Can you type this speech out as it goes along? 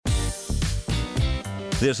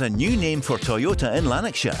There's a new name for Toyota in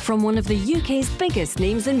Lanarkshire. From one of the UK's biggest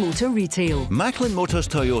names in motor retail. Macklin Motors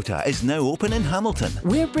Toyota is now open in Hamilton.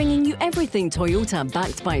 We're bringing you everything Toyota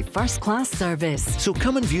backed by first-class service. So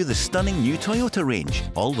come and view the stunning new Toyota range,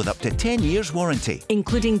 all with up to 10 years warranty.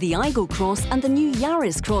 Including the Aygo Cross and the new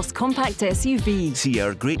Yaris Cross compact SUV. See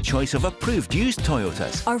our great choice of approved used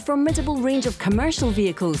Toyotas. Our formidable range of commercial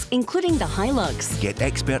vehicles, including the Hilux. Get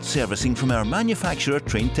expert servicing from our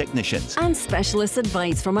manufacturer-trained technicians. And specialist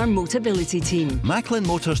advice from our Motability team. Macklin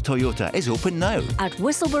Motors Toyota is open now. At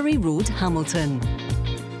Whistlebury Road, Hamilton.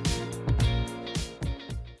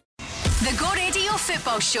 The Go Radio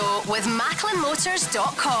Football Show with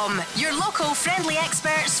MacklinMotors.com. Your local friendly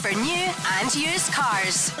experts for new and used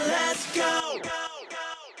cars. Let's go!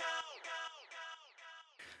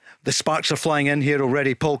 The sparks are flying in here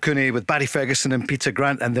already. Paul Cooney with Barry Ferguson and Peter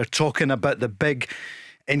Grant, and they're talking about the big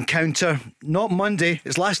encounter. Not Monday,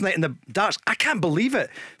 it's last night in the darts. I can't believe it.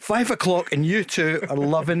 5 o'clock and you two are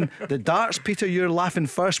loving the darts. Peter, you're laughing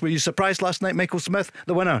first. Were you surprised last night, Michael Smith,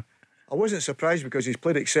 the winner? I wasn't surprised because he's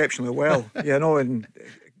played exceptionally well, and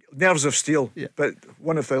nerves of steel. Yeah. But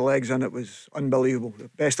one of the legs in it was unbelievable, the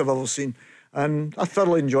best I've ever seen, and I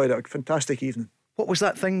thoroughly enjoyed it. A fantastic evening. What was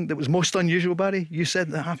that thing that was most unusual, Barry? You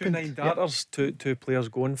said that happened. 2 9-darters, two players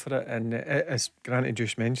going for it, and as Granty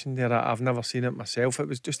just mentioned there, I've never seen it myself. It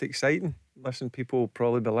was just exciting. Listen, people will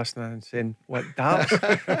probably be listening and saying, "What, darts?"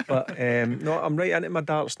 But no, I'm right into my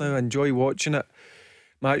darts now. I enjoy watching it.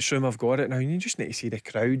 Matchroom, I've got it now. You just need to see the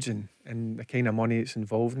crowds and the kind of money that's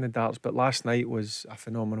involved in the darts. But last night was a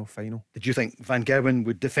phenomenal final. Did you think Van Gerwen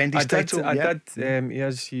would defend his title? I did.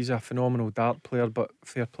 He's a phenomenal dart player, but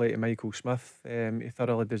fair play to Michael Smith. He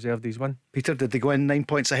thoroughly deserved his win. Peter, did they go in 9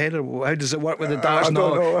 points ahead, or how does it work with the darts? I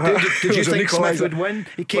don't know. Did you think Smith would win?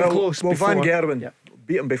 He came close. Well, before. Van Gerwen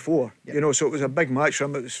beat him before, so it was a big match for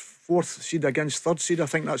him. It was 4th seed against 3rd seed. I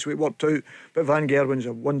think that's what it worked out. But Van Gerwen's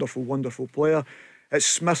a wonderful, wonderful player.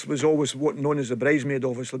 Smith was always what known as the bridesmaid,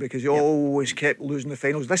 obviously, because he always kept losing the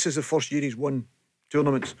finals. This is the first year he's won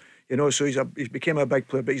tournaments, so he's became a big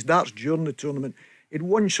player. But his darts during the tournament, he'd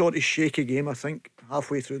one sort of shaky game, I think,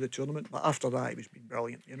 halfway through the tournament. But after that, he was been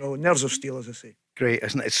brilliant. Nerves of steel, as I say. Great,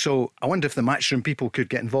 isn't it? So I wonder if the matchroom people could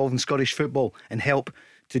get involved in Scottish football and help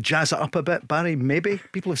to jazz it up a bit, Barry. Maybe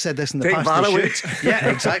people have said this in the past. They should. Yeah,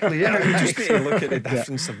 exactly. Yeah, you just need to look at the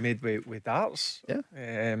difference they've made with darts. Yeah.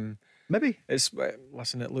 Maybe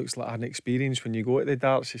listen, it looks like an experience when you go to the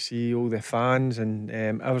darts. You see all the fans and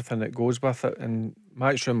everything that goes with it. And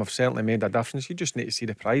Matchroom have certainly made a difference. You just need to see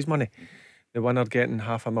the prize money. The winner getting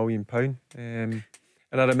 £500,000. And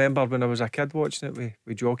I remember when I was a kid watching it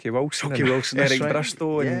with Jockey Wilson, Eric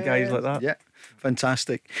Bristow, and guys like that. Yeah,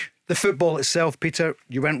 fantastic. The football itself, Peter,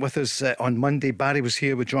 you went with us on Monday. Barry was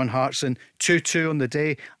here with John Hartson. 2-2 on the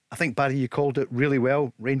day. I think, Barry, you called it really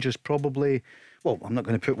well. Rangers probably... Well, I'm not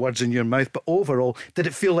going to put words in your mouth, but overall, did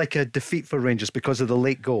it feel like a defeat for Rangers because of the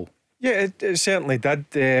late goal? Yeah, it certainly did.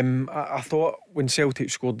 I thought when Celtic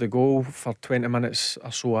scored the goal for 20 minutes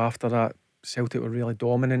or so after that, Celtic were really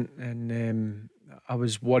dominant, and I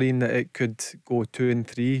was worrying that it could go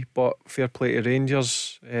 2-3, but fair play to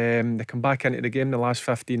Rangers. They come back into the game in the last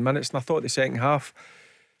 15 minutes, and I thought the second half,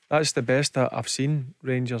 that's the best that I've seen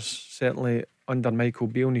Rangers, certainly under Michael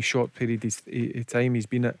Beale in his short period of time he's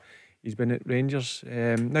been at Rangers.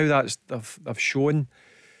 Now that's they've shown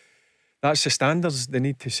that's the standards they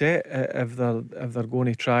need to set if they're going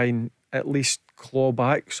to try and at least claw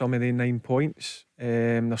back some of the 9 points.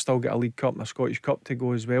 They've still got a League Cup and a Scottish Cup to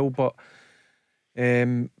go as well. But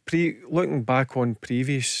looking back on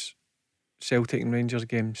previous Celtic and Rangers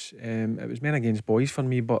games, it was men against boys for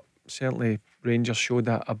me. But certainly Rangers showed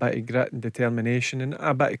a bit of grit and determination and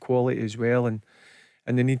a bit of quality as well.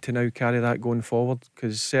 And they need to now carry that going forward,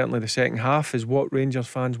 because certainly the second half is what Rangers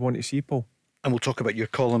fans want to see, Paul. And we'll talk about your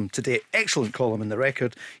column today. Excellent column in the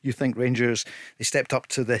Record. You think Rangers, they stepped up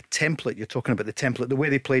to the template. You're talking about the template, the way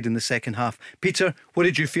they played in the second half. Peter, what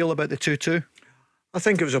did you feel about the 2-2? I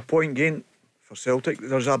think it was a point gain for Celtic.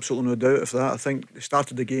 There's absolutely no doubt of that. I think they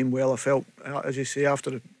started the game well. I felt, as you say, after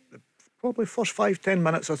the probably first 5-10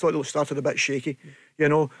 minutes, I thought it started a bit shaky,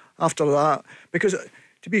 after that, because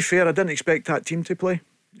to be fair, I didn't expect that team to play.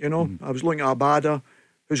 I was looking at Abada,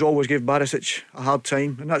 who's always gave Barisic a hard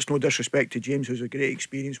time, and that's no disrespect to James, who's a great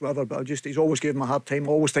experience, whatever, but he's always gave him a hard time.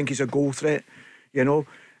 I always think he's a goal threat,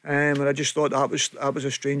 and I just thought that was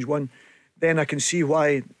a strange one. Then I can see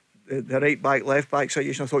why the right back, left back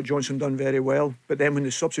situation, I thought Johnson done very well, but then when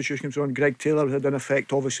the substitution comes on, Greg Taylor had an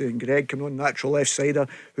effect, obviously, and Greg coming on, natural left sider,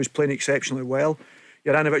 who's playing exceptionally well.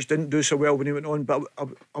 Juranovic didn't do so well when he went on, but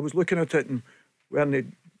I was looking at it and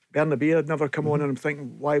weren't Bernabeu had never come on, and I'm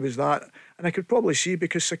thinking, why was that? And I could probably see,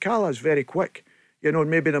 because Sakala is very quick, you know, and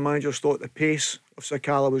maybe the managers thought the pace of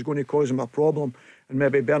Sakala was going to cause him a problem, and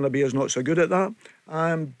maybe Bernabeu is not so good at that.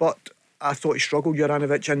 But I thought he struggled,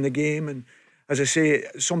 Juranovic, in the game, and as I say,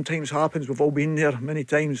 it sometimes happens. We've all been there many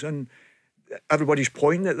times, and everybody's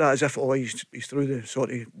pointing at that as if, oh, he's through the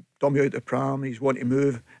sort of dummy out the pram, he's wanting to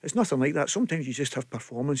move. It's nothing like that. Sometimes you just have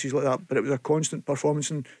performances like that, but it was a constant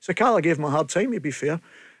performance, and Sakala gave him a hard time, to be fair,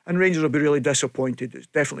 and Rangers will be really disappointed. It's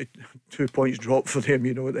definitely 2 points dropped for them,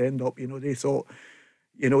 you know, at the end up. You know, they thought,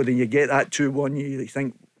 you know, then you get that 2-1, you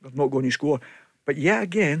think they're not going to score. But yet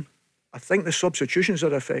again, I think the substitutions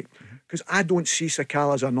are effect, because I don't see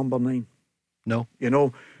Sakala as a number 9. No. You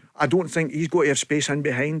know, I don't think he's got to have space in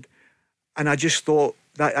behind. And I just thought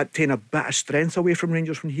that had taken a bit of strength away from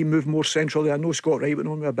Rangers when he moved more centrally. I know Scott Wright went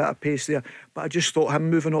on with a bit of pace there, but I just thought him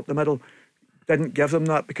moving up the middle didn't give them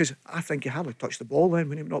that, because I think he hardly touched the ball then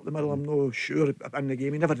when he went up the middle. I'm not sure in the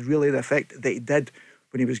game. He never had really the effect that he did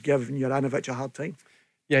when he was giving Juranovic a hard time.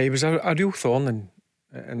 Yeah, he was a real thorn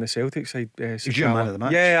in the Celtic side. He's your man of the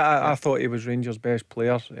match. Yeah, I thought he was Rangers' best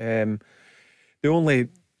player. The only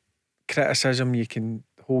criticism you can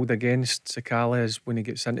hold against Sakala is when he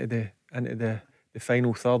gets into the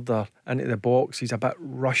final third or into the box, he's a bit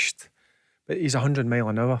rushed, but he's 100 mile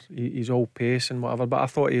an hour. He's all pace and whatever. But I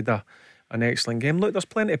thought he had an excellent game. Look, there's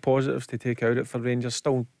plenty of positives to take out of it for Rangers.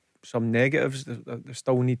 Still some negatives. They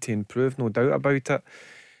still need to improve, no doubt about it.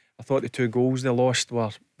 I thought the 2 goals they lost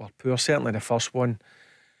were poor. Certainly the first one,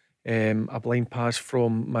 a blind pass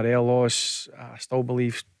from Morelos. I still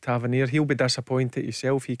believe Tavernier, he'll be disappointed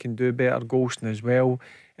himself. He can do better. Golston as well.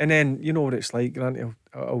 And then you know what it's like, Grant.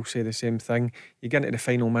 I'll say the same thing. You get into the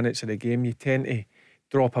final minutes of the game, you tend to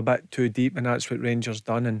drop a bit too deep, and that's what Rangers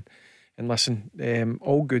done. And listen,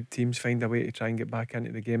 all good teams find a way to try and get back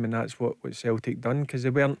into the game, and that's what Celtic done, because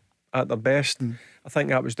they weren't at their best. I think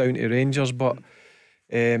that was down to Rangers, but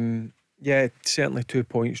yeah, certainly 2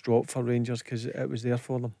 points dropped for Rangers because it was there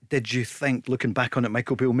for them. Did you think, looking back on it,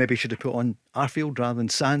 Michael Beale maybe should have put on Arfield rather than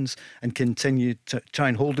Sands and continue to try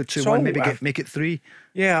and hold it 2-1, maybe make it 3?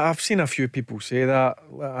 Yeah, I've seen a few people say that.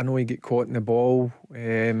 I know he get caught in the ball.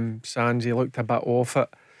 Sands, he looked a bit off it.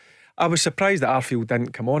 I was surprised that Arfield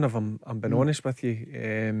didn't come on, if I'm being honest with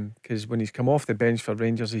you, because when he's come off the bench for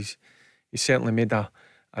Rangers, he's certainly made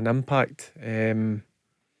an impact.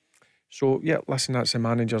 So yeah, listen, that's the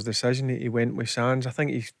manager's decision. He went with Sands. I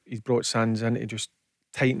think he's brought Sands in to just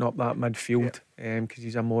tighten up that midfield, because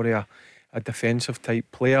he's a more a defensive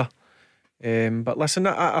type player. But listen,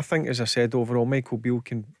 I think, as I said, overall Michael Beale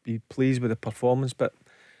can be pleased with the performance, but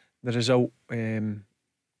the result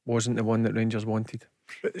wasn't the one that Rangers wanted.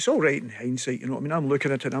 But it's all right in hindsight, you know what I mean? I'm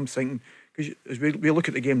looking at it and I'm thinking, because as we look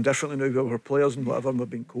at the game differently now with our players and whatever, and we've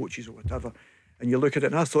been coaches or whatever, and you look at it,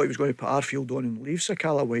 and I thought he was going to put Arfield on and leave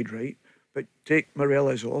Sakala wide right, but take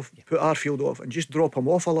Morelos off, put Arfield off, and just drop him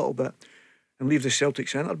off a little bit and leave the Celtic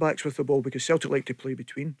centre backs with the ball, because Celtic like to play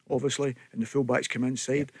between, obviously, and the full backs come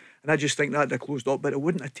inside. And I just think that they closed up, but it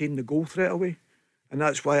wouldn't have taken the goal threat away. And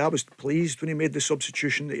that's why I was pleased when he made the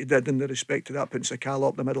substitution that he did in the respect to that, putting Sakala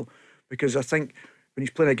up the middle, because I think when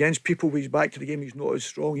he's playing against people, when he's back to the game, he's not as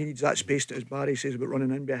strong. He needs that space that, as Barry says, about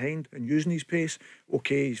running in behind and using his pace.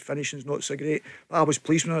 Okay, his finishing's not so great, but I was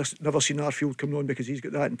pleased when I never seen Arfield coming on, because he's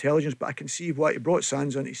got that intelligence. But I can see why he brought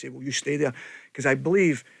Sands in to say, well, you stay there, because I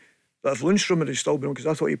believe that if Lundstrom had still been on, because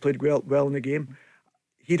I thought he played well in the game,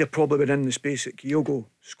 he'd have probably been in the space that Kyogo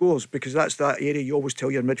scores, because that's that area you always tell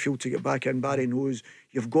your midfield to get back in. Barry knows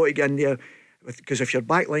you've got to get in there, because if your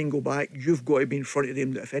back line go back, you've got to be in front of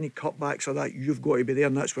them. If any cutbacks or that, you've got to be there,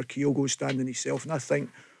 and that's where Kyogo's standing himself. And I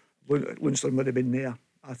think Lundstrom would have been there.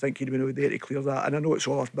 I think he'd have been there to clear that. And I know it's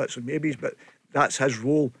all off bits and maybes, but that's his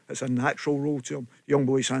role. It's a natural role to him. Young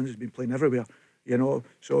boy Sands has been playing everywhere, you know,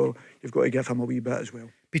 so you've got to give him a wee bit as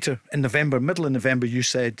well. Peter, in November, middle of November, you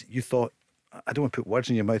said you thought, I don't want to put words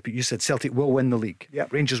in your mouth, but you said Celtic will win the league.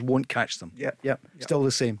 Yep. Rangers won't catch them. Yep. Still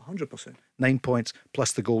the same. 100%. 9 points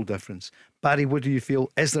plus the goal difference. Barry, what do you feel?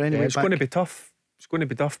 Is there any way it's back? Going to be tough. It's going to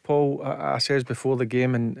be tough, Paul. I says before the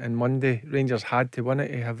game and Monday, Rangers had to win it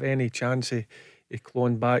to have any chance of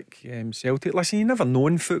clawing back Celtic. Listen, you never know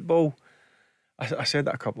in football. I said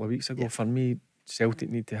that a couple of weeks ago. For me, Celtic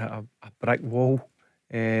need to hit a brick wall.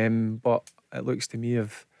 But it looks to me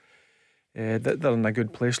that they're in a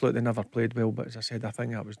good place. Look, they never played well, but as I said, I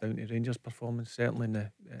think that was down to Rangers' performance, certainly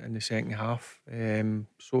in the second half.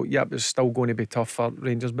 So yeah, it's still going to be tough for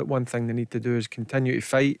Rangers, but one thing they need to do is continue to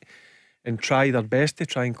fight and try their best to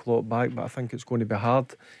try and claw it back, but I think it's going to be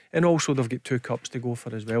hard. And also they've got 2 cups to go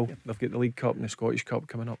for as well. They've got the League Cup and the Scottish Cup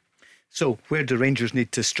coming up. So where do Rangers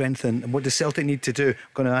need to strengthen, and what does Celtic need to do?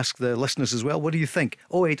 I'm going to ask the listeners as well. What do you think?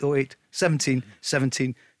 0808 17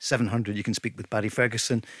 17 700. You can speak with Barry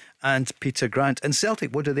Ferguson and Peter Grant. And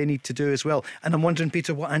Celtic, what do they need to do as well? And I'm wondering,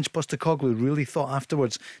 Peter, what Ange Postecoglou really thought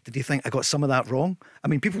afterwards. Did he think, I got some of that wrong? I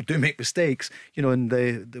mean, people do make mistakes, you know, and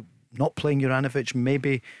the not playing Juranovic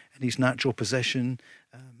maybe in his natural position,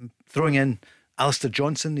 throwing in Alistair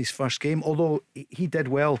Johnson, his first game, although he did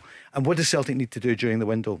well. And what does Celtic need to do during the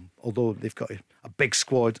window? Although they've got a big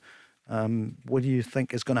squad, what do you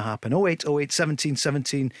think is going to happen? 0808 17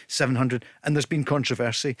 17 700. And there's been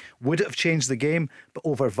controversy. Would it have changed the game? But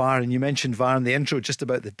over VAR, and you mentioned VAR in the intro just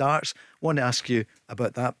about the darts. I want to ask you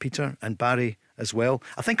about that, Peter, and Barry as well.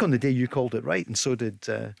 I think on the day you called it right, and so did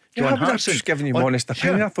John Hartson. Just giving you my honest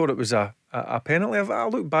opinion. I thought it was a penalty. If I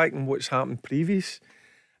look back on what's happened previous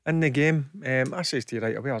in the game, I says to you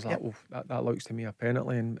right away, I was like, oh, that looks to me a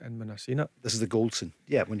penalty, and when I seen it, this is the Goldson,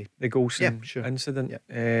 the Goldson incident.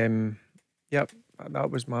 That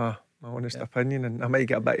was my honest opinion, and I might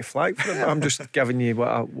get a bit of flack for it, but I'm just giving you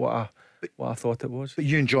what I thought it was. But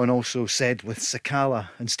you and John also said with Sakala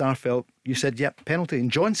and Starfelt, you said penalty, and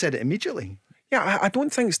John said it immediately. Yeah, I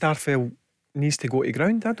don't think Starfelt needs to go to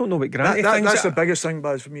ground. I don't know what Grant thinks. That's the biggest thing,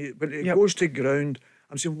 Baz, for me. When it goes to ground,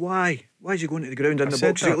 I'm saying, why is he going to the ground in the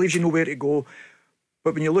box? It leaves you nowhere to go.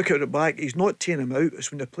 But when you look at it back, he's not tearing him out.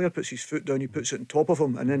 It's when the player puts his foot down, he puts it on top of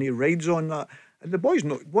him, and then he rides on that, and the boy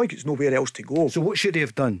gets nowhere else to go. So what should he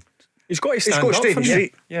have done? He's got to stand up. Stay on his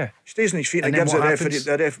feet. Yeah, stays on his feet and gives the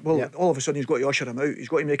referee. All of a sudden he's got to usher him out. He's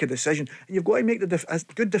got to make a decision, and you've got to make as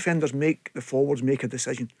good defenders make the forwards make a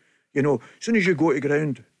decision. You know, as soon as you go to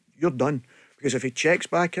ground, you're done, because if he checks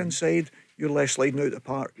back inside, you're left sliding out the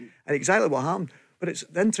park. And exactly what happened. But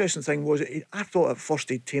the interesting thing was, I thought at first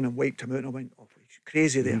he'd taken and wiped him out, and I went, oh, he's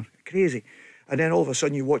crazy there, crazy. And then all of a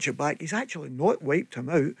sudden you watch it back, he's actually not wiped him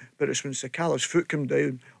out, but it's when Sakala's foot came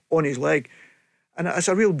down on his leg. And it's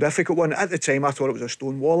a real difficult one. At the time, I thought it was a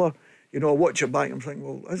stonewaller. You know, I watch it back and I'm thinking,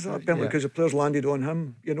 well, is that a penalty because the player's landed on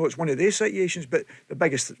him? You know, it's one of these situations. But the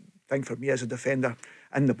biggest thing for me as a defender,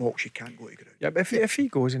 in the box, you can't go to ground. Yeah, but if he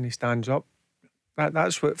goes and he stands up,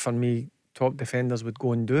 that's what, for me, top defenders would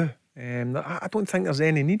go and do. I don't think there's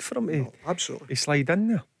any need for him to slide in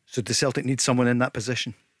there. So does Celtic need someone in that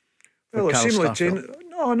position? Well, it seemed like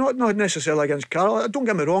no, not necessarily against Carl. Don't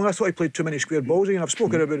get me wrong, I thought he played too many square balls again. I've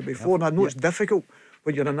spoken about it before, and I know it's difficult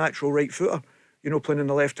when you're a natural right footer, you know, playing on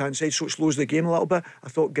the left hand side, so it slows the game a little bit. I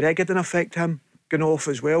thought Greg didn't affect him going off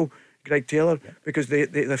as well, Greg Taylor, because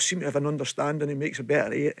they seem to have an understanding. He makes a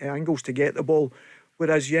better angles to get the ball,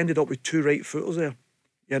 whereas you ended up with two right footers there.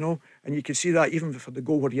 You know, and you can see that even for the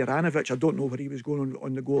goal where Juranovic, I don't know where he was going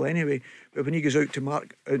on the goal anyway, but when he goes out to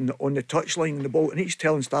mark on the touchline and the ball, and he's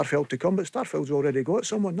telling Starfelt to come, but Starfelt's already got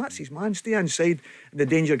someone, that's his man, stay inside, and the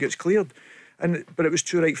danger gets cleared. But it was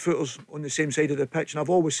two right footers on the same side of the pitch, and I've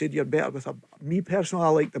always said you're better with me personally, I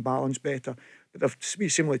like the balance better, but they've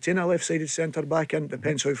seemingly taken a left-sided centre back in,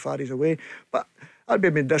 depends how far he's away. But I'd be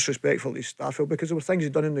being disrespectful to Starfelt, because there were things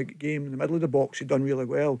he'd done in the game in the middle of the box he'd done really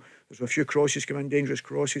well. There was a few crosses come in, dangerous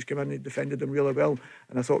crosses come in, he defended them really well,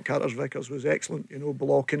 and I thought Carter's Vickers was excellent, you know,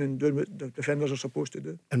 blocking and doing what the defenders are supposed to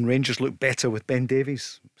do. And Rangers look better with Ben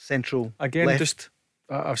Davies central again left. Just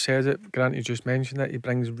I've said it, Grant, you just mentioned it, he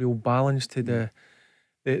brings real balance to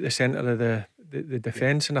the centre of the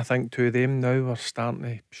defence, and I think two of them now are starting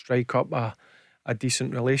to strike up a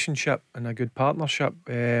decent relationship and a good partnership,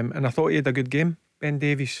 and I thought he had a good game, Ben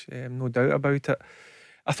Davies, no doubt about it.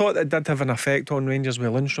 I thought it did have an effect on Rangers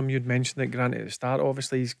with Lundstrom. You'd mentioned it, Grant, at the start.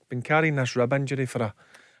 Obviously he's been carrying this rib injury for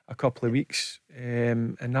a couple of weeks,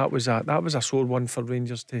 and that was a sore one for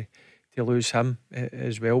Rangers to lose him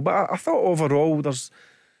as well. But I thought overall there's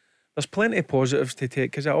plenty of positives to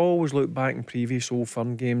take, because I always look back in previous Old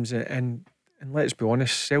Firm games, and let's be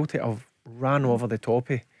honest, Celtic have ran over the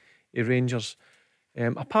top of Rangers.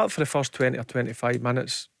 Apart from the first 20 or 25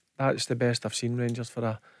 minutes, that's the best I've seen Rangers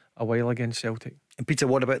for a while against Celtic. And Peter,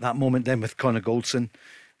 what about that moment then with Connor Goldson,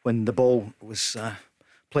 when the ball was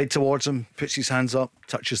played towards him, puts his hands up,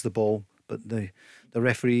 touches the ball, but the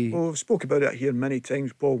referee... Well, we've spoke about it here many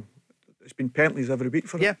times, Paul. It's been penalties every week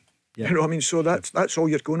for him. Yeah. You know what I mean? So that's all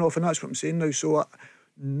you're going off, and that's what I'm saying now. So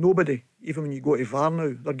nobody, even when you go to VAR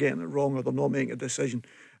now, they're getting it wrong or they're not making a decision,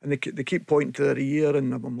 and they keep pointing to their ear,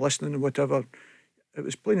 and I'm listening and whatever. It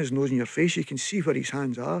was plain as nose in your face. You can see where his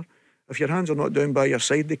hands are. If your hands are not down by your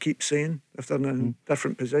side, they keep saying, if they're in a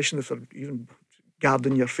different position, if they're even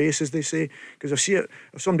guarding your face, as they say. Because I see it,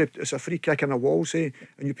 if somebody, it's a free kick in a wall, say,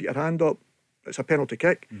 and you put your hand up, it's a penalty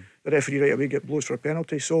kick. The referee right away blows for a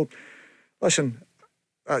penalty. So listen,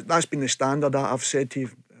 that's been the standard that I've said to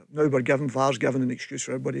you now we're giving VAR's giving an excuse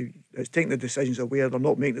for everybody that's taking the decisions away. They're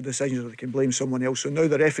not making the decisions, or they can blame someone else. So now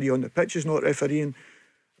the referee on the pitch is not refereeing,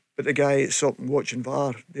 but the guy that's up and watching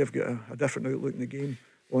VAR, they've got a different outlook in the game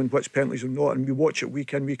on what's penalties and not. And we watch it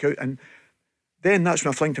week in, week out. And then that's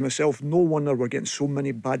when I think to myself, no wonder we're getting so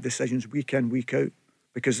many bad decisions week in, week out,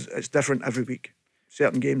 because it's different every week.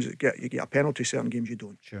 Certain games you get a penalty, certain games you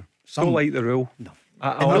don't. Sure. Don't like the rule. No.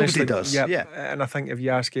 I nobody does. Yeah. And I think if you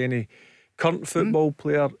ask any current football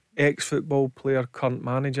player, ex-football player, current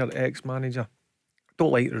manager, ex-manager,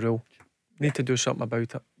 don't like the rule. Need to do something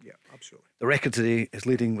about it. Yeah, absolutely. The Record today is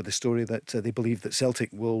leading with the story that they believe that Celtic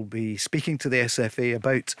will be speaking to the SFA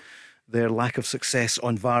about their lack of success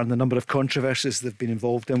on VAR and the number of controversies they've been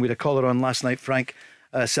involved in. We had a caller on last night, Frank,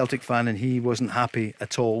 a Celtic fan, and he wasn't happy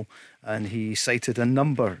at all, and he cited a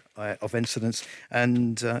number of incidents,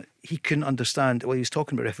 and he couldn't understand. Well, he was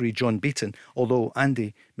talking about referee John Beaton, although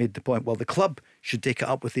Andy made the point, well, the club should take it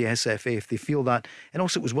up with the SFA if they feel that. And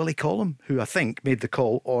also it was Willie Collum who I think made the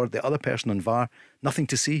call, or the other person on VAR. Nothing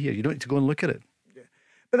to see here, you don't need to go and look at it. Yeah.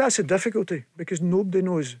 But that's a difficulty, because nobody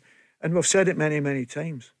knows, and we've said it many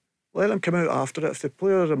times. Let them come out after it. If the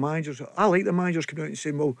players or the managers, I like the managers coming out and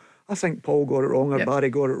saying, well, I think Paul got it wrong, or Barry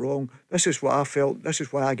got it wrong. This is what I felt. This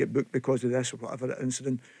is why I get booked because of this, or whatever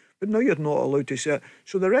incident. But now you're not allowed to say it.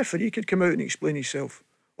 So the referee could come out and explain himself,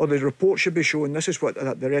 or the report should be showing this is what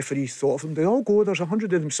the referee thought of them. They all go. There's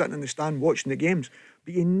 100 of them sitting in the stand watching the games,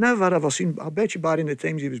 but you never ever seen. I bet you Barry, in the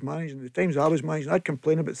times he was managing, the times I was managing, I'd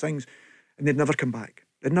complain about things, and they'd never come back.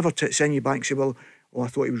 They'd never send you back and say, well, I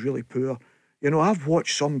thought he was really poor. You know, I've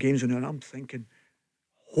watched some games and I'm thinking,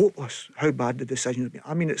 hopeless how bad the decisions have been.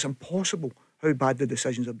 I mean, it's impossible how bad the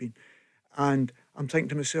decisions have been. And I'm thinking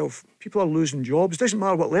to myself, people are losing jobs. Doesn't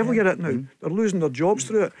matter what level you're at now. They're losing their jobs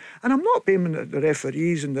through it. And I'm not blaming the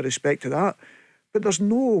referees and the respect to that, but there's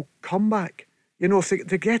no comeback. You know, if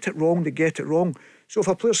they get it wrong, they get it wrong. So if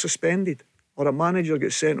a player's suspended or a manager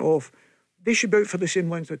gets sent off, they should be out for the same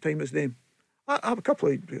length of time as them. I have a couple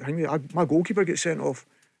of... my goalkeeper gets sent off,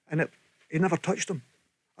 and he never touched him.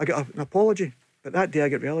 I got an apology, but that day I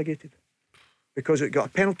got relegated because it got a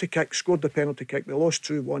penalty kick, scored the penalty kick. They lost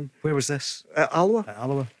 2-1. Where was this? At Alloa. At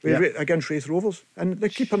Alloa. Against Wraith Rovers. And the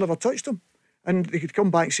keeper never touched him. And they could come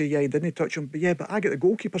back and say, yeah, he didn't touch him. But I got the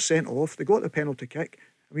goalkeeper sent off. They got the penalty kick.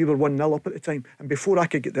 And we were 1-0 up at the time. And before I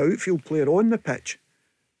could get the outfield player on the pitch,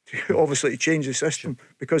 obviously to change the system,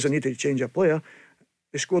 because I needed to change a player,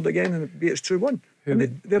 they scored again and it beat us 2-1. Who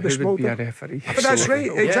would be a referee? But that's right,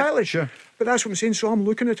 exactly. Yeah, sure. But that's what I'm saying. So I'm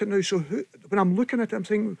looking at it now. So when I'm looking at it, I'm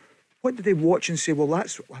thinking, what did they watch and say, well,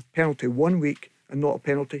 that's a penalty one week and not a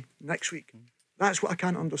penalty next week? That's what I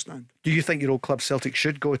can't understand. Do you think your old club Celtic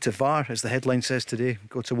should go to VAR, as the headline says today,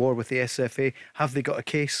 go to war with the SFA? Have they got a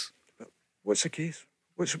case? But what's the case?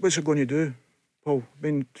 What's it going to do, Paul? I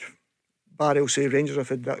mean, Barry will say Rangers have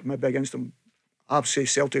had that maybe against them. I've said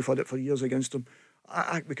Celtic have had it for years against them.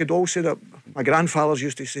 We could all say that. My grandfathers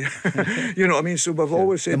used to say, you know what I mean? So we've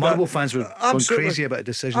always said the Marble that. fans were going crazy about a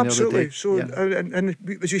decision absolutely. the other day. So,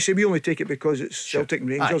 and as you say, we only take it because it's Celtic and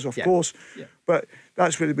Rangers, of course. Yeah. But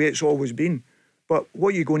that's the way it's always been. But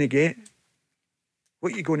what are you going to get?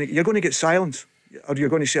 You're going to get silence, or you're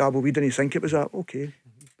going to say, well, we didn't think it was that. Okay.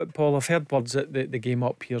 But Paul, I've heard words that the game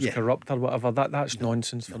up here is corrupt or whatever. That's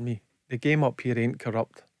nonsense for me. The game up here ain't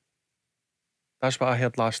corrupt. That's what I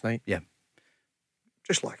heard last night. Yeah.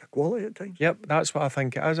 Just lack of quality at times. Yep, that's what I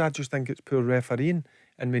think it is. I just think it's poor refereeing,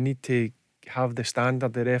 and we need to have the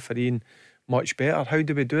standard of refereeing much better. How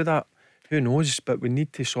do we do that? Who knows? But we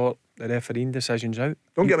need to sort the refereeing decisions out.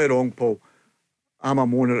 Don't get me wrong, Paul. I'm a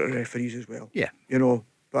moaner at referees as well. Yeah. You know,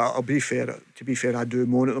 but I'll be fair. To be fair, I do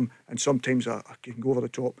moan at them, and sometimes I can go over the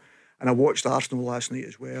top. And I watched Arsenal last night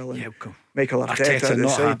as well. And Michael Arteta at the not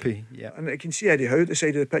side. happy. Yeah. And I can see Eddie Howe at the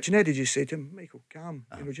side of the pitch. And Eddie just said to him, Michael, calm.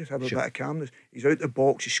 You know, just have a bit of calmness. He's out the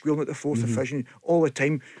box. He's squealing at the fourth division all the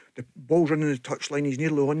time. The ball's running the touchline. He's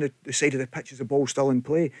nearly on the side of the pitch as the ball's still in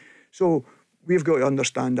play. So we've got to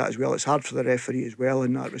understand that as well. It's hard for the referee as well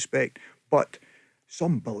in that respect. But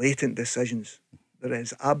some blatant decisions, there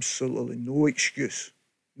is absolutely no excuse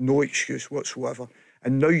whatsoever.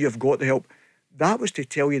 And now you've got the help. That was to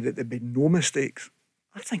tell you that there'd been no mistakes.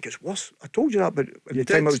 I think it's worse. I told you that, but at the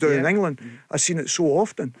time I was down in England, I've seen it so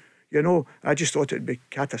often. You know, I just thought it'd be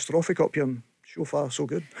catastrophic up here, and so far so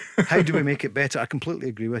good. How do we make it better? I completely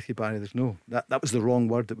agree with you, Barry. There's no that was the wrong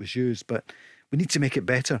word that was used, but we need to make it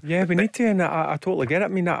better. Yeah, we need to, and I totally get it. I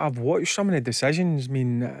mean, I've watched some of the decisions. I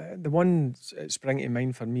mean, the one that sprang to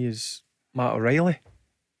mind for me is Matt O'Reilly.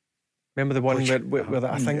 Remember the one where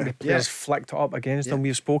I think the players flicked it up against them?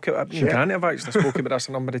 We've spoken about it. Grant have actually spoke about this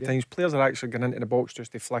a number of times. Players are actually going into the box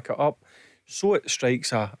just to flick it up. So it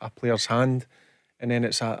strikes a player's hand, and then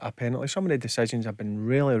it's a penalty. Some of the decisions have been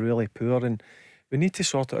really, really poor, and we need to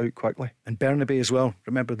sort it out quickly. And Burnaby as well.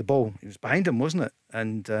 Remember the ball? It was behind him, wasn't it?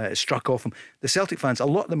 And it struck off him. The Celtic fans, a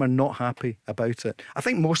lot of them are not happy about it. I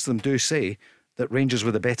think most of them do say that Rangers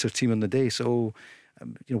were the better team on the day. So,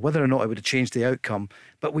 whether or not it would have changed the outcome,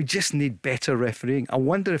 but we just need better refereeing. I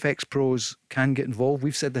wonder if ex-pros can get involved.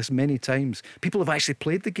 We've said this many times. People have actually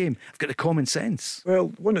played the game. Have got the common sense. Well,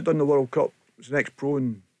 one that done the World Cup was an ex-pro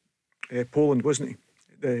in Poland, wasn't he?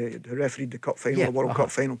 The refereed the cup final, the World Cup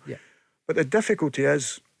final. Yeah. But the difficulty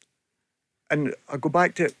is, and I go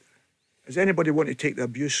back to it, does anybody want to take the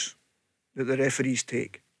abuse that the referees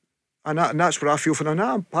take? And that's where I feel for them.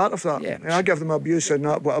 I'm part of that. Yeah. I give them abuse and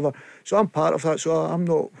that, whatever. So I'm part of that. So I'm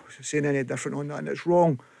not saying any different on that. And it's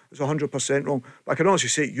wrong. It's 100% wrong. But I can honestly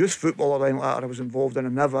say, youth football or anything like that I was involved in,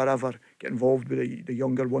 and never ever get involved with the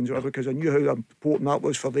younger ones or whatever, because I knew how important that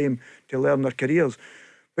was for them to learn their careers.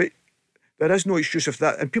 But there is no excuse of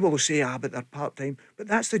that. And people will say, but they're part-time. But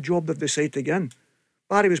that's the job they've decided to get in.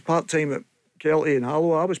 Barry was part-time at Kelty and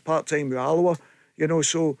Alloa. I was part-time with Alloa.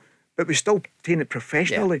 So... But we still take it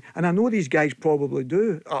professionally. Yeah. And I know these guys probably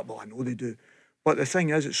do. Well, I know they do. But the thing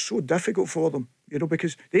is, it's so difficult for them,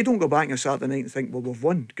 because they don't go back on a Saturday night and think, well, we've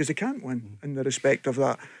won, because they can't win in the respect of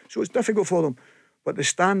that. So it's difficult for them. But the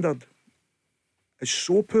standard is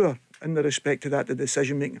so poor in the respect to that, the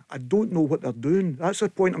decision making. I don't know what they're doing. That's the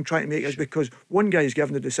point I'm trying to make, is because one guy is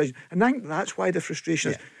given the decision. And I think that's why the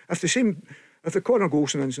frustration is. If the Conor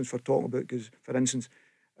Golson instance we're talking about, because, for instance,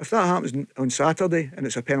 if that happens on Saturday and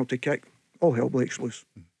it's a penalty kick, all hell breaks loose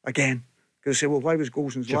again. Because they say, well, why was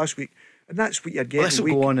Golson's last week? And that's what you're getting. This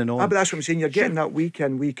will go on and on. But that's what I'm saying. You're getting that week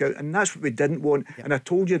in, week out, and that's what we didn't want. Yeah. And I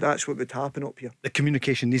told you that's what would happen up here. The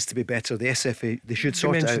communication needs to be better. The SFA, they should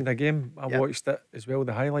sort it out. You mentioned a game. I watched it as well.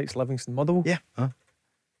 The highlights. Livingston Motherwell. Yeah.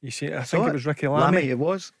 You see, I think it was Ricky Lamie. It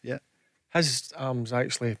was. Yeah. His arms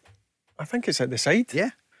actually, I think it's at the side.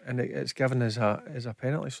 Yeah. And it's given as a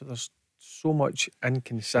penalty. So there's so much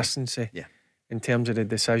inconsistency in terms of the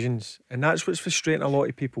decisions, and that's what's frustrating a lot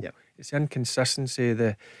of people. It's the inconsistency,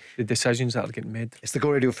 the decisions that are getting made. It's the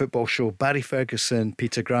Go Radio Football Show. Barry Ferguson,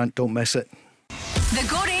 Peter Grant, don't miss it. The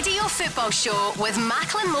Go Radio Football Show with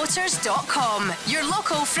MacklinMotors.com, your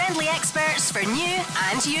local friendly experts for new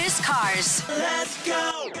and used cars. Let's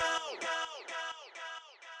go!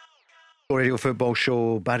 Radio Football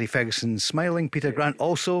Show. Barry Ferguson smiling, Peter Grant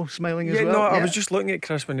also smiling as well. I was just looking at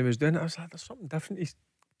Chris when he was doing it. I was like, there's something different. He's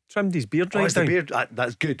trimmed his beard right down. The beard.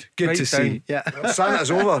 That's good Right to down. see. Yeah.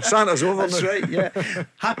 Santa's over. That's right. Yeah.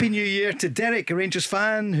 Happy New Year to Derek, a Rangers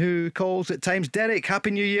fan who calls at times. Derek,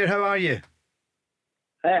 Happy New Year. How are you?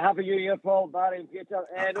 Happy New Year, Paul, Barry and Peter.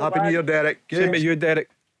 Happy New Year, Derek. Same to you, Derek.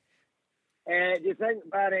 Do you think,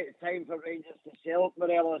 Barry, it's time for Rangers to sell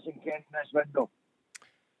Morelos and Kent in this window?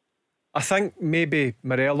 I think maybe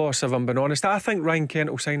Morelos, if I'm being honest. I think Ryan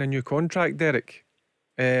Kent will sign a new contract, Derek.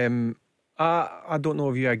 I don't know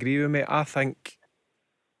if you agree with me. I think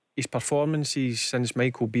his performances since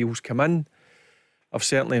Michael Beale's come in have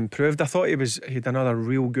certainly improved. I thought he had another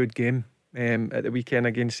real good game at the weekend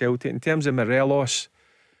against Celtic. In terms of Morelos,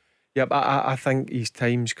 I think his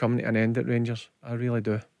time's coming to an end at Rangers. I really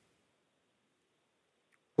do.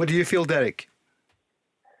 What do you feel, Derek?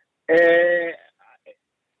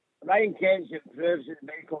 Ryan Kent's improved since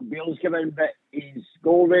Michael Beale's come in, but his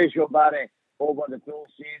goal ratio, Barry, over the full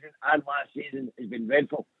season and last season has been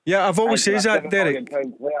dreadful. Yeah, I've always said that, Derek.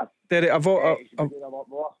 Derek, I've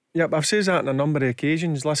said that on a number of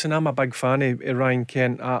occasions. Listen, I'm a big fan of Ryan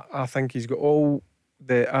Kent. I think he's got all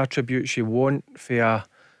the attributes you want for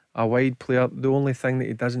a wide player. The only thing that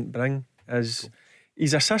he doesn't bring is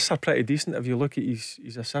his assists are pretty decent. If you look at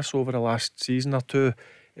his assists over the last season or two,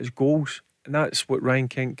 his goals. And that's what Ryan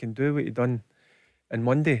Kent can do, what he done on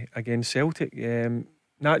Monday against Celtic.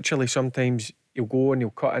 Naturally, sometimes he'll go and he'll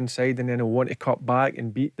cut inside and then he'll want to cut back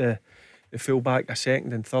and beat the full-back a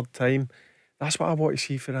second and third time. That's what I want to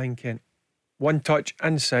see for Ryan Kent. One touch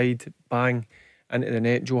inside, bang, into the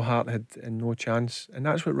net. Joe Hart had no chance. And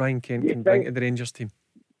that's what Ryan Kent can bring to the Rangers team.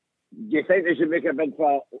 Do you think they should make a bid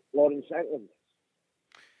for Lawrence Shankland?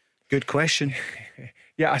 Good question.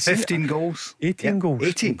 Yeah, 15 goals. 18 goals.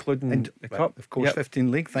 18. Including and, the Cup. Of course,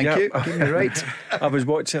 15 league. Thank you. Getting me right. I was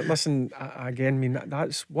watching it. Listen, again, I mean,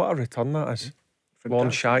 that's what a return that is.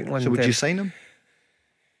 Lawrence Shankland. So would you sign him?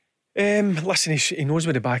 Listen, he knows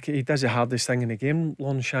where the back. He does the hardest thing in the game,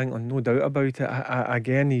 Lawrence Shankland, no doubt about it.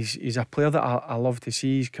 Again, he's a player that I love to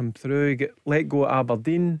see. He's come through, he got let go at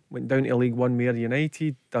Aberdeen, went down to League One with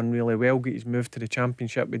United, done really well, got his move to the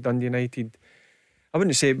Championship with Dundee United. I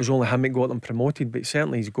wouldn't say it was only him that got them promoted, but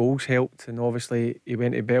certainly his goals helped. And obviously he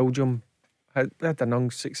went to Belgium, had an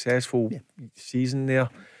unsuccessful season there,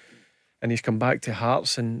 and he's come back to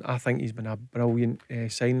Hearts, and I think he's been a brilliant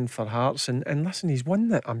signing for Hearts. And listen, he's one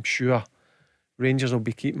that I'm sure Rangers will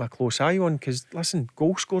be keeping a close eye on, because listen,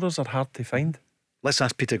 goal scorers are hard to find. Let's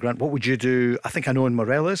ask Peter Grant, what would you do? I think I know in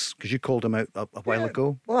Morelos, because you called him out a while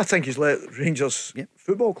ago. Well, I think he's let Rangers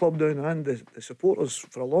Football Club down and the supporters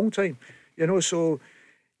for a long time. So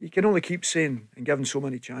you can only keep saying and giving so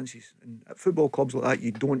many chances. And at football clubs like that,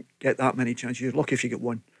 you don't get that many chances. You're lucky if you get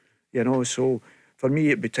one. So for me,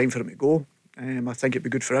 it'd be time for him to go. I think it'd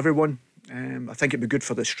be good for everyone. I think it'd be good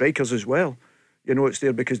for the strikers as well. It's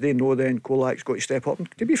there because they know then Kolak's got to step up.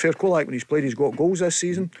 And to be fair, Kolak, when he's played, he's got goals this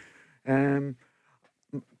season.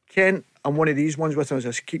 Kent, I'm one of these ones with him, as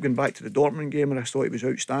I keep going back to the Dortmund game, and I thought he was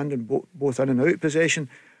outstanding, both in and out of possession.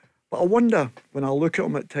 But I wonder, when I look at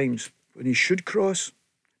him at times, when he should cross,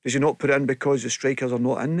 does he not put it in because the strikers are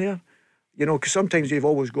not in there? Because sometimes you've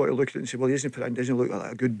always got to look at it and say, well, he doesn't put it in, doesn't look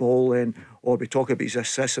like a good ball then, or we talk about his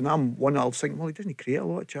assists, and I'm one that'll think, well, he doesn't create a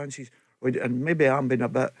lot of chances. And maybe I'm being a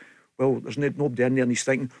bit, well, there's nobody in there, and he's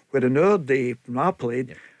thinking, where in our day, when I played,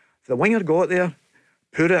 if the winger got there,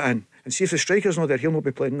 put it in, and see if the striker's not there, he'll not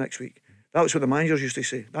be playing next week. That was what the managers used to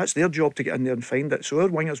say. That's their job, to get in there and find it. So our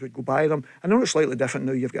wingers would go by them. I know it's slightly different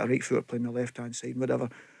now, you've got a right footer playing the left hand side, whatever,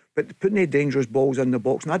 but putting any dangerous balls in the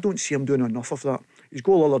box, and I don't see him doing enough of that. His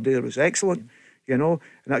goal the other day was excellent, and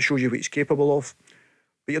that shows you what he's capable of.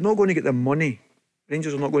 But you're not going to get the money.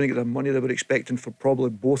 Rangers are not going to get the money they were expecting for probably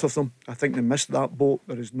both of them. I think they missed that boat,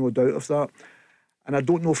 there is no doubt of that. And I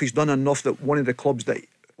don't know if he's done enough that one of the clubs that,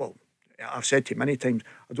 well, I've said to you many times,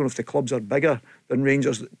 I don't know if the clubs are bigger than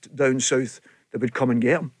Rangers down south that would come and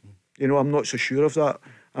get him. I'm not so sure of that.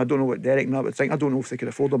 I don't know what Derek and that would think. I don't know if they could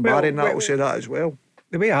afford him. Barry and that will say that as well.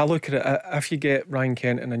 The way I look at it, if you get Ryan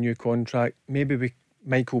Kent in a new contract, maybe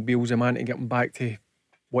Michael Beale's the man to get him back to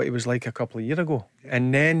what he was like a couple of years ago,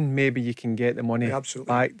 and then maybe you can get the money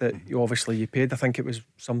back that you paid. I think it was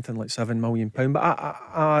something like £7 million. But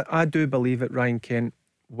I do believe that Ryan Kent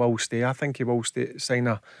will stay. I think he will sign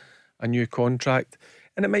a new contract,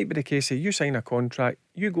 and it might be the case that you sign a contract,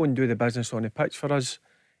 you go and do the business on the pitch for us,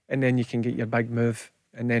 and then you can get your big move,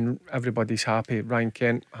 and then everybody's happy. Ryan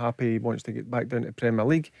Kent happy, he wants to get back down to the Premier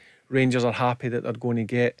League. Rangers are happy that they're going to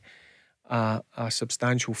get a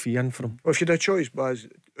substantial fee in for him. Well, if you had a choice, Baz,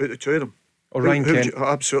 out of the two of them, Ryan Kent.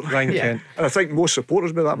 Absolutely. Ryan Kent. And I think most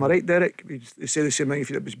supporters be that. Am I right, Derek? They say the same thing if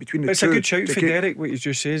it was between the two. It's a good shout for Derek, what he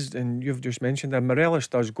just says, and you've just mentioned that Morelos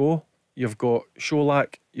does go. You've got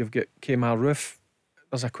Sholak, you've got Kemar Roof.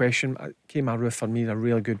 There's a question. Kemar Roof for me is a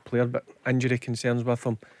really good player, but injury concerns with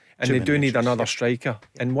him, and they do need another striker.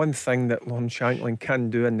 And one thing that Lon Shanklin can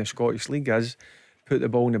do in the Scottish League is put the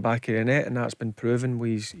ball in the back of the net, and that's been proven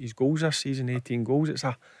with his goals this season, 18 goals.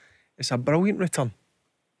 It's a brilliant return.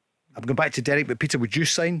 I'm going back to Derek, but Peter, would you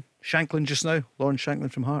sign Shanklin just now? Lawrence Shanklin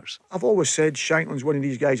from Hearts? I've always said Shanklin's one of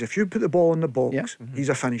these guys, if you put the ball in the box, he's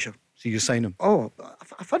a finisher. So you sign him? Oh,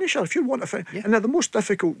 a finisher, if you want a finisher. And the most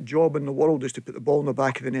difficult job in the world is to put the ball in the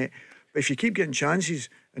back of the net. But if you keep getting chances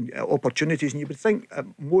and opportunities, and you would think at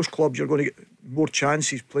most clubs you're going to get more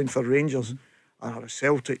chances playing for Rangers or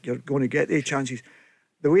Celtic, you're going to get these chances.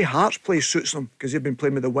 The way Hearts play suits them, because they've been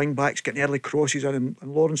playing with the wing backs, getting early crosses in, and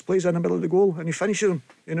Lawrence plays in the middle of the goal and he finishes them,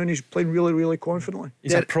 and he's playing really, really confidently.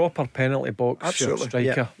 He's a proper penalty box striker,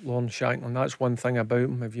 Yeah. Lawrence Shanklin. That's one thing about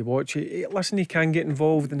him. If you watch it, listen, he can get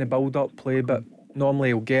involved in the build-up play, but normally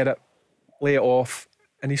he'll get it, lay it off,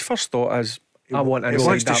 and his first thought is, I want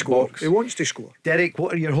inside that box. He wants to score. Derek,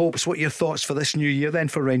 what are your hopes? What are your thoughts for this new year then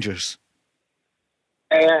for Rangers?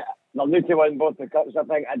 They'll need to win both the cups, I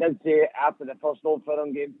think. I did say after the first Old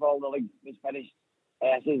Firm game, Paul, the league was finished.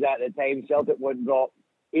 I said at the time, Celtic wouldn't drop.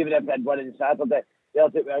 Even if they'd won on Saturday,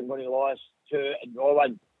 Celtic weren't going to lose 2 and draw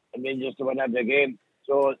 1, and Rangers to win every game.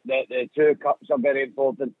 So the two cups are very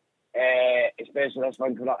important, especially this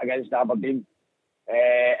one coming up against Aberdeen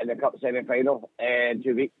in the cup semi-final in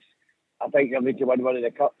 2 weeks. I think they'll need to win one of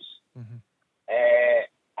the cups.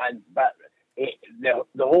 But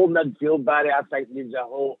the whole midfield, Barry, I think needs a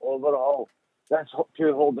whole overhaul. That's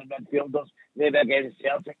 2 holding midfielders, maybe against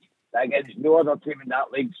Celtic. Against no other team in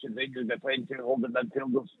that league should Rangers be playing 2 holding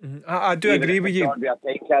midfielders. I do agree with you. Be a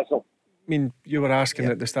tight castle. I mean, you were asking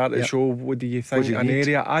at the start of the show, what do you think an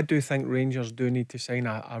area? I do think Rangers do need to sign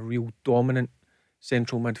a real dominant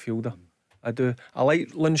central midfielder. I do. I like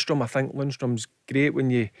Lundstrom. I think Lundstrom's great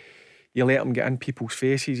when you let him get in people's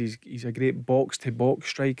faces. He's a great box-to-box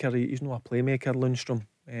striker. He's not a playmaker, Lundstrom.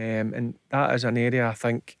 And that is an area I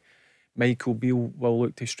think Michael Beale will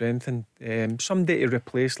look to strengthen. Somebody to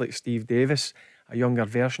replace like Steve Davis, a younger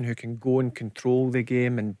version who can go and control the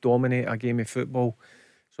game and dominate a game of football.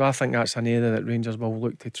 So So I think that's an area that Rangers will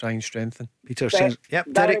look to try and strengthen. Peter says, yep,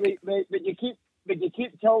 Derek. But you keep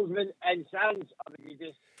Tillsman and Sands, or would you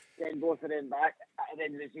just send both of them back at the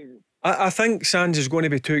end of the season? I think Sands is going to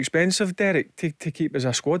be too expensive, Derek, to keep as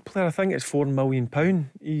a squad player. I think it's £4 million.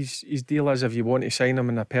 His deal is, if you want to sign him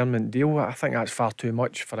in a permanent deal, I think that's far too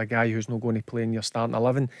much for a guy who's not going to play in your starting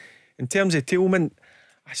 11. In terms of Tillman,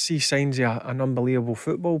 I see signs of an unbelievable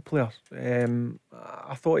football player.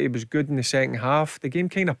 I thought he was good in the second half. The game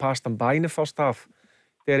kind of passed him by in the first half,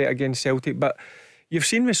 Derek, against Celtic. But you've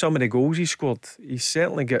seen with some of the goals he scored, he's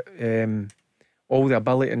certainly got all the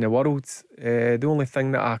ability in the world. The only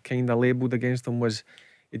thing that I kind of labelled against him was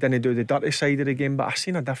he didn't do the dirty side of the game. But I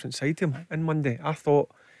seen a different side to him on Monday. I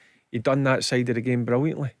thought he'd done that side of the game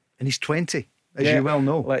brilliantly. And he's 20, as you well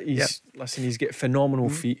know. Listen, he's got phenomenal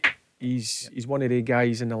feet. He's one of the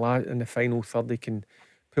guys in the final third. He can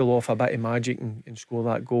pull off a bit of magic and score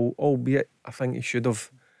that goal. Albeit, I think he should have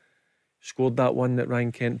scored that one that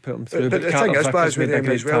Ryan Kent put him through. But the thing is, Baz, with them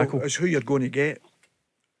as well, tackle. is who you're going to get.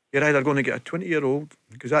 You're either going to get a 20-year-old,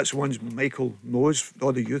 because that's the ones Michael knows,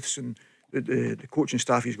 all the youths and the coaching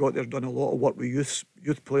staff he's got there, done a lot of work with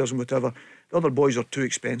youth players and whatever. The other boys are too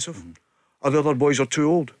expensive, or the other boys are too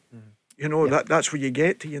old. You know, that's where you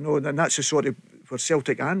get to, you know, and that's the sort of, for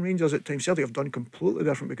Celtic and Rangers at times. Celtic have done completely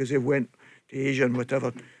different because they've went to Asia and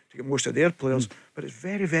whatever to get most of their players. But it's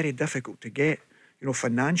very, very difficult to get, you know,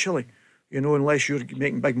 financially, you know, unless you're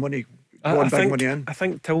making big money, big money in. I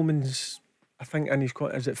think Tillman's, and he's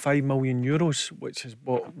got, is it €5 million, which is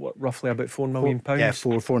what roughly about £4 million? Yeah,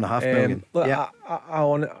 4.5 million. Look,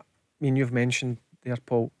 I mean, you've mentioned there,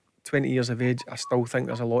 Paul, 20 years of age. I still think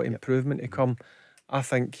there's a lot of improvement to come. I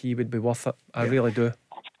think he would be worth it. I really do.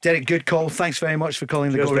 Derek, good call. Thanks very much for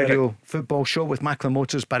calling the Go Radio Football Show with Macklin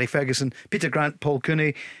Motors, Barry Ferguson, Peter Grant, Paul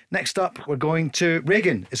Cooney. Next up, we're going to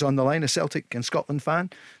Reagan is on the line, a Celtic and Scotland fan.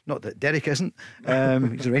 Not that Derek isn't.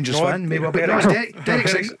 He's a Rangers fan. Maybe well, but no,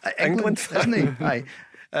 Derek's England, isn't he? Aye.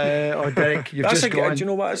 Derek, you've just gone. Do you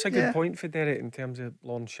know what? It's a good point for Derek in terms of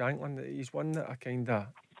Lorne Shankland. He's one that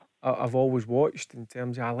I've always watched in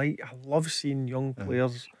terms of I love seeing young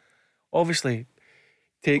players. Obviously,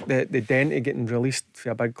 take the dent of getting released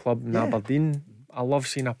for a big club in Aberdeen. I love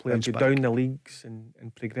seeing a player go down the leagues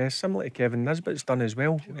and progress, similar to Kevin Nisbet's done as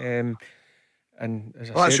well. And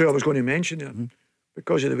as I said, that's what I was going to mention there.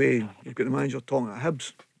 Because of the way you've got the manager talking at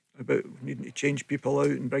Hibs about needing to change people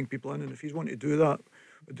out and bring people in, and if he's wanting to do that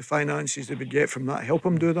with the finances they would get from that, help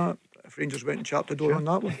him do that. If Rangers went and chapped the door on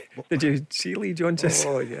that one. Did you see Lee Johnson?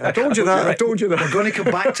 Oh yeah, I told you that. We're going to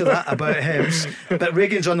come back to that about Hibs. But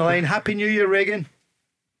Reagan's on the line. Happy New Year, Reagan.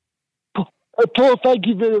 Paul, thank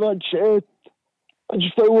you very much. I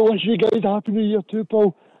just thought we'll wish you guys a happy New Year too,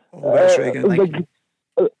 Paul. That's Reagan.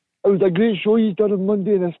 It was a great show you've done on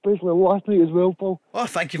Monday, and especially last night as well, Paul. Oh,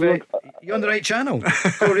 thank you very much. You're on the right channel.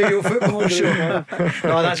 Go Radio Football Show.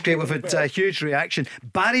 No, that's great. We've had a huge reaction.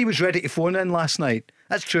 Barry was ready to phone in last night.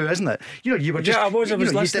 That's true, isn't it? You know, you were just. Yeah, I was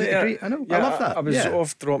listening. I know. I love that. I was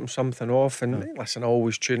off dropping something off, and listen, I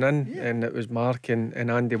always tune in, and it was Mark and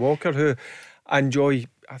Andy Walker, who I enjoy.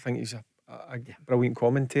 I think he's a brilliant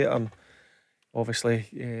commentator. And obviously,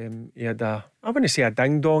 he had I wouldn't say a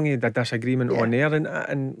ding dong. He had a disagreement on air,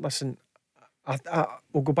 and listen,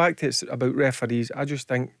 we'll go back to it about referees. I just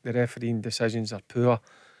think the refereeing decisions are poor.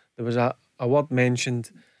 There was a word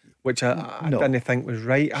mentioned which I didn't think was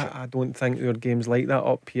right. I don't think there are games like that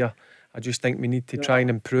up here. I just think we need to try and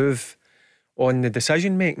improve on the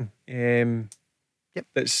decision making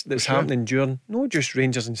that's happening during not just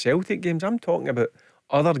Rangers and Celtic games. I'm talking about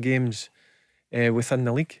other games within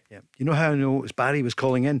the league. Yeah. You know how I know as Barry was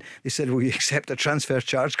calling in, they said, will you accept a transfer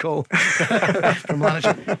charge call from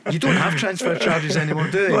manager? You don't have transfer charges anymore,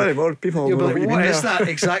 do you? Not anymore. People will know what is that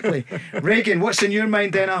exactly? Reagan, what's in your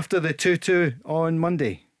mind then after the 2-2 on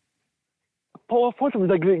Monday? Paul, I thought it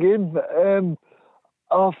was a great game.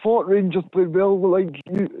 I thought Rangers played well, like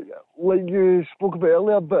you spoke about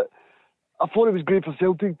earlier, but I thought it was great for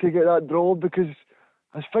Celtic to get that draw, because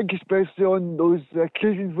I think especially on those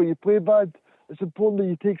occasions where you play bad, it's important that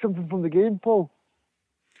you take something from the game, Paul.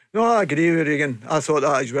 No, I agree with Reagan. I thought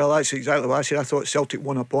that as well. That's exactly what I said. I thought Celtic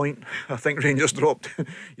won a point. I think Rangers dropped,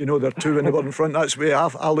 they're two when they were in front. That's the way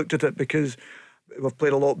I looked at it, because we've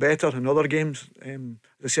played a lot better in other games. As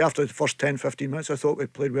I say, after the first 10-15 minutes, I thought we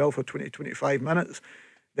played well for 20-25 minutes.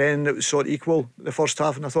 Then it was sort of equal the first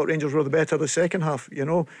half, and I thought Rangers were the better the second half.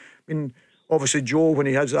 I mean, obviously Joe, when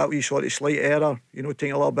he has that wee sort of slight error,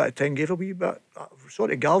 taking a little bit of time, gave a wee bit,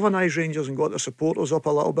 sort of galvanised Rangers and got their supporters up a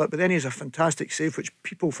little bit. But then he has a fantastic save, which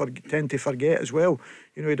people tend to forget as well.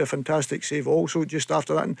 He had a fantastic save also just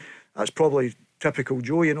after that, and that's probably typical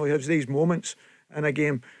Joe. He has these moments in a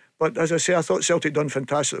game. But as I say, I thought Celtic done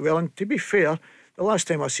fantastically well. And to be fair, the last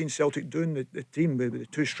time I seen Celtic doing the team with the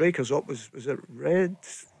two strikers up was it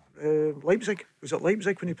Leipzig? Was it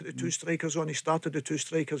Leipzig when he put the two strikers on? He started the two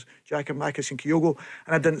strikers, Giakoumakis and Kyogo,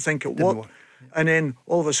 and I didn't think it worked. And then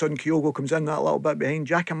all of a sudden Kyogo comes in that little bit behind.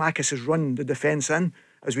 Giakoumakis has run the defence in.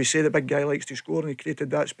 As we say, the big guy likes to score, and he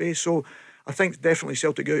created that space. So I think definitely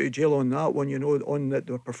Celtic got out of jail on that one, on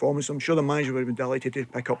the performance. I'm sure the manager would have been delighted to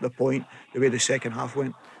pick up the point the way the second half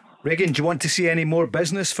went. Regan, do you want to see any more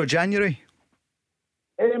business for January?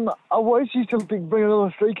 I want to see Celtic bring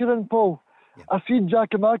another striker in, Paul. Yeah. I seen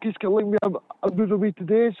Giakoumakis get linked with a move away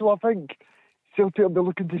today, so I think Celtic will be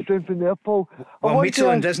looking to strengthen their Paul. Well,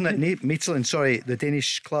 Midtjylland, isn't it? Midtjylland, sorry, the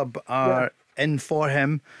Danish club are in for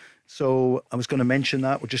him. So I was going to mention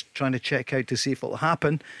that. We're just trying to check out to see if it'll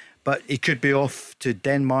happen. But he could be off to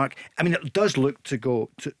Denmark. I mean, it does look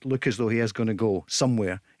as though he is going to go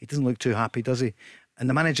somewhere. He doesn't look too happy, does he? And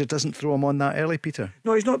the manager doesn't throw him on that early, Peter?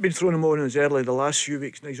 No, he's not been throwing him on as early the last few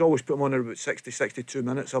weeks. He's always put him on at about 60, 62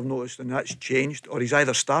 minutes, I've noticed, and that's changed. Or he's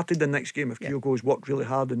either started the next game if Kyogo's worked really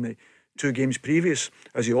hard in the 2 games previous,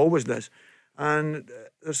 as he always does. And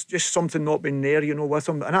there's just something not been there, with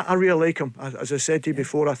him. And I really like him. As I said to you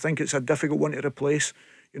before, I think it's a difficult one to replace.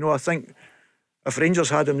 I think if Rangers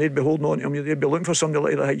had him, they'd be holding on to him. They'd be looking for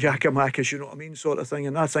somebody like Giakoumakis, you know what I mean, sort of thing.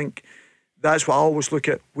 And I think that's what I always look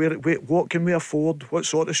at. What can we afford? What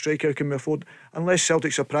sort of striker can we afford? Unless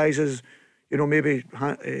Celtic surprises, maybe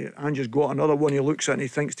Ange's got another one he looks at and he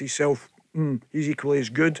thinks to himself, he's equally as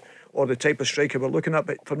good, or the type of striker we're looking at.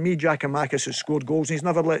 But for me, Giakoumakis has scored goals and he's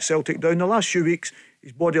never let Celtic down. The last few weeks,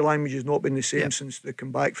 his body language has not been the same since they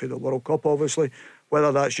come back for the World Cup, obviously.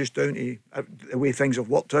 Whether that's just down to the way things have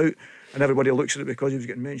worked out and everybody looks at it because he was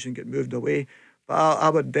getting mentioned, getting moved away. But I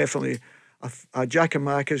would definitely,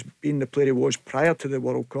 Giakoumakis being the player he was prior to the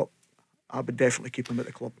World Cup, I would definitely keep him at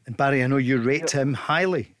the club. And Barry, I know you rate him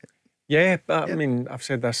highly. Yeah, but I mean, I've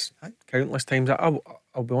said this countless times.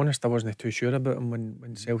 I'll be honest, I wasn't too sure about him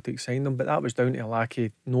when Celtic signed him, but that was down to a lack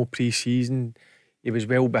of no pre-season. He was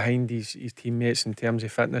well behind his teammates in terms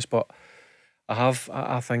of fitness, but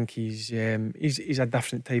I think he's a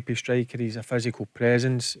different type of striker. He's a physical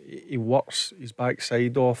presence. He works his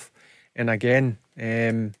backside off, and again,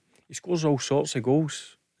 he scores all sorts of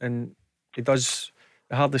goals, and he does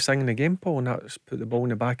the hardest thing in the game, Paul, and that's put the ball in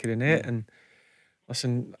the back of the net. And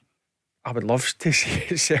listen, I would love to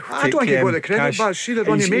see Celtic. I don't think he got the credit, but see the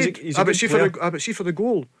run he made. See for the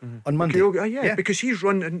goal on Monday. Because he's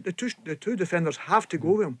run, and the two defenders have to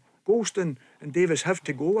go with him. Golston and Davis have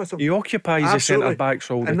to go with him. He occupies the centre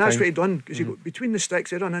backs all the time, and that's what he done, because he got between the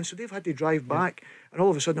sticks they run in, so they've had to drive back, and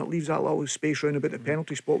all of a sudden it leaves that little space round about the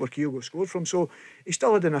penalty spot where Kyogo scored from. So he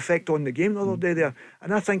still had an effect on the game the other day there,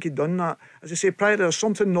 and I think he'd done that. As I say, prior there's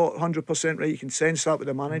something not 100% right. You can sense that with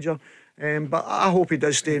the manager. But I hope he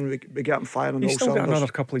does stay and we get him firing. He's still got another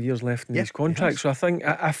couple of years left in his contract, so I think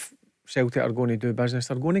if Celtic are going to do business,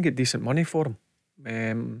 they're going to get decent money for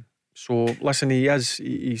him. So listen,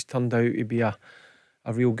 he's turned out to be a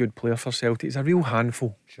real good player for Celtic. He's a real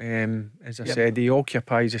handful. As I said, he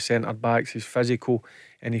occupies the centre backs, he's physical,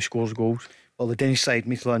 and he scores goals. Well, the Danish side,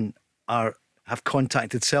 Midtjylland, have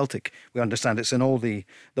contacted Celtic. We understand it's in all the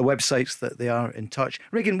websites that they are in touch.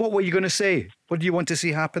 Regan, what were you going to say? What do you want to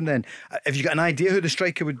see happen then? Have you got an idea who the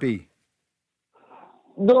striker would be?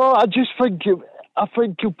 No, I just think he'll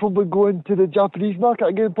probably go into the Japanese market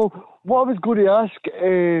again, Paul. What I was going to ask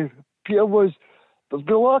Peter was, there's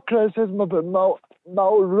been a lot of criticism about Matt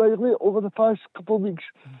O'Reilly over the past couple of weeks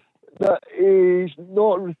that he's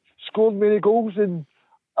not scored many goals, and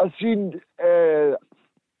I've seen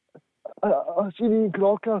Ian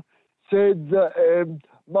Crocker said that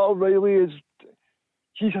Matt O'Reilly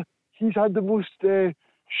he's had the most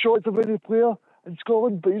shots of any player in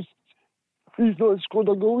Scotland, but he's not scored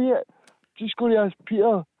a goal yet. Just going to ask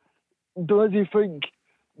Peter, does he think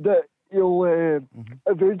that he'll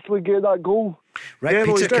eventually get that goal? Right,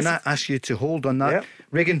 Peter, can I ask you to hold on that?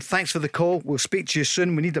 Regan, thanks for the call. We'll speak to you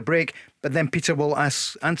soon. We need a break, but then Peter will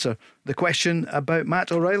answer the question about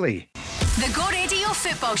Matt O'Reilly. The Go Radio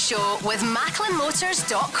Football Show with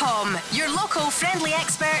MacklinMotors.com. Your local friendly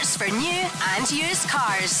experts for new and used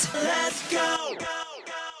cars. Let's go!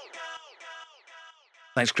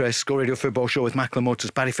 Thanks, Chris. Go Radio Football Show with Macklin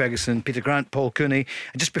Motors, Barry Ferguson, Peter Grant, Paul Cooney.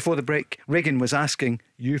 And just before the break, Regan was asking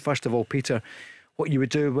you, first of all, Peter, what you would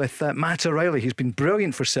do with Matt O'Reilly. He's been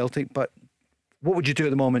brilliant for Celtic, but what would you do at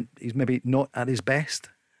the moment? He's maybe not at his best.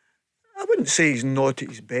 I wouldn't say he's not at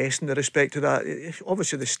his best in the respect to that.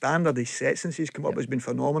 Obviously, the standard he set since he's come up has been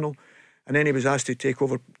phenomenal. And then he was asked to take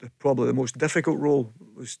over probably the most difficult role,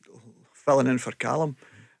 was filling in for Callum.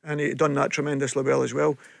 and he done that tremendously well as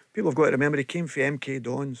well. People have got to remember he came from MK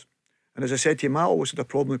Dons, and as I said to you, Matt always had a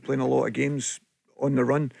problem with playing a lot of games on the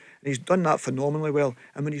run, and he's done that phenomenally well.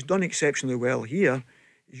 And when he's done exceptionally well here,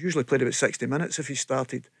 he's usually played about 60 minutes if he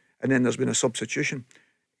started, and then there's been a substitution.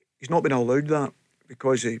 He's not been allowed that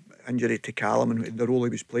because of injury to Callum and the role he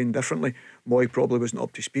was playing differently. Moy probably wasn't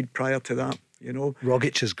up to speed prior to that, you know.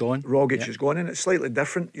 Rogic is gone. Is gone, and it's slightly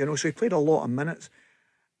different, you know. So he played a lot of minutes,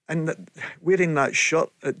 and wearing that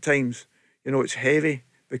shirt at times, you know, it's heavy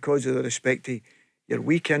because of the respect to your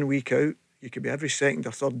week in, week out. You could be every second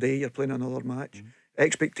or third day you're playing another match.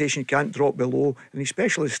 Expectation can't drop below, and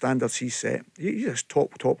especially the standards he's set. He's a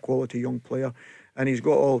top quality young player, and he's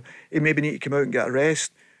got all. He maybe need to come out and get a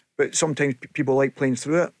rest, but sometimes people like playing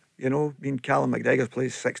through it. You know, I mean, Callum McGregor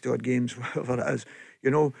plays 60 odd games, whatever it is. You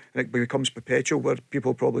know, and it becomes perpetual, where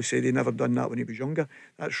people probably say they never done that when he was younger.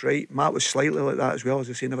 That's right. Matt was slightly like that as well, as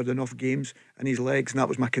I say, never done enough games in his legs, and that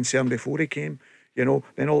was my concern before he came. You know,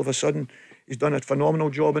 then all of a sudden he's done a phenomenal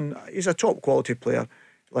job, and he's a top quality player.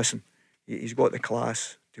 Listen, he's got the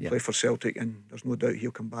class to play for Celtic, and there's no doubt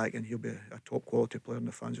he'll come back and he'll be a top quality player, and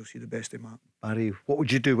the fans will see the best of Matt. Barry, what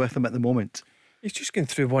would you do with him at the moment? He's just going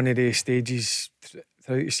through one of the stages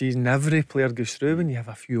throughout the season every player goes through, when you have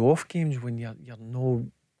a few off games, when you're no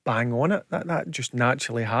bang on it. That just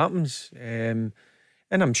naturally happens. And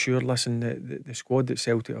I'm sure, listen, the squad that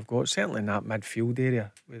Celtic have got, certainly in that midfield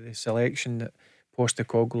area, with the selection that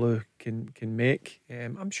Postecoglou can make,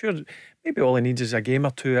 I'm sure maybe all he needs is a game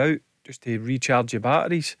or two out just to recharge your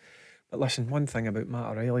batteries. But listen, one thing about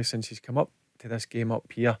Matt O'Reilly, since he's come up to this game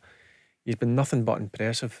up here, he's been nothing but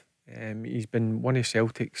impressive. He's been one of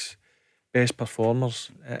Celtic's best performers,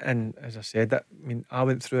 and as I said, I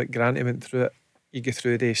went through it, Granty went through it. You go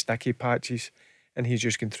through the sticky patches, and he's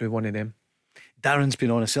just gone through one of them. Darren's been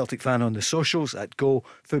on, a Celtic fan, on the socials at Go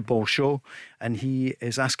Football Show, and he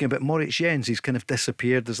is asking about Moritz Jens. He's kind of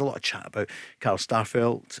disappeared. There's a lot of chat about Carl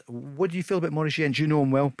Starfelt. What do you feel about Moritz Jens? Do you know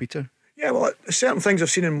him well, Peter? Yeah, well, certain things I've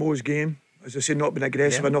seen in Mo's game, as I say, not been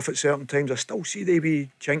aggressive enough at certain times. I still see the wee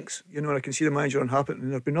chinks, you know, and I can see the manager unhappy. And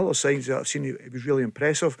there have been other signs that I've seen he was really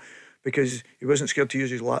impressive, because he wasn't scared to use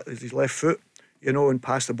his left foot, you know, and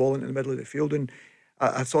pass the ball into the middle of the field. And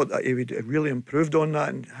I thought that he would really improved on that,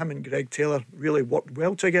 and him and Greg Taylor really worked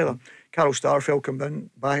well together. Carl Starfelt come in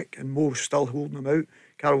back, and Mo was still holding him out.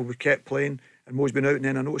 Carl was kept playing, and Mo's been out, and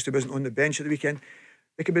then I noticed he wasn't on the bench at the weekend.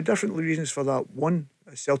 There could be different reasons for that. One,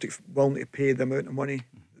 Celtic willing to pay the amount of money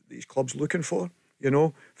that these clubs looking for, you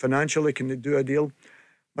know, financially, can they do a deal?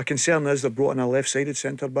 My concern is they've brought in a left-sided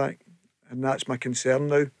centre-back, and that's my concern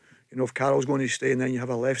now. You know, if Carroll's going to stay, and then you have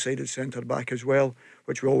a left-sided centre-back as well,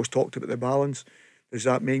 which we always talked about the balance, does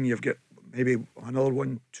that mean you've got maybe another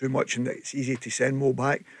one too much and it's easy to send Mo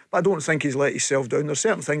back? But I don't think he's let himself down. There's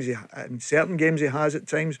certain things in certain games he has at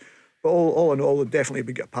times, but all in all, it'll definitely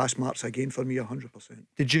be get pass marks again for me, 100%.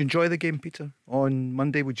 Did you enjoy the game, Peter, on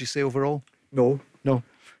Monday, would you say, overall? No,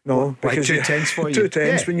 because too tense for you. Too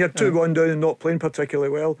tense. When you're 2-1 down and not playing particularly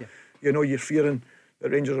well, you know, you're fearing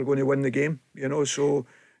that Rangers are going to win the game, you know. So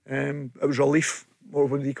it was relief more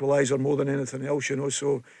with the equaliser more than anything else, you know.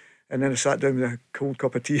 So, and then I sat down with a cold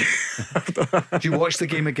cup of tea. Do you watch the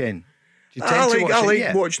game again? I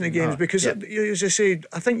like watching the games because, as I say,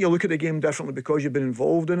 I think you look at the game differently because you've been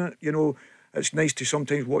involved in it. You know, it's nice to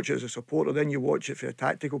sometimes watch it as a supporter. Then you watch it from a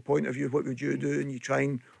tactical point of view. What would you do? And you try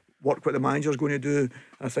and work what the manager's going to do. And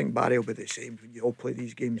I think Barry will be the same when you all play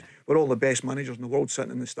these games. We're all the best managers in the world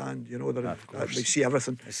sitting in the stand. You know, they see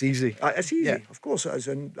everything. It's easy. It's easy, of course it is,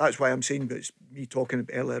 and that's why I'm saying. But it's me talking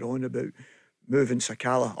earlier on about moving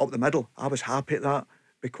Sakala up the middle. I was happy at that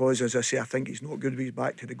because, as I say, I think he's not good with his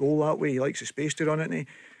back to the goal that way. He likes the space to run it,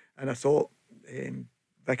 and I thought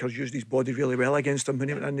Vickers used his body really well against him when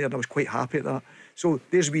he went in there, and I was quite happy at that. So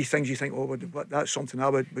there's wee things you think, but that's something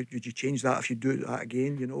would you change that if you do that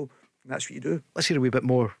again, you know? And that's what you do. Let's hear a wee bit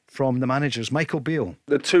more from the managers. Michael Beale.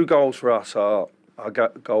 The two goals for us are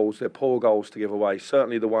goals. They're poor goals to give away.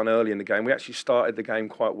 Certainly the one early in the game. We actually started the game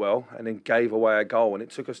quite well and then gave away a goal, and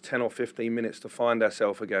it took us 10 or 15 minutes to find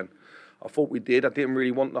ourselves again. I thought we did. I didn't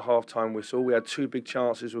really want the half-time whistle. We had two big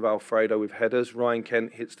chances with Alfredo with headers. Ryan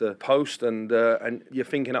Kent hits the post, and you're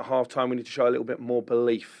thinking at half-time we need to show a little bit more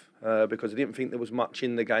belief because I didn't think there was much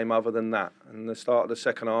in the game other than that. And the start of the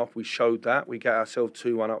second half, we showed that. We get ourselves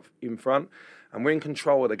 2-1 up in front, and we're in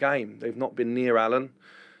control of the game. They've not been near Allen.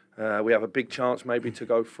 We have a big chance maybe to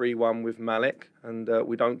go 3-1 with Malik, and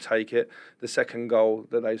we don't take it. The second goal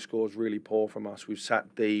that they score is really poor from us. We've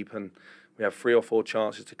sat deep and we have 3 or 4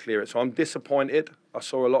 chances to clear it. So I'm disappointed. I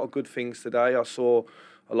saw a lot of good things today. I saw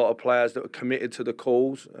a lot of players that were committed to the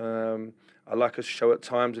calls. I'd like us to show at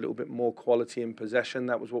times a little bit more quality in possession.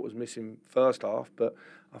 That was what was missing first half, but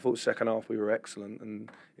I thought second half we were excellent. And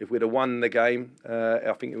if we'd have won the game,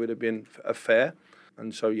 I think it would have been a fair.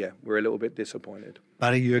 And so, yeah, we're a little bit disappointed.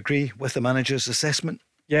 Barry, you agree with the manager's assessment?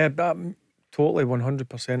 Yeah, but totally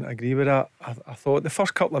 100% agree with that. I thought the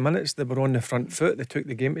first couple of minutes they were on the front foot. They took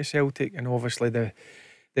the game to Celtic, and obviously the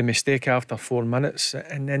mistake after 4 minutes,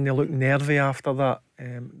 and then they looked nervy after that.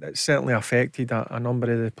 It certainly affected a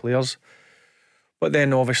number of the players. But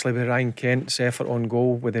then obviously with Ryan Kent's effort on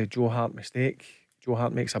goal with the Joe Hart mistake, Joe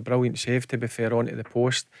Hart makes a brilliant save, to be fair, onto the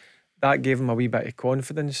post. That gave him a wee bit of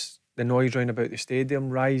confidence. The noise round about the stadium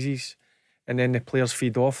rises, and then the players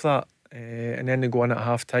feed off that, and then they go on at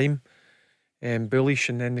half time bullish,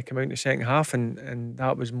 and then they come out in the second half, and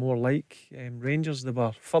that was more like Rangers. They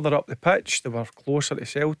were further up the pitch, they were closer to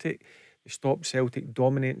Celtic, they stopped Celtic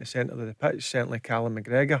dominating the centre of the pitch, certainly Callum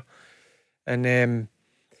McGregor. And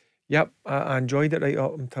yep, I enjoyed it right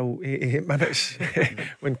up until 88 minutes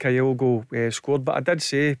when Kyogo scored. But I did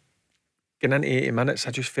say, getting into 80 minutes,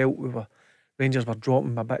 I just felt Rangers were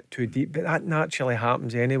dropping a bit too deep, but that naturally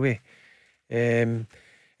happens anyway. And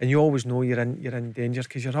you always know you're in danger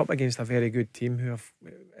because you're up against a very good team who have,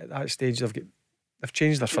 at that stage, they've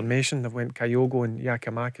changed their formation. They've went Kyogo and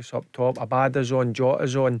Giakoumakis up top, Abada's on,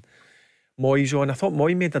 Jota's on, Moy's on. I thought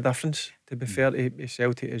Moy made a difference, to be fair to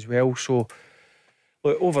Celtic as well. So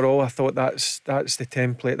look, overall I thought that's the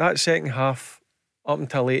template. That second half up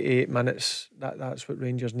until 88 minutes, that's what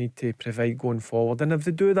Rangers need to provide going forward, and if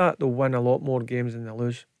they do that, they'll win a lot more games than they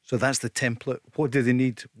lose. So that's the template. What do they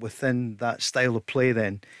need within that style of play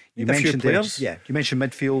then? You mentioned players. You mentioned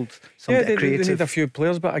midfield, something creative. They need a few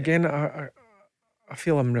players, but again, I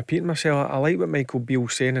feel I'm repeating myself. I like what Michael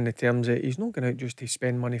Beale's saying in the terms that he's not going out just to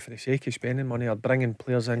spend money for the sake of spending money or bringing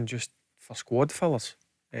players in just for squad fillers.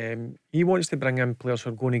 He wants to bring in players who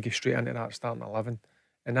are going to get straight into that starting 11,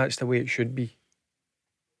 and that's the way it should be.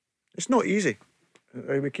 It's not easy.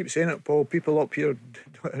 We keep saying it, Paul. People up here,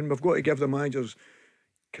 and we've got to give the managers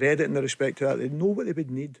credit in the respect to that. They know what they would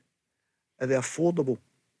need. Are they affordable?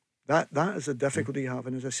 That is the difficulty you have.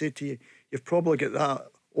 And as I say to you, you've probably got that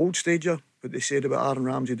old stager, what they said about Aaron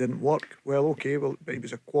Ramsey didn't work. Well, okay, but he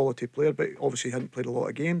was a quality player, but obviously hadn't played a lot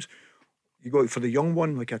of games. You go for the young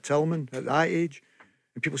one, like a Tillman at that age,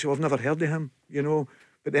 and people say, well, I've never heard of him,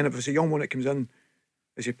 But then if it's a young one that comes in,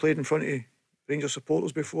 has he played in front of Rangers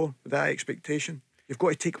supporters before with that expectation? You've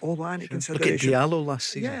got to take all that into consideration. Look at Diallo last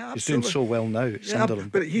season. Yeah, he's doing so well now at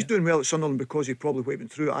Sunderland. But he's doing well at Sunderland because he probably went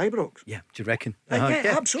through at Ibrox. Yeah, do you reckon?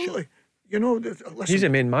 Yeah, absolutely. Sure. Listen, he's the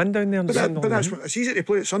main man down there. But that's it's easy to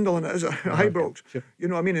play at Sunderland as at Ibrox. Sure. You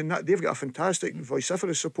know what I mean? And they've got a fantastic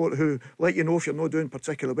vociferous support who let you know if you're not doing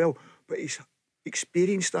particularly well. But he's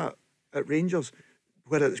experienced that at Rangers,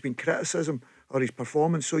 whether it's been criticism or his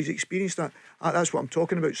performance. So he's experienced that. That's what I'm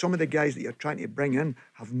talking about. Some of the guys that you're trying to bring in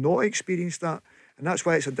have not experienced that. And that's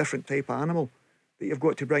why it's a different type of animal that you've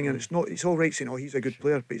got to bring in. It's all right saying, oh, he's a good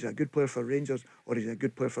player, but he's a good player for Rangers or he's a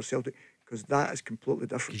good player for Celtic, because that is completely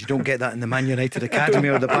different. You don't get that in the Man United Academy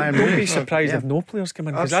or the Bayern Munich. Don't be surprised if no players come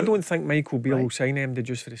in, because I don't think Michael Beale will sign MD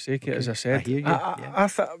just for the sake of it, as I said. I hear you. I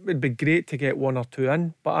thought it would be great to get one or two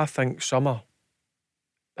in, but I think summer,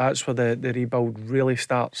 that's where the rebuild really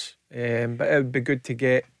starts. But it would be good to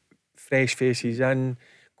get fresh faces in,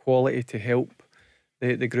 quality to help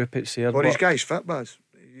the group it's there. Or his guys fit, Baz.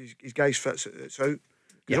 His guys fits it's out.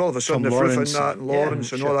 Because all of a sudden the Froof and that and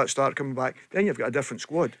Lawrence and all that start coming back, then you've got a different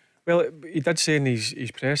squad. Well, he did say in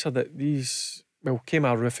his presser that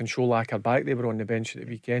Kemar Roof and Sholak are back. They were on the bench at the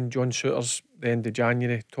weekend. John Souttar's the end of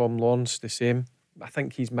January. Tom Lawrence the same. I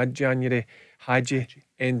think he's mid-January. Hadji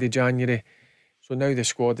end of January. So now the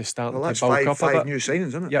squad is starting to bulk up a bit. Five new signings,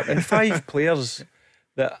 isn't it? Yeah, and 5 players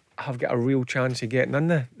that have got a real chance of getting in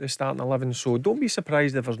the starting 11. So don't be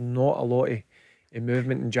surprised if there's not a lot of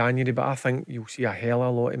movement in January, but I think you'll see a hell of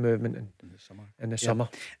a lot of movement in the summer.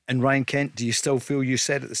 And Ryan Kent, do you still feel, you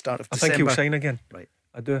said at the start of December? I think he'll sign again. Right.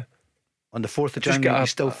 I do. On the 4th of January, you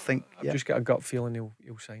still think? I've just got a gut feeling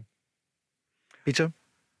he'll sign. Peter?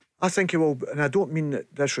 I think he will, and I don't mean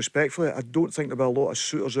it disrespectfully. I don't think there'll be a lot of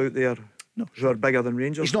suitors out there who are bigger than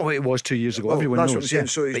Rangers. He's not what he was 2 years ago. Well, everyone that's knows. What I'm saying.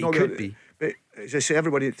 So he's but not he could be. But as I say,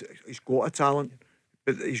 everybody, he's got a talent,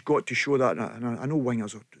 but he's got to show that. And I know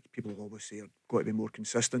wingers, people always say, have got to be more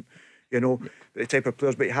consistent. The type of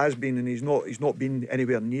players, but he has been, and he's not been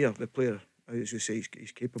anywhere near the player, as you say,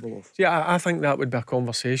 he's capable of. Yeah, I think that would be a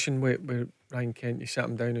conversation where Ryan Kent, you sit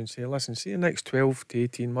him down and say, listen, see the next 12 to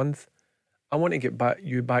 18 months, I want to get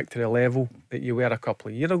you back to the level that you were a couple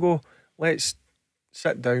of years ago. Let's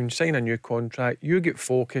sit down, sign a new contract, you get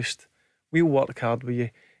focused, we'll work hard with you,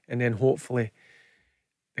 and then hopefully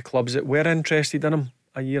the clubs that were interested in him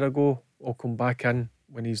a year ago will come back in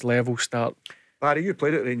when his levels start. Barry, you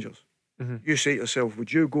played at Rangers. Mhm. You say to yourself,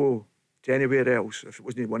 would you go to anywhere else if it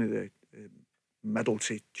wasn't one of the middle,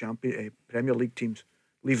 say, Premier League teams?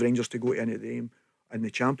 Leave Rangers to go to any of them in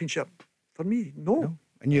the Championship? For me, no.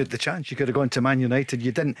 And you had the chance. You could have gone to Man United.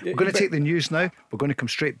 You didn't. We're going to take the news now. We're going to come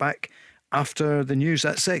straight back after the news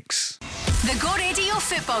at 6. The Go Radio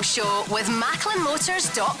Football Show with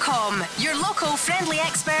MacklinMotors.com. Your local friendly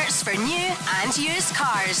experts for new and used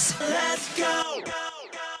cars. Let's go!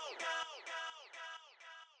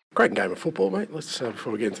 Cracking game of football, mate. Let's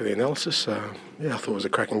before we get into the analysis. I thought it was a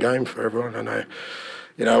cracking game for everyone. I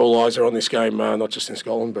know, all eyes are on this game, not just in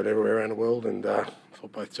Scotland but everywhere around the world. And I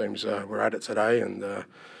thought both teams were at it today, and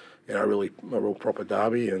really a real proper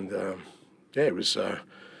derby. And it was a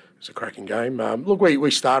cracking game. Look,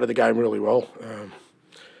 we started the game really well,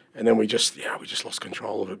 and then we just lost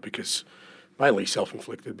control of it because mainly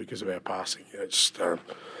self-inflicted because of our passing.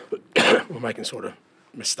 We're making sort of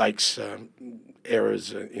mistakes,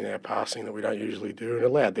 errors in our passing that we don't usually do, and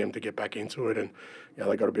allowed them to get back into it. And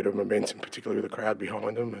they got a bit of momentum, particularly with the crowd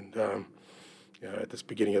behind them. And at this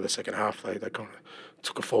beginning of the second half, they kind of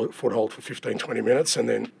took a foothold for 15-20 minutes, and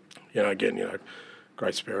then again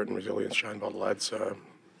great spirit and resilience shown by the lads.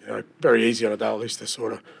 Very easy on a day like this to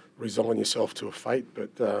sort of resign yourself to a fate, but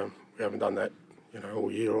we haven't done that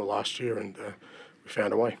all year or last year, and we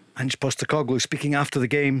found a way. Ange Postecoglou speaking after the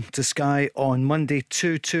game to Sky on Monday.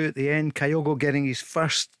 2-2 at the end. Kyogo getting his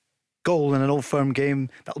first goal in an Old Firm game.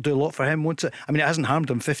 That'll do a lot for him, won't it? I mean, it hasn't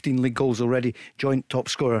harmed him. 15 league goals already, joint top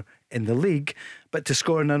scorer in the league, but to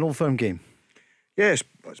score in an Old Firm game. Yes,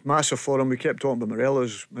 it's massive for him. We kept talking about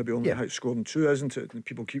Morelos maybe only outscoring 2, isn't it? And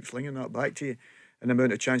people keep flinging that back to you, and the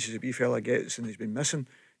amount of chances a wee fella gets and he's been missing.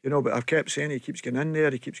 But I've kept saying he keeps getting in there,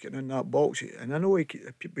 he keeps getting in that box. And I know we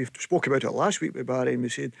spoke about it last week with Barry, and we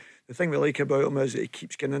said the thing we like about him is that he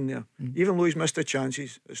keeps getting in there. Even though he's missed the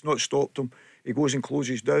chances, it's not stopped him. He goes and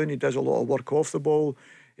closes down, he does a lot of work off the ball.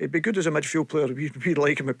 It'd be good as a midfield player. We'd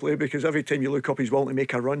like him to play, because every time you look up, he's willing to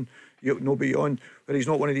make a run, nobody on. But he's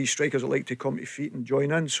not one of these strikers that like to come to feet and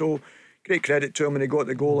join in. So great credit to him when he got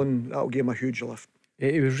the goal, and that'll give him a huge lift.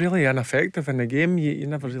 He was really ineffective in the game. You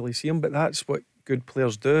never really see him, but that's what good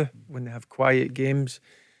players do when they have quiet games.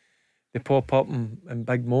 They pop up in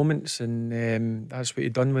big moments, and that's what he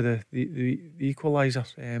done with the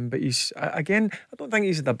equaliser. But he's again, I don't think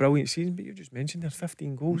he's had a brilliant season. But you just mentioned there's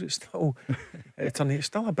 15 goals. It's still it's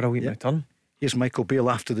still a brilliant return. Here's Michael Beale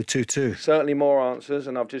after the 2-2. Certainly more answers,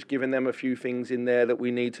 and I've just given them a few things in there that we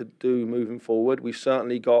need to do moving forward. We've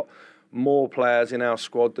certainly got more players in our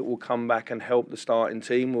squad that will come back and help the starting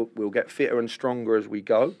team. We'll get fitter and stronger as we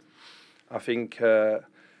go. I think the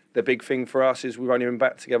big thing for us is we've only been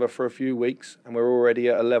back together for a few weeks, and we're already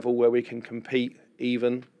at a level where we can compete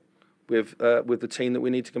even with the team that we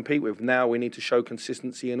need to compete with. Now we need to show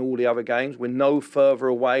consistency in all the other games. We're no further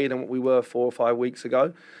away than what we were 4 or 5 weeks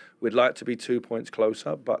ago. We'd like to be 2 points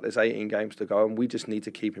closer, but there's 18 games to go, and we just need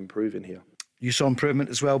to keep improving here. You saw improvement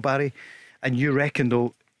as well, Barry, and you reckon,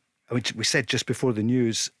 though, which we said just before the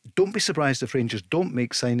news, don't be surprised if Rangers don't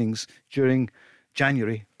make signings during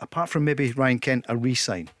January, apart from maybe Ryan Kent, a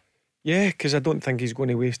re-sign. Yeah, because I don't think he's going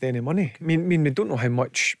to waste any money. I mean, we don't know how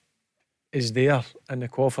much is there in the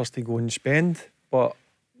coffers to go and spend, but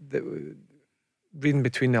reading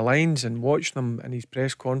between the lines and watching him in his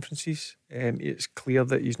press conferences, it's clear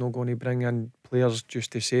that he's not going to bring in players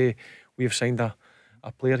just to say we've signed a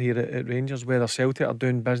player here at Rangers. Whether Celtic are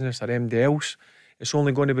doing business or anybody else, it's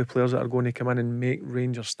only going to be players that are going to come in and make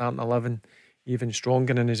Rangers starting 11 even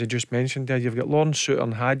stronger. And as I just mentioned there, you've got Lawrence, Suter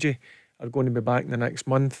and Hadji are going to be back in the next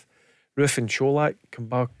month. Roof and Cholak come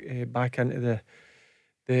back into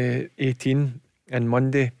the 18 on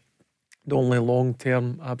Monday. The only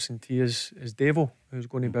long-term absentee is Devo, who's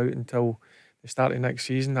going to be out until the start of next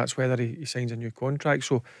season. That's whether he signs a new contract.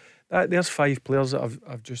 So there's 5 players that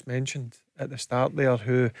I've just mentioned at the start there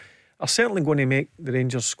who are certainly going to make the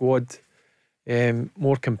Rangers squad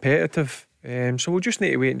more competitive. So we'll just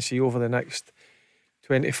need to wait and see over the next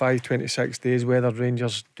 25, 26 days whether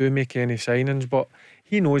Rangers do make any signings. But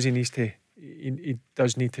he knows he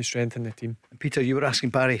does need to strengthen the team. Peter, you were asking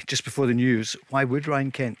Barry just before the news, why would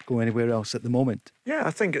Ryan Kent go anywhere else at the moment? Yeah,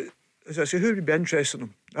 I think, as I say, who would be interested in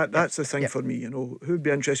him? That's the thing for me, who would be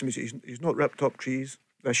interested in him? He's not ripped up trees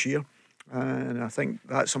this year, and I think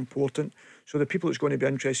that's important. So the people that's going to be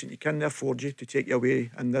interested, you can afford you to take you away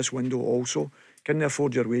in this window also, can they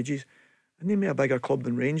afford your wages? And name me a bigger club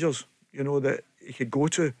than Rangers, that he could go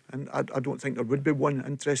to, and I don't think there would be one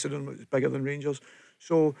interested in him that's bigger than Rangers.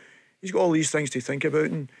 So he's got all these things to think about,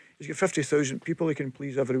 and he's got 50,000 people he can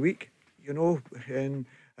please every week, and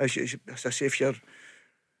As I say, if you're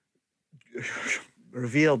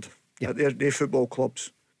revered at their football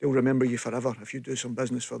clubs, they'll remember you forever if you do some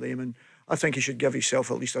business for them. And I think he should give himself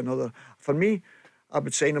at least another. For me, I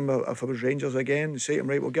would sign him if I was Rangers again and say to him,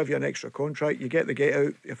 right, we'll give you an extra contract. You get the get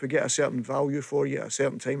out. If we get a certain value for you at a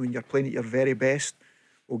certain time when you're playing at your very best,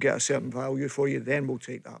 we'll get a certain value for you, then we'll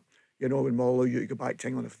take that. You know, and we'll allow you to go back to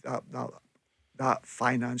England if that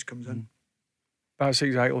finance comes in. That's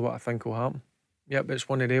exactly what I think will happen. Yep, it's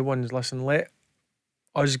one of the ones. Listen, let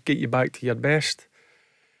us get you back to your best.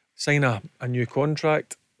 Sign a new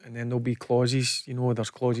contract, and then there'll be clauses. You know, there's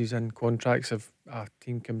clauses in contracts if a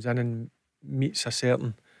team comes in and meets a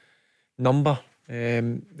certain number,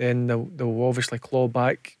 then they'll obviously claw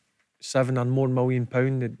back £7 or more million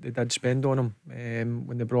they did spend on him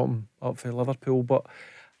when they brought him up for Liverpool. But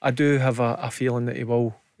I do have a feeling that he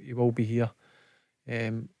will be here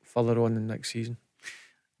further on in the next season.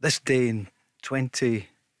 This day in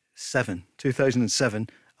 2007,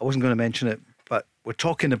 I wasn't going to mention it, but we're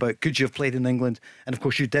talking about could you have played in England, and of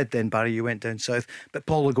course you did then, Barry. You went down south, but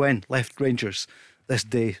Paul Le Guen left Rangers this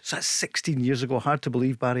day, so that's 16 years ago. Hard to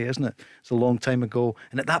believe, Barry, isn't it? It's a long time ago,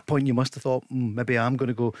 and at that point you must have thought maybe I'm going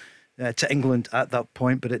to go to England at that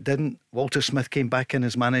point, but it didn't. Walter Smith came back in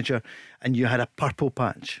as manager and you had a purple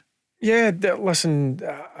patch. Yeah, listen,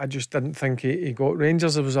 I just didn't think he got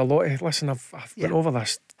Rangers. There was a lot of, listen, I've been over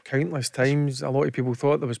this countless times. A lot of people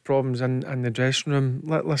thought there was problems in the dressing room.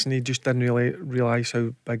 Listen, he just didn't really realise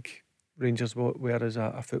how big Rangers were as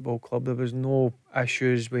a football club. There was no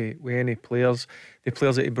issues with any players. The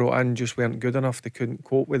players that he brought in just weren't good enough. They couldn't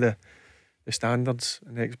cope with the standards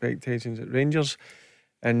and the expectations at Rangers.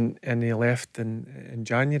 And he left in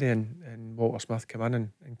January, and Walter Smith came in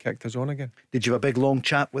and kicked us on again. Did you have a big long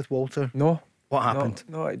chat with Walter? No. What happened?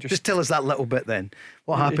 No, just tell us that little bit then.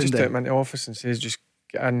 What happened? He just then? took me into the office and says, just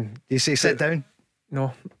get in. Did you say sit down?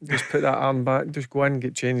 No, just put that armband, just go in,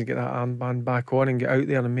 get changed, get that armband back on and get out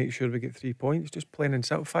there and make sure we get 3 points. Just plain and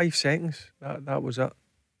simple. 5 seconds. That was it.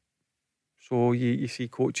 So you see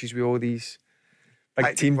coaches with all these big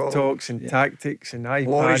tactic team talks and tactics and iPads.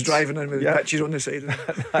 Lorries driving in with pitches on the side.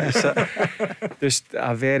 That's it. Just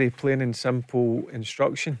a very plain and simple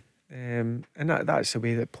instruction. And that's the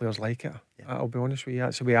way that players like it. I'll be honest with you,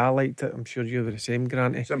 that's the way I liked it. I'm sure you were the same,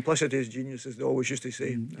 Granty. Simplicity is genius, as they always used to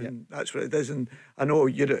say. And that's what it is. And I know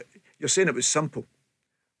you're saying it was simple.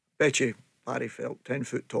 Bet you Barry felt 10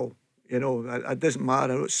 foot tall. You know, it doesn't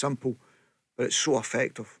matter, it's simple, but it's so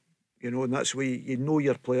effective. You know, and that's the way you know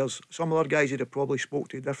your players. Some other guys you'd have probably spoke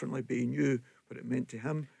to differently, but he knew what it meant to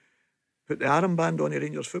him. Put the armband on the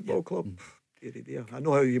Rangers Football Club. Dear. I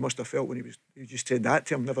know how you must have felt when he just said that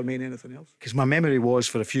to him, never meant anything else. Because my memory was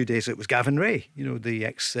for a few days it was Gavin Ray, you know, the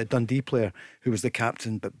ex-Dundee player who was the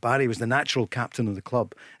captain, but Barry was the natural captain of the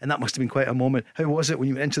club, and that must have been quite a moment. How was it when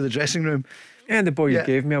you went into the dressing room? Yeah, the boys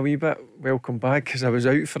gave me a wee bit welcome back because I was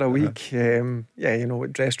out for a week. You know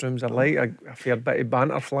what dressing rooms are like. A fair bit of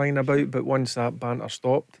banter flying about, but once that banter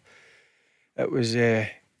stopped, it was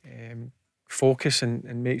focus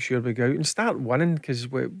and make sure we go out and start winning. Because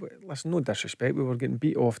listen, no disrespect, we were getting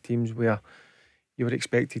beat off teams where you were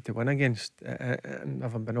expected to win against, and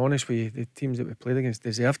if I'm being honest with you, the teams that we played against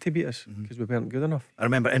deserved to beat us because we weren't good enough. I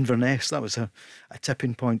remember Inverness, that was a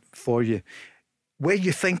tipping point for you. Were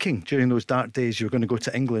you thinking during those dark days you were going to go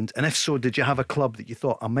to England? And if so, did you have a club that you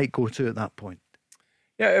thought I might go to at that point?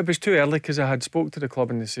 Yeah, it was too early because I had spoke to the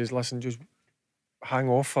club and they says, listen, just hang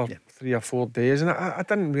off for 3 or 4 days. And I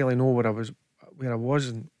didn't really know where I was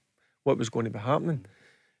and what was going to be happening.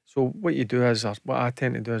 So what you do is, or what I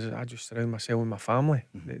tend to do is, I just surround myself with my family,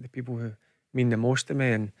 the people who mean the most to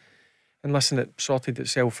me. And listen, it sorted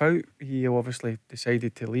itself out. He obviously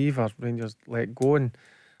decided to leave, or Rangers let go, and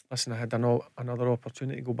listen, I had another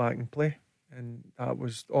opportunity to go back and play, and that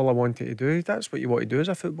was all I wanted to do. That's what you want to do as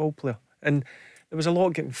a football player. And there was a lot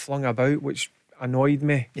getting flung about which annoyed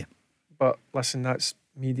me. Yeah. But listen, that's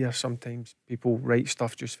media. Sometimes people write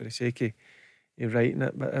stuff just for the sake of writing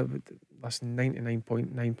it, but listen,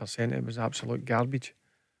 99.9% it was absolute garbage.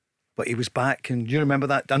 But he was back, and you remember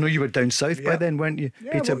that? I know you were down south by then, weren't you,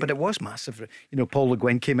 Peter? But it was massive. You know, Paul Le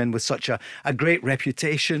Guen came in with such a great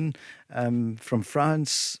reputation from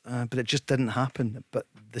France, but it just didn't happen. But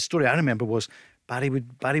the story I remember was Barry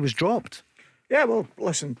was dropped. Yeah, well,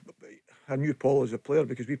 listen, I knew Paul as a player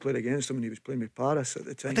because we played against him when he was playing with Paris at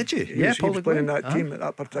the time. Did you? He was playing in that team at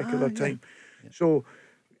that particular time. Yeah. So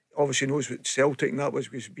obviously knows what Celtic and that was.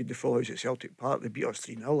 We beat the full house at Celtic Park. They beat us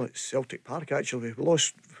 3-0 at Celtic Park, actually. We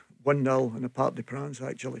lost 1-0 in the Parc des Princes,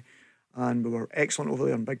 actually, and we were excellent over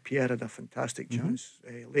there, and Big Pierre had a fantastic chance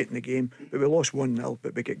late in the game, but we lost 1-0,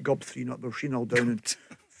 but we get gubbed 3-0. We were 3-0 down in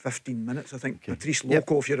 15 minutes, I think. Patrice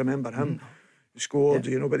Loco, if you remember him, scored,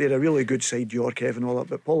 you know, but they had a really good side, York, Evan, all that.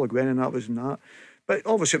 But Paul Cooney and that was in that. But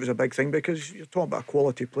obviously it was a big thing because you're talking about a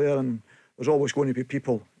quality player and there's always going to be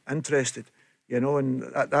people interested, you know, and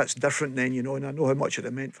that's different then, you know, and I know how much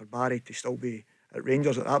it meant for Barry to still be at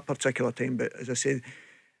Rangers at that particular time. But as I said,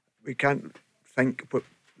 we can't think what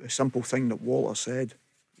the simple thing that Walter said,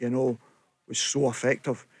 you know, was so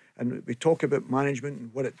effective. And we talk about management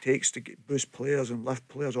and what it takes to boost players and lift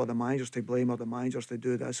players, or the managers to blame, or the managers to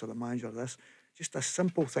do this, or the manager this. Just a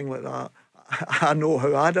simple thing like that. I know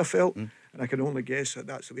how I'd have felt, and I can only guess that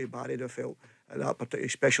that's the way Barry'd have felt at that particular,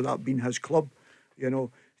 especially that being his club. You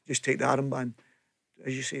know, just take the armband.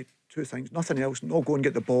 As you say, two things, nothing else. Not go and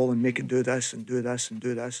get the ball and make it do this and do this and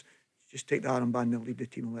do this. Just take the armband and leave the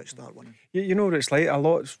team and let's start winning. You know what it's like? A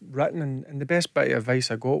lot's written, and the best bit of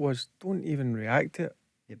advice I got was don't even react to it.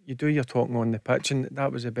 You do your talking on the pitch, and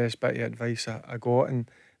that was the best bit of advice I got. And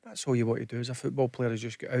that's all you want to do as a football player, is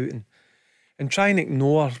just get out and try and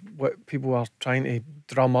ignore what people are trying to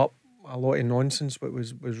drum up. A lot of nonsense what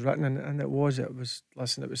was written, and it was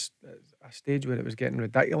listen, it was a stage where it was getting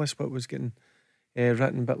ridiculous what was getting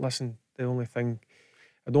written. But listen, the only thing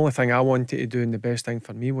I wanted to do, and the best thing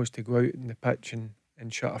for me, was to go out in the pitch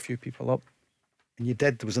and shut a few people up. And you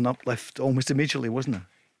did. There was an uplift almost immediately, wasn't there?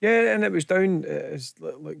 Yeah, and it was down as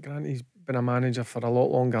look, Grant, he's been a manager for a lot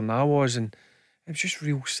longer than I was, and it was just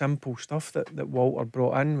real simple stuff that Walter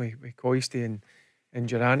brought in with Coisty and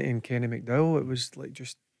Durante and Kenny McDowell. It was like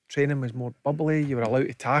just training was more bubbly. You were allowed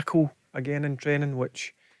to tackle again in training,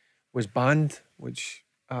 which was banned, which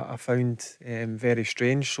I found very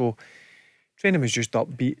strange. So training was just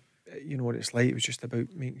upbeat. You know what it's like. It was just about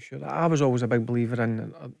making sure that I was always a big believer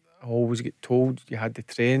in. I always get told you had to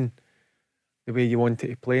train the way you wanted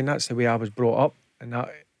to play, and that's the way I was brought up, and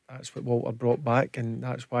that's what Walter brought back, and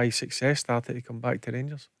that's why success started to come back to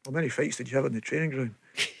Rangers. How many fights did you have in the training ground?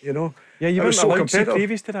 You know, yeah, you weren't allowed to.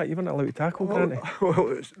 Previous to that, you weren't allowed to tackle, Granny.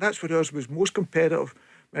 Well, that's what ours was most competitive.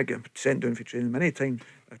 I get sent down for training many times.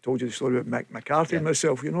 I told you the story about Mick McCarthy and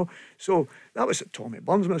myself, you know. So that was Tommy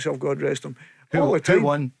Burns myself, God rest him. All the time. Who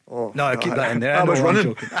won? Oh, no, I keep that in there. I was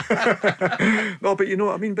running. No, but you know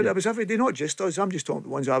what I mean. But it was every day, not just us. I'm just talking about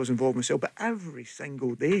the ones I was involved myself, but every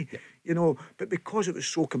single day, you know. But because it was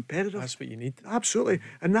so competitive, that's what you need. Absolutely,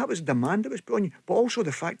 and that was the demand that was put on you. But also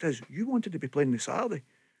the fact is, you wanted to be playing this Saturday.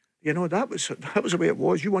 You know, that was the way it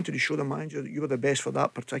was. You wanted to show the manager that you were the best for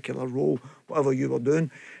that particular role, whatever you were doing.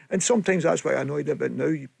 And sometimes that's what I annoyed about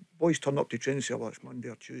now. Boys turn up to training and say, well, it's Monday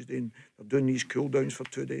or Tuesday, and they're doing these cool downs for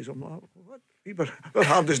 2 days. I'm like, what? Our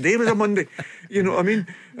hardest day was a Monday. You know what I mean?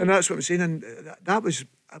 And that's what I'm saying. And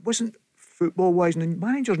it wasn't football wise. And the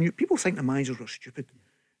managers knew. People think the managers were stupid.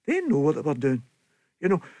 They didn't know what they were doing. You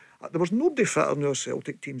know, there was nobody fitter than our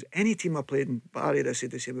Celtic teams. Any team I played in, Barry, I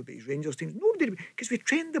said the same about his Rangers teams. Nobody, because we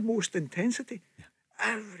trained the most intensity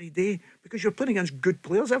every day, because you're playing against good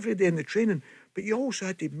players every day in the training. But you also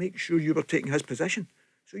had to make sure you were taking his position.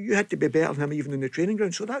 So you had to be better than him even in the training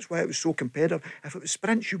ground. So that's why it was so competitive. If it was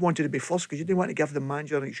sprints, you wanted to be first because you didn't want to give the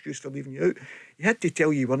manager an excuse for leaving you out. You had to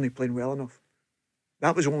tell you weren't playing well enough.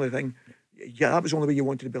 That was the only thing. Yeah, that was the only way you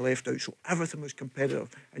wanted to be left out. So everything was competitive.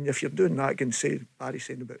 And if you're doing that, I can say, Barry's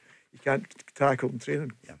saying about you can't tackle in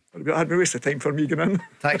training. Yeah. I'd be a waste of time for me going in.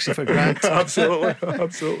 Taxi for Grant. Absolutely,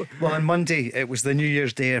 absolutely. Well, on Monday, it was the New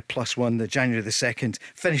Year's Day +1, the January the 2nd,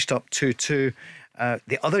 finished up 2-2.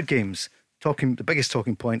 The other games, the biggest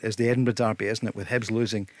talking point is the Edinburgh derby, isn't it, with Hibs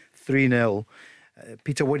losing 3-0.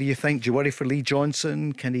 Peter, what do you think? Do you worry for Lee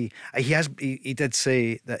Johnson? Can he did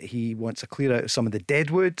say that he wants to clear out some of the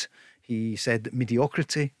deadwood. He said that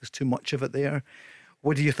mediocrity, there's too much of it there.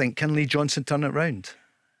 What do you think? Can Lee Johnson turn it round?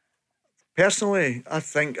 Personally, I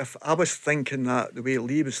think if I was thinking that the way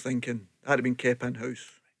Lee was thinking, that'd have been kept in-house.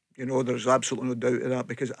 You know, there's absolutely no doubt of that,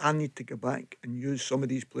 because I need to go back and use some of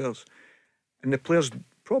these players. And the players,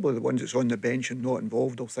 probably the ones that's on the bench and not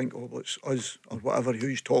involved, will think, oh, well, it's us or whatever who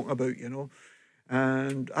he's talking about, you know.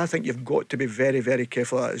 And I think you've got to be very, very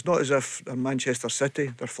careful of that. It's not as if they're Manchester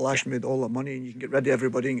City, they're flashing with all the money and you can get rid of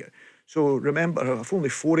everybody. So remember, if only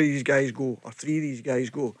 4 of these guys go or 3 of these guys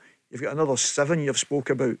go, you've got another 7 you've spoke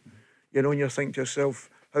about. You know, and you're thinking to yourself,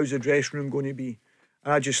 how's the dressing room going to be?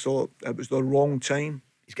 And I just thought it was the wrong time.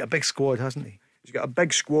 He's got a big squad, hasn't he? He's got a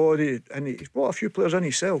big squad, and he's brought a few players in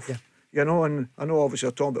himself. Yeah. You know, and I know obviously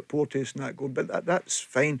I'm talking about Porteous and that going, but that's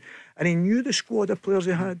fine. And he knew the squad of players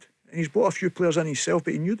he had. And he's brought a few players in himself,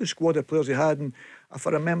 but he knew the squad of players he had. And if I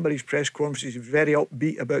remember his press conferences, he was very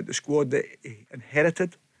upbeat about the squad that he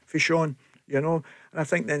inherited for Sean, you know. And I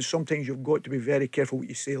think then sometimes you've got to be very careful what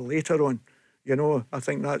you say later on. You know, I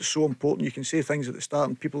think that's so important. You can say things at the start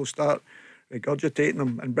and people will start regurgitating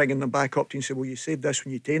them and bringing them back up to you and say, well, you said this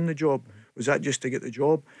when you taken the job. Was that just to get the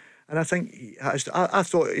job? And I think I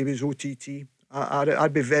thought he was OTT.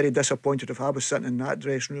 I'd be very disappointed if I was sitting in that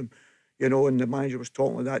dressing room, and the manager was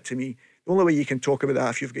talking like that to me. The only way you can talk about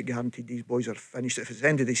that if you've got guaranteed these boys are finished. If it's the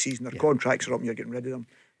end of the season, their contracts are up and you're getting rid of them,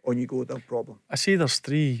 on you go, no problem. I see there's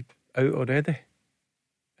 3 out already,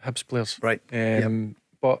 Hibs players. Right.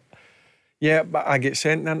 But I get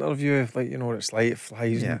sent an interview, like, what it's like, it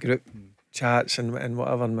flies in group chats and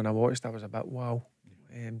whatever, and when I watched, I was a bit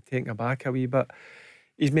taken aback a wee bit.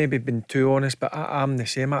 He's maybe been too honest, but I'm the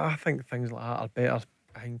same. I think things like that are better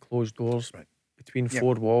behind closed doors, between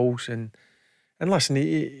 4 walls, and listen,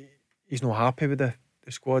 he's not happy with the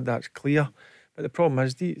squad, that's clear. But the problem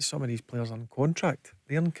is, some of these players are on contract,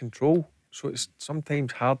 they're in control, so it's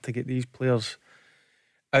sometimes hard to get these players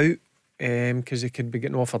out, because they could be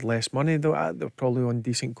getting offered less money. They're probably on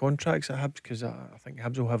decent contracts at Hibs, because I think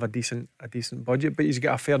Hibs will have a decent budget, but he's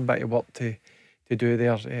got a fair bit of work to do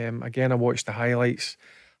there. Again, I watched the highlights.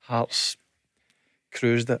 Hearts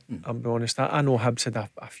cruised it, I'll be honest. I know Hibs had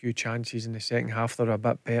a few chances in the second half. They're a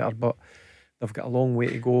bit better, but they've got a long way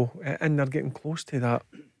to go, and they're getting close to that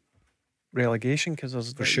relegation, because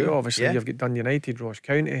there's obviously you've got Dundee United, Ross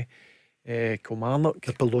County, Kilmarnock,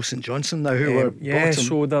 the below St Johnstone now, who were bottom,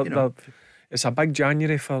 so it's a big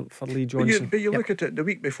January for Lee Johnson. But you look at it the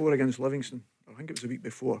week before against Livingston, I think it was the week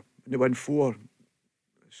before, and they won 4.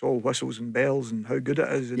 It's all whistles and bells and how good it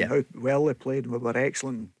is and how well they played, and we were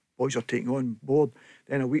excellent. Boys are taking on board.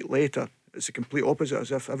 Then a week later, it's the complete opposite,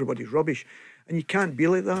 as if everybody's rubbish, and you can't be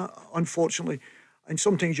like that, unfortunately. And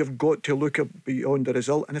sometimes you've got to look beyond the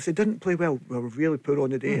result. And if they didn't play well, we were really poor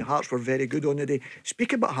on the day. Hearts were very good on the day.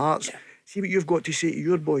 Speak about Hearts. See what you've got to say to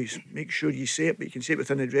your boys. Make sure you say it, but you can say it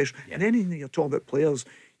within the dress. And anything you're talking about players,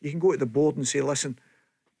 you can go to the board and say, listen,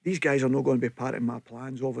 these guys are not going to be part of my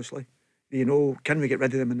plans, obviously. Can we get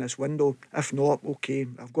rid of them in this window? If not, okay,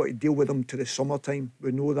 I've got to deal with them to the summertime.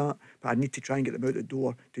 We know that, but I need to try and get them out the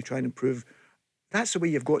door to try and improve. That's the way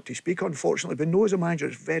you've got to speak, unfortunately. But no, as a manager,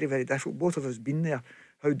 it's very, very difficult. Both of us have been there,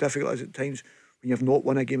 how difficult it is at times when you've not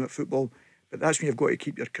won a game at football. But that's when you've got to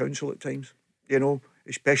keep your counsel at times,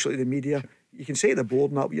 especially the media. You can say to the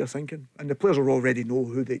board not what you're thinking, and the players will already know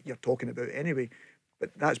who you're talking about anyway.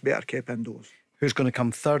 But that's better kept indoors. Who's going to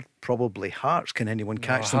come third? Probably Hearts. Can anyone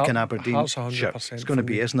catch them? Can Aberdeen? Hearts 100%. Sure, it's going to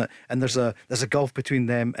be, isn't it? And there's a gulf between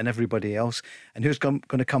them and everybody else. And who's going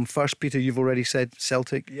to come first? Peter, you've already said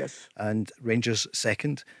Celtic. Yes. And Rangers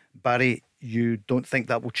second. Barry, you don't think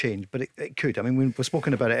that will change, but it could. I mean, we've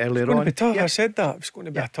spoken about it earlier on. It's going to be tough. I said that. It's going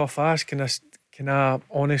to be a tough ask. Can I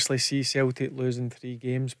honestly see Celtic losing 3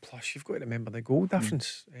 games? Plus, you've got to remember the goal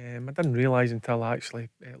difference. I didn't realise until I actually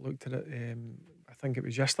looked at it. I think it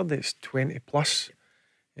was yesterday. It's 20 plus.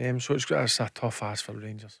 So it's a tough ask for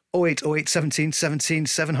Rangers. 08 17 17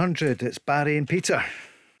 700. It's Barry and Peter.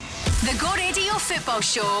 The Go Radio Football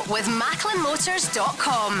Show with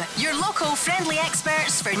MacklinMotors.com. Your local friendly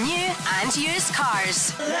experts for new and used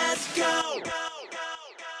cars. Let's go!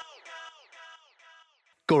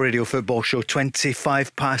 Go Radio Football Show,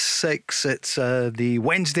 6:25. It's the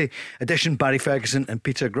Wednesday edition. Barry Ferguson and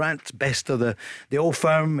Peter Grant, best of the old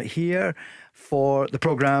firm here for the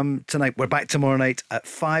programme tonight. We're back tomorrow night at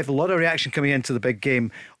 5. A lot of reaction coming into the big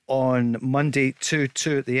game on Monday,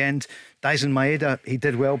 2-2 at the end. Dyson Maeda, he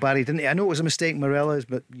did well, Barry, didn't he? I know it was a mistake, Morella's,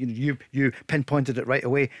 but you pinpointed it right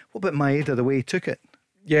away. What about Maeda, the way he took it?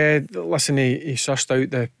 Yeah, listen, he sussed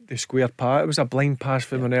out the square pass. It was a blind pass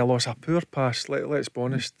for Morelos, a poor pass, let's be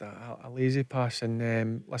honest, a lazy pass.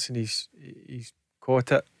 And listen, he's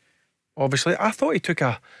caught it. Obviously, I thought he took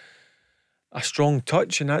a strong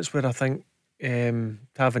touch, and that's where I think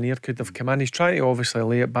Tavernier could have come in. He's trying to obviously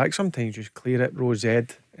lay it back. Sometimes just clear it, row Z,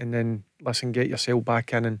 and then listen, get yourself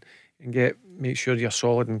back in and make sure you're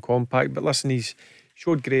solid and compact. But listen, he's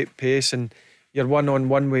showed great pace, and you're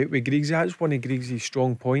one-on-one with Griggsy. That's one of Griggsy's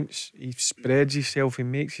strong points. He spreads himself, he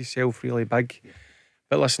makes himself really big.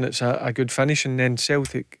 But listen, it's a good finish. And then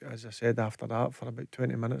Celtic, as I said, after that, for about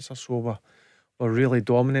 20 minutes or so, were really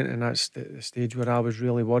dominant, and that's the stage where I was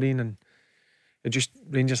really worrying. And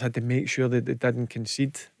Rangers had to make sure that they didn't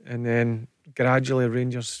concede, and then gradually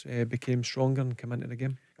Rangers became stronger and came into the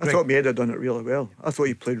game. I thought Maeda had done it really well. I thought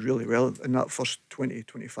he played really well in that first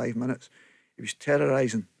 20-25 minutes. He was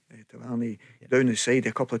terrorising Tavernier down the side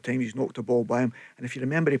a couple of times. He's knocked the ball by him, and if you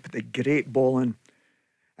remember, he put the great ball in.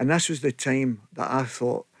 And this was the time that I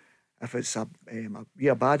thought, if it's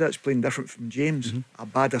Abada, it's playing different from James.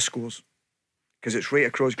 Abada scores, because it's right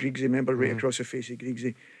across Griggsy. Remember, right across the face of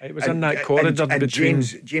Griggsy. It was in that corridor between.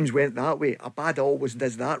 James went that way. Abada always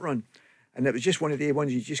does that run, and it was just one of the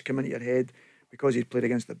ones you just come into your head. because he'd played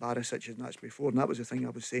against the Barisic and that's before, and that was the thing I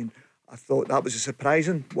was saying. I thought that was a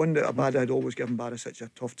surprising one, that Abada had always given Barisic a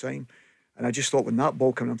tough time, and I just thought when that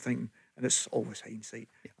ball came, I'm thinking, and it's always hindsight,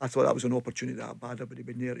 I thought that was an opportunity that Abada would have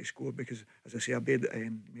been there to score, because as I say,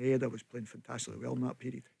 Maeda was playing fantastically well in that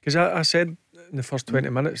period. Because I said in the first 20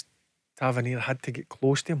 minutes, Tavernier had to get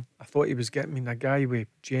close to him. I thought he was getting a guy with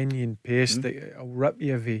genuine pace that will rip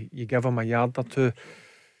you if you give him a yard or two.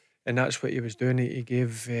 And that's what he was doing. He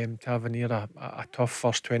gave Tavernier a tough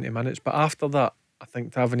first 20 minutes. But after that, I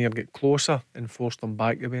think Tavernier got closer and forced him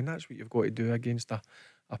back away. And that's what you've got to do against a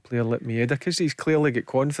player like Maeda, because he's clearly got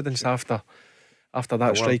confidence after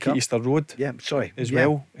that strike at Easter Road. As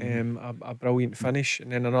well. A brilliant finish,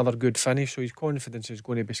 and then another good finish. So his confidence is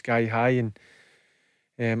going to be sky high.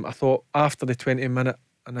 And I thought after the 20-minute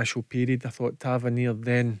initial period, I thought Tavernier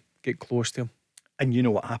then get close to him. And you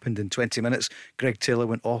know what happened in 20 minutes? Greg Taylor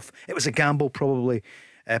went off. It was a gamble probably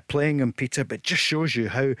playing him, Peter, but it just shows you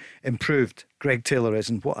how improved Greg Taylor is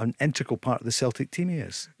and what an integral part of the Celtic team he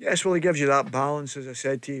is. Yes, well, he gives you that balance, as I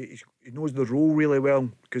said to you. He knows the role really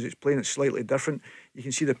well, because it's playing it slightly different. You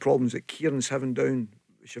can see the problems that Kieran's having down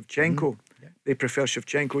Shevchenko. They prefer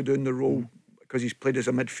Shevchenko doing the role because he's played as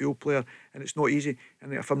a midfield player, and it's not easy.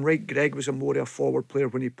 And if I'm right, Greg was more of a forward player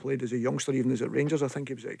when he played as a youngster, even as at Rangers. I think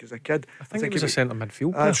he was as a kid. I think he was a centre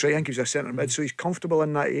midfield player. That's right, I think he was a centre mid, so he's comfortable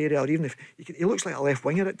in that area. Or even if he looks like a left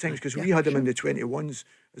winger at times, because we had him in the 21s,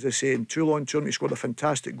 as I say, in Toulon tournament. He scored a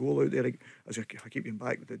fantastic goal out there, as I keep him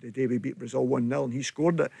back, the day we beat Brazil 1-0, and he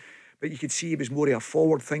scored it. But you could see he was more of a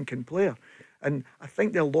forward thinking player, and I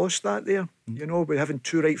think they lost that there, with having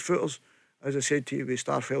two right footers, as I said to you, with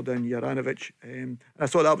Starfeld and Juranovic, and I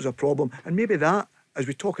thought that was a problem. And maybe that, as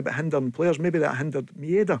we talk about hindering players, maybe that hindered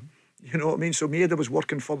Maeda. You know what I mean? So Maeda was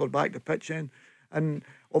working further back the pitch in, and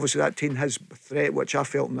obviously that taken his threat, which I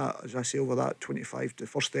felt in that, as I say, over that 25 to the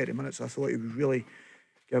first 30 minutes, I thought he was really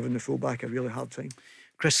giving the fullback a really hard time.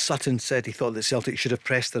 Chris Sutton said he thought that Celtic should have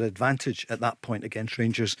pressed their advantage at that point against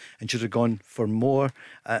Rangers and should have gone for more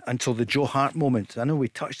until the Joe Hart moment. I know we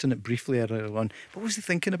touched on it briefly earlier on, but what was he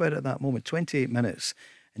thinking about at that moment? 28 minutes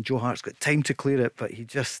and Joe Hart's got time to clear it, but he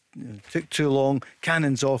just took too long.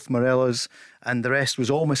 Cannons off Morelos, and the rest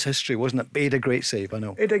was almost history, wasn't it? But he had a great save, I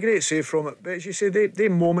know. He had a great save from it, but as you say, they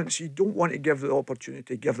moments you don't want to give the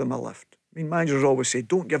opportunity, give them a lift. I mean, managers always say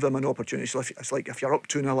don't give them an opportunity. So it's like if you're up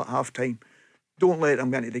 2-0 at half time, don't let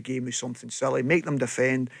them into the game with something silly. Make them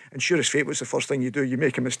defend. And sure as fate, what's the first thing you do? You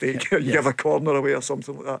make a mistake. You give a corner away or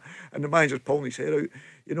something like that. And the manager's pulling his hair out.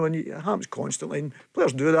 And it happens constantly. And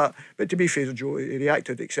players do that. But to be fair, Joe, he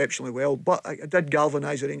reacted exceptionally well. But it did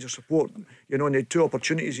galvanise the Rangers support. And they had two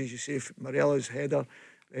opportunities, as you say, Morella's header,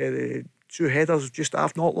 the two headers just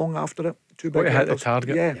not long after it. Two big headers. Hit the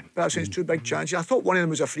target. Yeah, that's it's two big chances. I thought one of them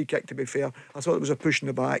was a free kick, to be fair. I thought it was a push in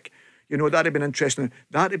the back. That'd have been interesting.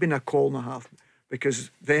 That'd have been a call and a half.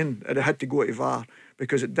 Because then it had to go to VAR,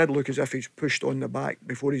 because it did look as if he's pushed on the back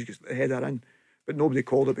before he gets the header in, but nobody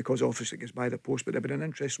called it because obviously it gets by the post. But it'd been an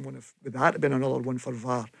interesting one if that had been another one for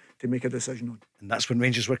VAR to make a decision on. And that's when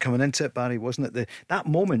Rangers were coming into it, Barry, wasn't it? That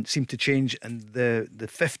moment seemed to change, and the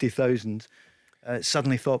 50,000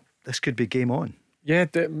 suddenly thought this could be game on. Yeah,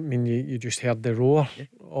 I mean, you just heard the roar,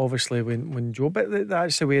 obviously, when Joe. But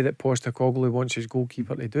that's the way that Postecoglou wants his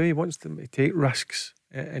goalkeeper to do. He wants them to take risks,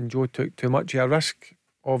 and Joe took too much of a risk.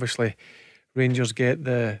 Obviously, Rangers get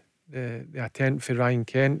the attempt for Ryan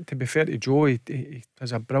Kent. To be fair to Joe, he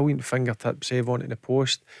has a brilliant fingertip save onto the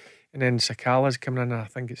post, and then Sakala's coming in, and I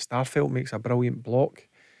think it's Starfelt makes a brilliant block.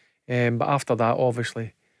 But after that,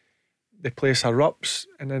 obviously, the place erupts,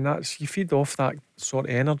 and then you feed off that sort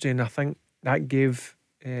of energy, and I think that gave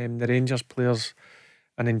the Rangers players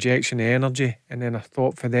an injection of energy, and then I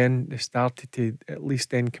thought for them they started to at least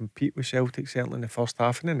then compete with Celtic, certainly in the first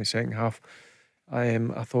half, and in the second half I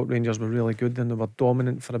thought Rangers were really good, and they were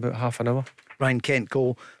dominant for about half an hour. Ryan Kent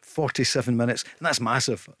goal, 47 minutes, and that's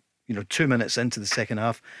massive. 2 minutes into the second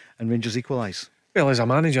half and Rangers equalise. Well, as a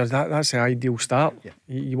manager, that's the ideal start.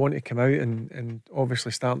 You want to come out and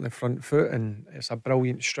obviously start on the front foot, and it's a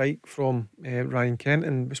brilliant strike from Ryan Kent,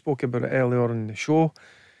 and we spoke about it earlier in the show.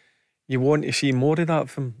 You want to see more of that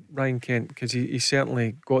from Ryan Kent, because he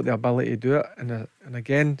certainly got the ability to do it, and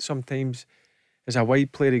again, sometimes as a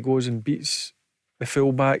wide player he goes and beats the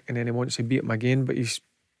full-back, and then he wants to beat him again, but he's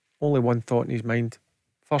only one thought in his mind: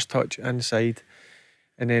 first touch inside,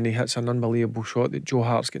 and then he hits an unbelievable shot that Joe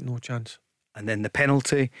Hart's got no chance. And then the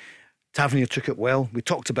penalty, Tavernier took it well. We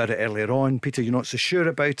talked about it earlier on. Peter, you're not so sure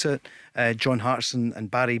about it. John Hartson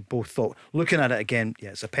and Barry both thought, looking at it again,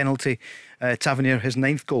 it's a penalty. Tavernier, his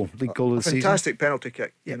 9th goal, league goal of the season. Fantastic penalty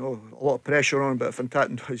kick. A lot of pressure on him, but a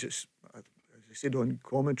fantastic. As I said on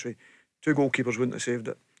commentary, 2 goalkeepers wouldn't have saved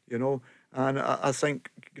it, And I think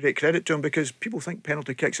great credit to him, because people think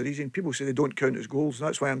penalty kicks are easy and people say they don't count as goals. And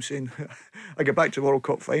that's why I'm saying I get back to the World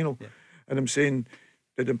Cup final and I'm saying,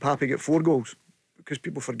 did Mbappe get 4 goals? Because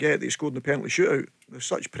people forget that he scored in the penalty shootout. There's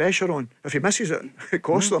such pressure on. If he misses it, it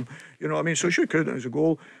costs them. You know what I mean? So it should count it as a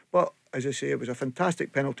goal. But as I say, it was a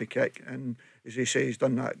fantastic penalty kick, and as they say, he's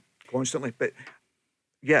done that constantly. But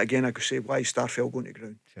yet again, I could say, why is Starfelt going to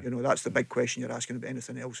ground? Sure. That's the big question you're asking about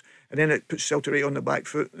anything else. And then it puts Celtic right on the back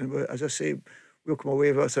foot. And as I say, we'll come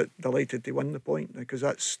away with it delighted to win the point, because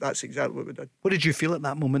that's exactly what we did. What did you feel at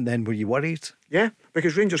that moment then? Were you worried? Yeah,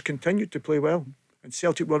 because Rangers continued to play well and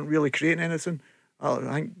Celtic weren't really creating anything. I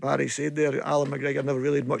think Barry said there, Alan McGregor never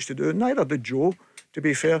really had much to do, and neither did Joe, to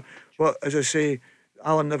be fair. But as I say,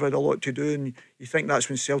 Alan never had a lot to do, and you think that's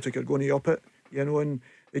when Celtic are going to up it, and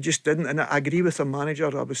they just didn't. And I agree with the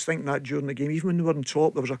manager. I was thinking that during the game, even when they were on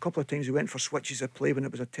top, there was a couple of times they went for switches of play when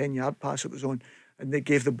it was a 10-yard pass it was on, and they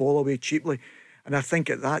gave the ball away cheaply. And I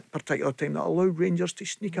think at that particular time that allowed Rangers to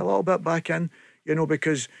sneak a little bit back in,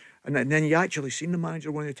 because and then you actually seen the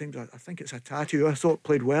manager one of the times, I think it's Hatate, who I thought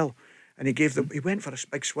played well, and he went for a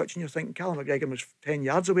big switch, and you're thinking Callum McGregor was 10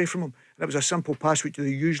 yards away from him, and it was a simple pass which they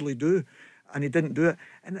usually do, and he didn't do it.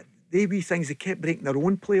 And they wee things, they kept breaking their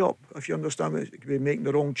own play up, if you understand me, they were making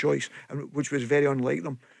the wrong choice, and which was very unlike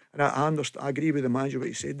them. And I agree with the manager what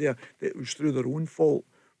he said there, that it was through their own fault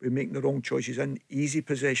we're making the wrong choices in easy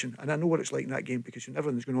possession. And I know what it's like in that game, because when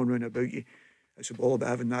everything's going on round about you, it's all about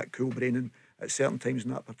having that cool brain, and at certain times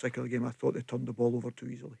in that particular game I thought they turned the ball over too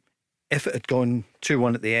easily. If it had gone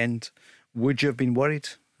 2-1 at the end, would you have been worried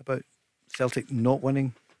about Celtic not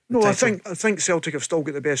winning? No, I think Celtic have still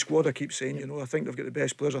got the best squad, I keep saying. I think they've got the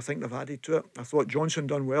best players. I think they've added to it. I thought Johnson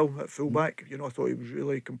done well at fullback. I thought he was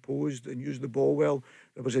really composed and used the ball well.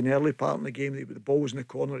 There was an early part in the game, the ball was in the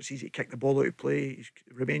corner, it's easy to kick the ball out of play. He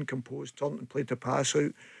remained composed, turned and played the pass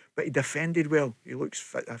out. But he defended well. He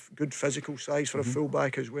looks a good physical size for a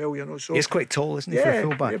fullback as well. So he's quite tall, isn't he, for a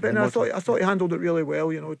fullback? Yeah, but I thought he handled it really well.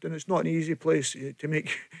 And it's not an easy place to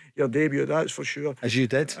make your debut. That's for sure. As you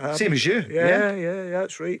did, same as you. Yeah,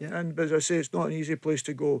 that's right. Yeah. But as I say, it's not an easy place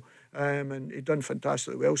to go. And he done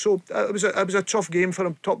fantastically well. So it was a tough game for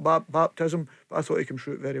him, top baptism, but I thought he came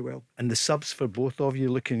through it very well. And the subs for both of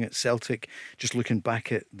you, looking at Celtic, just looking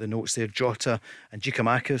back at the notes there, Jota and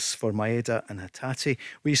Giakoumakis for Maeda and Hatate.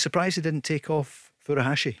 Were you surprised he didn't take off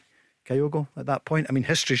Furuhashi, Kyogo, at that point? I mean,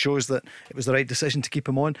 history shows that it was the right decision to keep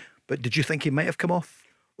him on, but did you think he might have come off?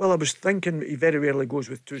 Well, I was thinking he very rarely goes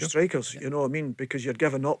with two strikers, you know what I mean, because you're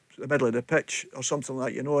giving up the middle of the pitch or something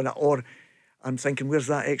like that, or I'm thinking, where's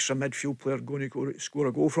that extra midfield player going to go score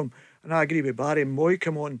a goal from? And I agree with Barry. Moy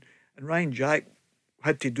come on, and Ryan Jack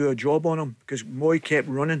had to do a job on him, because Moy kept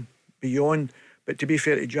running beyond. But to be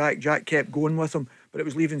fair to Jack kept going with him, but it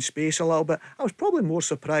was leaving space a little bit. I was probably more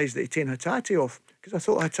surprised that he taken Hatate off, because I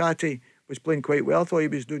thought Hatate was playing quite well. I thought he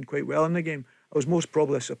was doing quite well in the game. I was most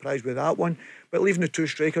probably surprised with that one. But leaving the two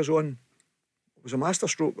strikers on was a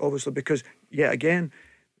masterstroke, obviously, because yet again,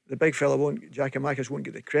 the big fella Giakoumakis won't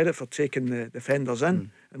get the credit for taking the defenders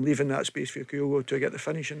in and leaving that space for Kyogo to get the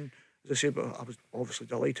finish. And as I said, but I was obviously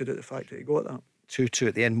delighted at the fact that he got that. 2-2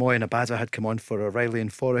 at the end. Moy and Abada had come on for O'Reilly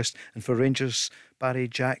and Forrest, and for Rangers, Barry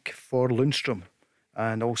Jack for Lundstrom,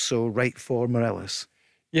 and also Wright for Morelos.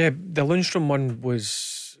 Yeah, the Lundstrom one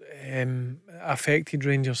was affected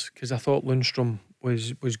Rangers, because I thought Lundstrom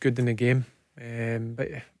was good in the game, but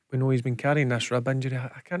we know he's been carrying this rib injury.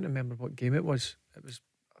 I can't remember what game it was. It was,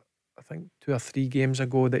 I think, 2 or 3 games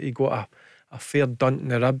ago that he got a fair dunt in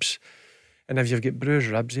the ribs, and if you've got bruised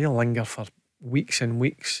ribs, they'll linger for weeks and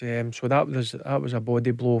weeks. So that was a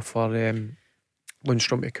body blow for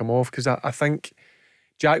Lundstrom to come off, because I think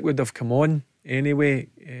Jack would have come on anyway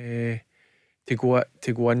to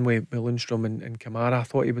go in with Lundstrom and Kamara. I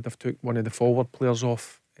thought he would have took one of the forward players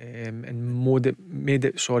off and made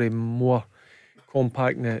it more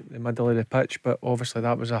compact in the middle of the pitch. But obviously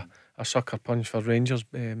that was a sucker punch for Rangers,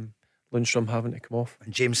 Lundstrom having to come off.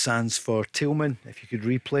 And James Sands for Tillman. If you could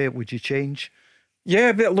replay it, would you change?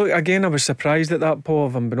 Yeah, but look, again, I was surprised at that, Paul,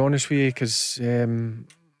 if I'm being honest with you, because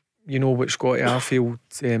you know what Scotty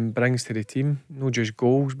Arfield brings to the team, not just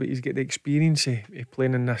goals, but he's got the experience of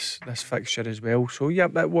playing in this fixture as well. So yeah,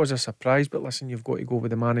 that was a surprise, but listen, you've got to go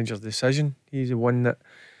with the manager's decision. He's the one that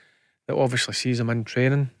obviously sees him in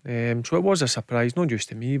training, so it was a surprise, not just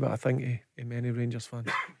to me, but I think to many Rangers fans.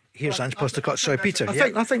 Here's Ange Postecoglou. Sorry, Peter.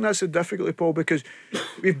 I think that's the difficulty, Paul, because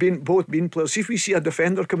we've both been players. See, if we see a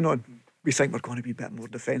defender coming on, we think we're going to be a bit more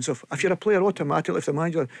defensive. If you're a player, automatically, if the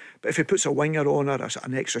manager, but if he puts a winger on, or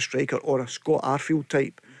an extra striker, or a Scott Arfield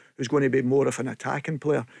type who's going to be more of an attacking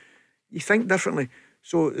player, you think differently.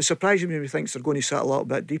 So it surprises me when he thinks they're going to sit a little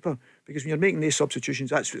bit deeper, because when you're making these substitutions,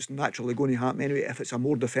 that's what's naturally going to happen anyway. If it's a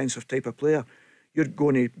more defensive type of player, you're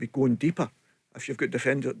going to be going deeper if you've got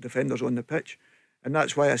defenders on the pitch. And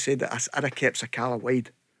that's why I said that I'd have kept Sakala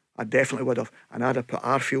wide. I definitely would have. And I'd have put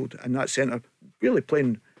Arfield in that centre, really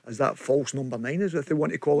playing as that false number 9, as if they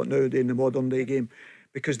want to call it nowadays in the modern day game.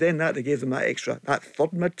 Because then they gave them that extra, that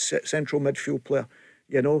third central midfield player,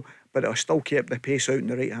 you know, but it still kept the pace out on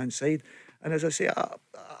the right hand side. And as I say,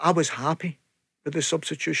 I was happy with the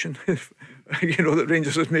substitution, you know, that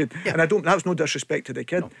Rangers has made. Yeah. And that's no disrespect to the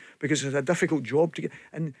kid, because it's a difficult job to get.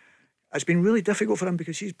 And it's been really difficult for him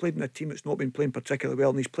because he's played in a team that's not been playing particularly well,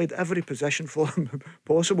 and he's played every position for them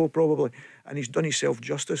possible, probably. And he's done himself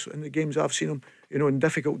justice in the games I've seen him, you know, in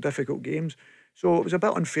difficult games. So it was a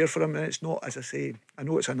bit unfair for him, and it's not, as I say, I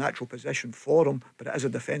know it's a natural position for him, but it is a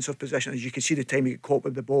defensive position. As you can see, the time he got caught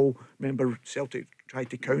with the ball, remember Celtic tried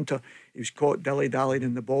to counter, he was caught dilly-dallying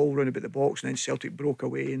in the ball, round about the box, and then Celtic broke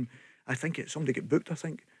away, and I think somebody got booked,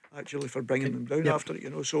 actually, for bringing them down after it, you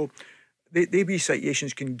know. So they wee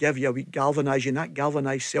situations can give you a wee galvanise you, and that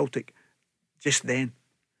galvanised Celtic just then,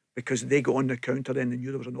 because they got on the counter then, and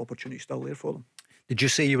knew there was an opportunity still there for them. Did you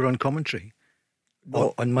say you were on commentary?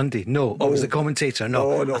 No. On Monday? No. Oh, was the commentator?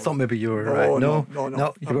 No. I thought maybe you were right. No.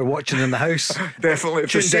 You were watching in the house. Definitely.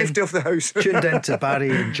 For safety of the house. Tuned in to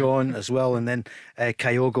Barry and John as well, and then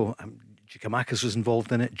Kyogo. Giakoumakis was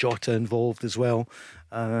involved in it. Jota involved as well.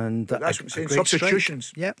 And that's what I'm saying.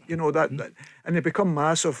 Substitutions. Yeah. You know, that, and they become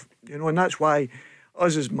massive, you know, and that's why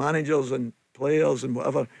us as managers and players and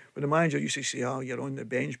whatever, when the manager used to say, you're on the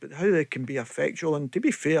bench, but how they can be effectual. And to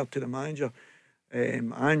be fair to the manager,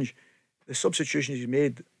 Ange, the substitutions he's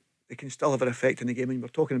made, they can still have an effect in the game. And we're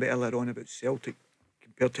talking about earlier on about Celtic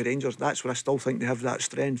compared to Rangers. That's where I still think they have that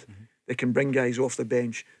strength. They can bring guys off the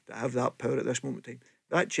bench that have that power at this moment in time.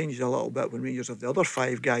 That changes a little bit when Rangers have the other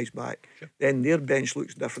 5 guys back. Sure. Then their bench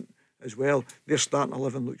looks different as well. Their starting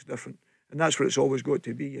 11 looks different. And that's where it's always got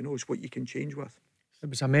to be, you know, it's what you can change with. It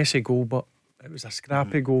was a messy goal, but it was a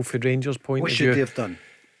scrappy goal for Rangers' point of view. What should they have done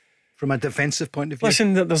from a defensive point of view?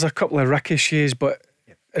 Listen, there's a couple of ricochets, but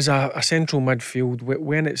as a central midfield,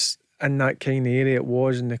 when it's in that kind of area it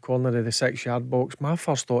was in the corner of the 6-yard box, my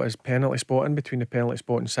first thought is penalty spot, in between the penalty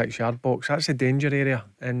spot and 6-yard box. That's a danger area,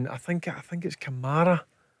 and I think it's Kamara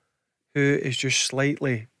who is just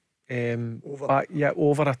slightly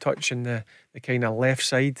over a touch in the kind of left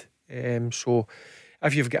side. So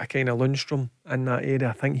if you've got a kind of Lundstrom in that area,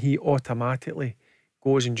 I think he automatically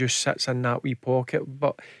goes and just sits in that wee pocket.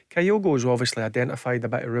 But Kyogo's obviously identified a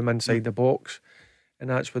bit of room inside the box, and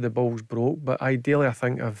that's where the ball's broke. But ideally, I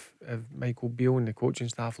think if Michael Beale and the coaching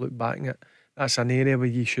staff look back at it, that's an area where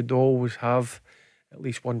you should always have at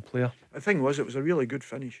least one player. The thing was, it was a really good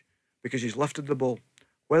finish because he's lifted the ball.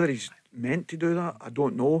 Whether he's meant to do that, I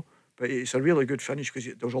don't know, but it's a really good finish because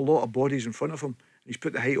there was a lot of bodies in front of him. He's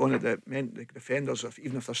put the height on it that meant the defenders,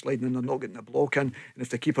 even if they're sliding in, they're not getting the block in. And if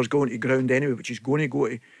the keeper's going to ground anyway, which he's going to go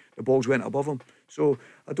to, the balls went above him. So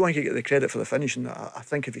I don't think he get the credit for the finish. And I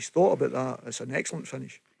think if he's thought about that, it's an excellent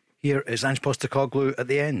finish. Here is Ange Postecoglou at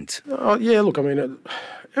the end. Yeah, look, I mean,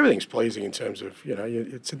 everything's pleasing in terms of, you know,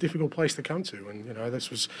 it's a difficult place to come to. And, you know, they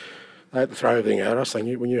had to throw everything at us. They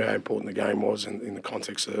knew how important the game was in the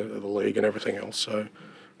context of the league and everything else. So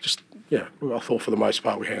just, I thought for the most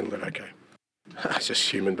part we handled it okay. It's just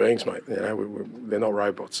human beings, mate. You know, they're not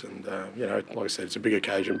robots, and you know, like I said, it's a big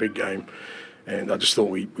occasion, big game, and I just thought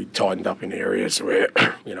we tightened up in areas where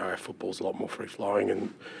you know our football's a lot more free flowing,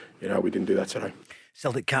 and you know we didn't do that today.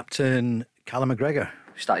 Celtic captain Callum McGregor.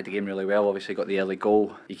 We started the game really well. Obviously, got the early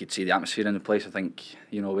goal. You could see the atmosphere in the place. I think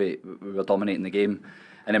you know we were dominating the game,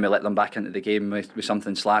 and then we let them back into the game with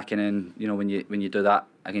something slacking. And you know when you do that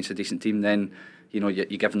against a decent team, then you know you're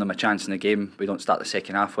giving them a chance in the game. We don't start the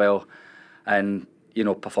second half well. And you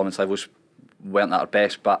know, performance levels weren't at our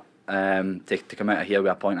best, but to come out of here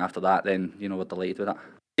with a point after that, then you know we're delighted with that.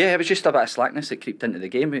 Yeah, it was just a bit of slackness that creeped into the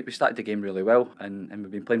game. We started the game really well, and we've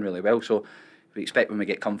been playing really well. So we expect when we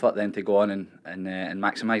get comfort then to go on and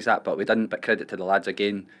maximise that, but we didn't. But credit to the lads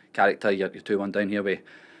again. Character, you're 2-1 down here with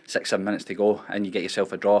 6-7 minutes to go, and you get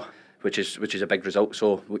yourself a draw, which is a big result.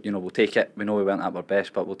 So you know we'll take it. We know we weren't at our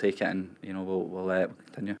best, but we'll take it, and you know we'll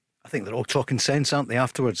continue. I think they're all talking sense, aren't they,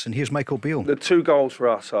 afterwards? And here's Michael Beale. The 2 goals for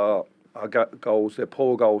us are goals. They're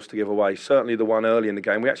poor goals to give away. Certainly the one early in the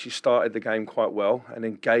game. We actually started the game quite well and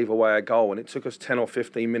then gave away a goal. And it took us 10 or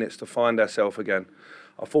 15 minutes to find ourselves again.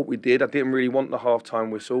 I thought we did. I didn't really want the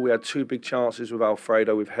half-time whistle. We had 2 big chances with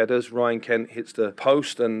Alfredo with headers. Ryan Kent hits the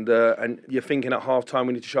post and you're thinking at half-time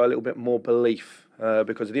we need to show a little bit more belief.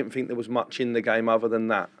 because I didn't think there was much in the game other than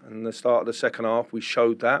that. And the start of the second half, we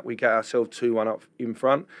showed that. We get ourselves 2-1 up in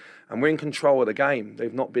front, and we're in control of the game.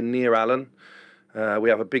 They've not been near Allen. We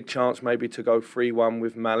have a big chance maybe to go 3-1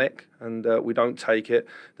 with Malik, and we don't take it.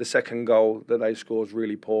 The second goal that they score is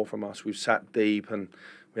really poor from us. We've sat deep, and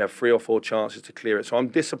we have 3 or 4 chances to clear it. So I'm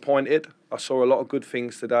disappointed. I saw a lot of good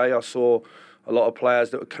things today. I saw a lot of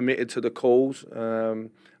players that were committed to the calls.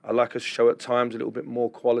 I like us to show at times a little bit more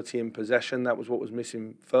quality in possession. That was what was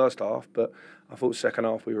missing first half, but I thought second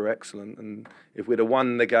half we were excellent. And if we'd have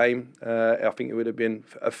won the game, I think it would have been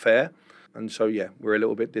a fair. And so, yeah, we're a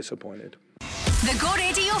little bit disappointed. The Go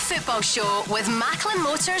Radio Football Show with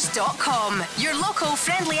MacklinMotors.com. Your local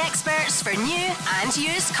friendly experts for new and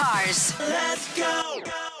used cars. Let's go!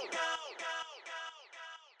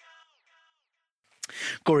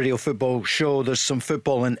 Go Radio Football Show. There's some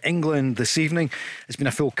football in England this evening. It's been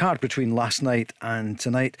a full card between last night and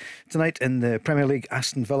tonight. Tonight in the Premier League,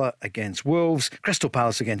 Aston Villa against Wolves, Crystal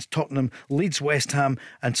Palace against Tottenham, Leeds West Ham,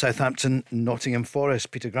 and Southampton Nottingham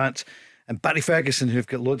Forest. Peter Grant and Barry Ferguson, who've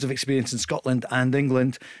got loads of experience in Scotland and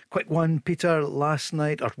England. Quick one, Peter, last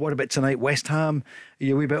night, or what about tonight? West Ham, are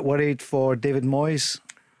you a wee bit worried for David Moyes?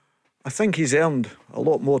 I think he's earned a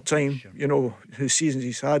lot more time, you know, the seasons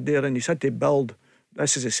he's had there, and he's had to build.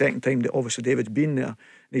 This is the second time that obviously David's been there, and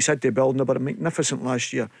he's had to build. And they were magnificent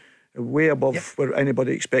last year, way above where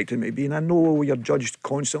anybody expected him to be. And I know you're judged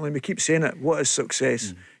constantly, and we keep saying it, what is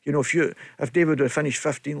success? You know, if David would have finished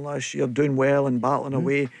 15 last year, doing well and battling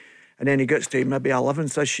away, and then he gets to maybe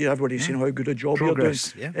 11th this year, everybody's saying how good a job you're doing.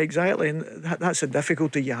 Exactly, and that's a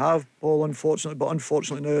difficulty you have, Paul, unfortunately. But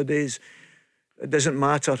unfortunately nowadays, it doesn't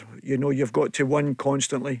matter. You know, you've got to win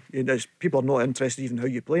constantly. People are not interested even how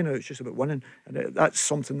you play now. It's just about winning. And that's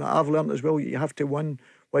something that I've learned as well. You have to win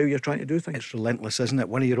while you're trying to do things. It's relentless, isn't it?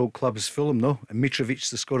 One of your old clubs, Fulham, though. And Mitrovic,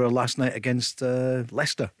 the scorer last night against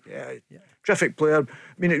Leicester. Yeah. Terrific player. I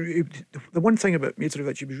mean, the one thing about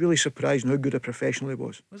Mitrovic, he was really surprised how good a professional he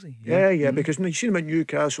was. Was he? Yeah. Because you see him at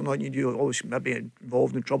Newcastle, not you always maybe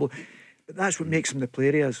involved in trouble. But that's what makes him the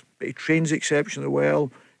player he is. But he trains exceptionally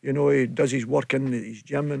well. You know, he does his work in his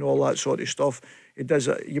gym and all that sort of stuff. He does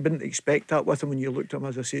it. You wouldn't expect that with him when you looked at him,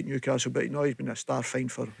 as I say, at Newcastle. But he's been a star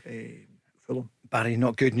find for Fulham. Barry,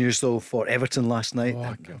 not good news though for Everton last night.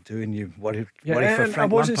 Doing you worry for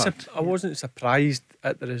Frank Lampard. I wasn't surprised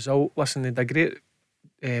at the result. Listen, they had a great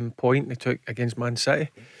point they took against Man City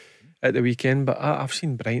at the weekend, but I've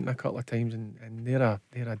seen Brighton a couple of times, and they're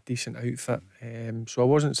a decent outfit. So I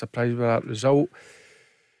wasn't surprised with that result.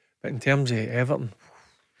 But in terms of Everton,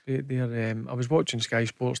 I was watching Sky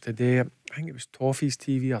Sports today. I think it was Toffee's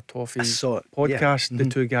TV or Toffee's podcast. The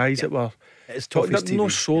two guys that were TV.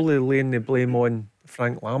 not solely laying the blame on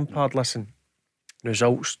Frank Lampard. Listen,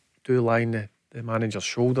 results do lie on the manager's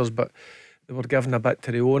shoulders, but they were given a bit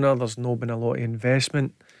to the owner. There's not been a lot of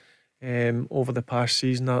investment over the past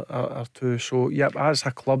season or two. So that's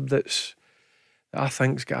a club that I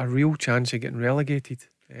think's got a real chance of getting relegated.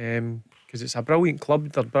 Because it's a brilliant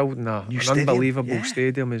club. They're building an unbelievable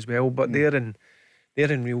stadium as well, but they're in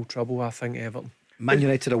real trouble, I think, Everton. Man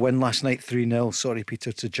United a win last night 3-0. Sorry,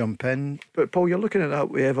 Peter, to jump in. But Paul, you're looking at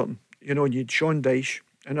that with Everton. You know, and you'd Sean Dyche,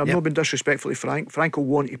 and I've not been disrespectful to Frank. Frank will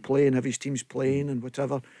want to play and have his teams playing and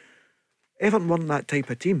whatever. Everton weren't that type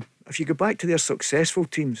of team. If you go back to their successful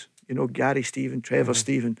teams, you know, Gary Stephen, Trevor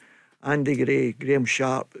Stephen, Andy Gray, Graham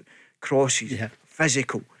Sharp, crosses,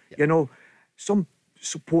 physical. You know, some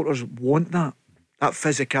supporters want that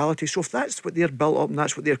physicality. So if that's what they're built up and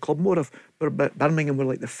that's what their club more of, Birmingham were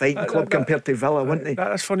like the fighting club compared to Villa, weren't they?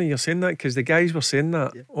 That's funny you're saying that, because the guys were saying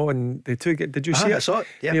that on the two. Did you see it? I saw it.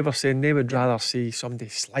 They were saying they would rather see somebody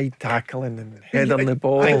slide tackling and head on the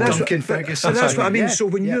ball. Duncan Ferguson. That's what I mean. So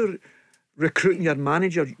when you're recruiting your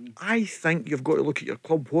manager, I think you've got to look at your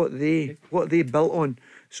club, what they built on.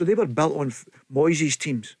 So they were built on Moyes'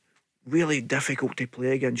 teams, really difficult to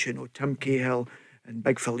play against. You know, Tim Cahill and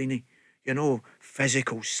Big Fellini, you know,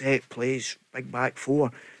 physical set plays, big back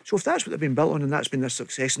four. So if that's what they've been built on and that's been their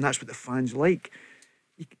success and that's what the fans like,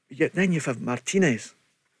 then you've had Martinez,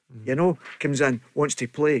 you know, comes in, wants to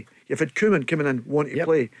play. You've had Koeman coming in, wanting to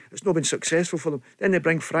play. It's not been successful for them. Then they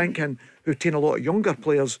bring Frank in, who taken a lot of younger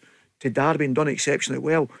players to Derby and done exceptionally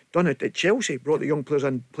well. Done it at Chelsea, brought the young players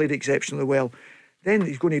in, played exceptionally well. Then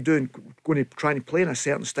he's going to try and play in a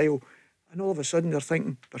certain style, and all of a sudden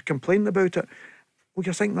they're complaining about it. Well,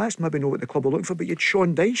 you're thinking that's maybe not what the club are looking for, but you had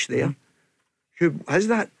Sean Dyche there, who is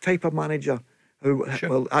that type of manager.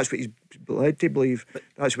 Well, that's what he's led to believe.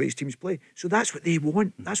 That's what his teams play. So that's what they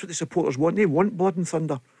want. That's what the supporters want. They want blood and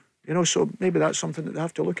thunder. You know, so maybe that's something that they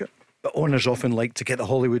have to look at. But owners often like to get the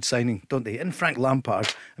Hollywood signing, don't they? And Frank Lampard,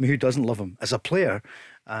 I mean, who doesn't love him as a player?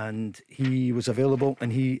 And he was available,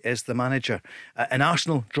 and he is the manager. And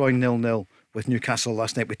Arsenal drawing 0-0 with Newcastle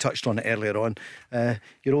last night. We touched on it earlier on.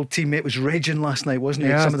 Your old teammate was raging last night, wasn't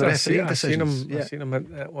he? Yeah, Some of the refereeing decisions. I seen him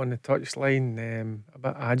on the touchline, a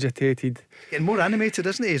bit agitated. Getting more animated,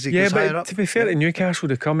 isn't he, as he yeah, goes but higher up? To be fair to Newcastle,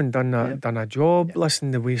 they come and done a job.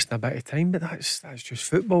 Listen, they're wasting a bit of time, but that's just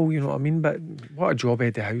football, you know what I mean? But what a job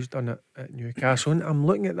Eddie Howe's done at Newcastle. And I'm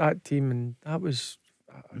looking at that team, and that was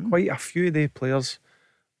quite a few of their players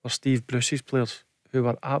were Steve Bruce's players, who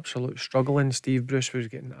were absolute struggling. Steve Bruce was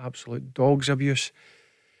getting absolute dog's abuse,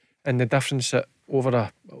 and the difference that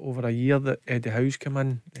over a year that Eddie Howe's come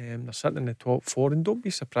in, they're sitting in the top 4, and don't be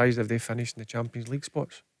surprised if they finish in the Champions League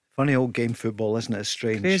spots. Funny old game football, isn't it? It's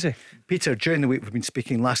strange. Crazy. Peter, during the week we've been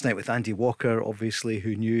speaking last night with Andy Walker, obviously,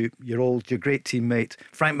 who knew your great teammate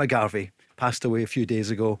Frank McGarvey passed away a few days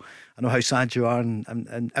ago. I know how sad you are,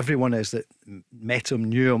 and everyone is that met him,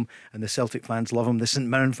 knew him, and the Celtic fans love him, the St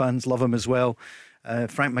Mirren fans love him as well.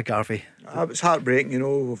 Frank McGarvey. It's heartbreaking, you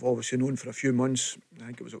know. We've obviously known for a few months. I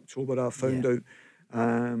think it was October I found out.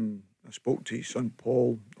 I spoke to his son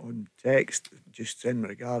Paul on text, just send my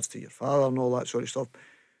regards to your father and all that sort of stuff.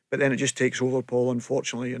 But then it just takes over, Paul,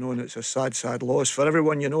 unfortunately, you know, and it's a sad loss for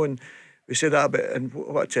everyone, you know. And we say that a bit, and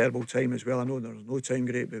what a terrible time as well. I know there's no time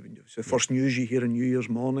great, but it's the first news you hear on New Year's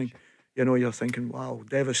morning. You know, you're thinking, wow,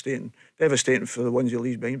 devastating for the ones he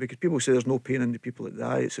leaves behind, because people say there's no pain in the people that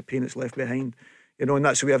die, it's the pain that's left behind. You know, and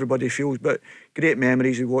that's the way everybody feels. But great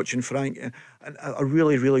memories of watching Frank, and a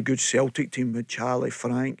really, really good Celtic team with Charlie,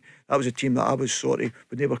 Frank. That was a team that I was sorry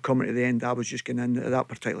when they were coming to the end. I was just getting in at that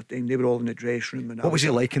particular time. They were all in the dressing room. And what was he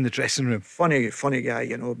like in the dressing room? Funny guy,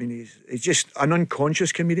 you know. I mean, he's just an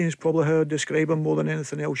unconscious comedian, is probably how I'd describe him more than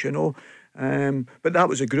anything else, you know. But that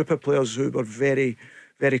was a group of players who were very,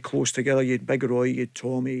 very close together. You had Big Roy, you had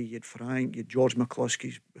Tommy, you had Frank, you had George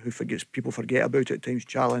McCluskey, people forget about it at times,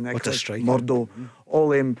 Charlie Nicholas, Murdo, all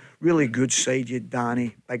them really good side. You had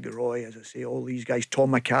Danny, Big Roy, as I say, all these guys,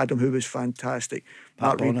 Tom McAdam, who was fantastic,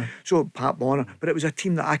 Pat Bonner. So Pat Bonner, but it was a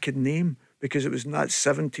team that I could name, because it was in that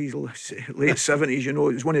 70s, late 70s, you know.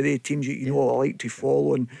 It was one of the teams you know I like to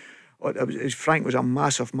follow, and Frank was a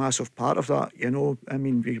massive part of that, you know. I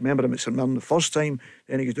mean, we remember him at St Mirren the first time,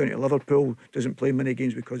 then he goes down to Liverpool, doesn't play many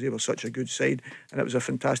games because they were such a good side, and it was a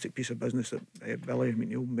fantastic piece of business that Billy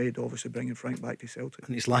McNeill made, obviously bringing Frank back to Celtic.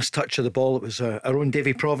 And his last touch of the ball, it was our own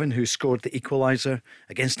Davy Provan who scored the equaliser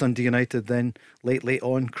against Dundee United, then late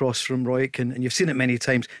on, cross from Roy Aitken, and you've seen it many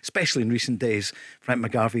times, especially in recent days. Frank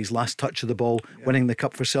McGarvey's last touch of the ball, winning the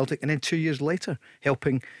cup for Celtic, and then 2 years later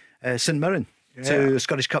helping St Mirren to a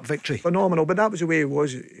Scottish Cup victory. Phenomenal. But that was the way he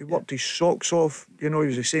was. He worked his socks off. You know, he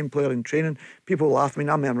was the same player in training. People laugh. I mean,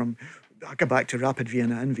 I remember him. I go back to Rapid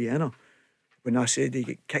Vienna in Vienna when I said he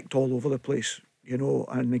get kicked all over the place, you know,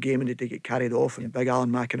 in the game, and he did get carried off, and Big Alan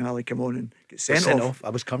McInally come on and get sent off. I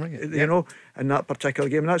was covering it, you know, in that particular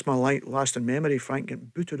game. And that's my lasting memory. Frank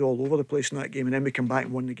getting booted all over the place in that game, and then we come back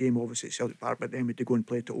and won the game, obviously at Celtic Park, but then we had to go and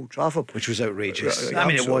play it at Old Trafford, which was outrageous. I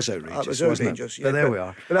mean, it was outrageous. That was outrageous. But there we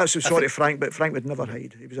are. But that's sorry, Frank. But Frank would never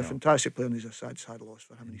hide. He was a fantastic player, and he's a sad loss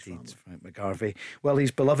for him and his family. Frank McGarvey. Well,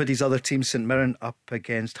 he's beloved. His other team, St Mirren, up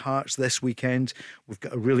against Hearts this weekend. We've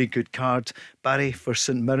got a really good card, Barry, for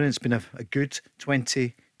St Mirren. It's been a good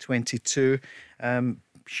 2022.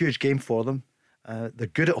 Huge game for them. They're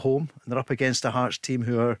good at home, and they're up against a Hearts team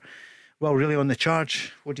who are, well, really on the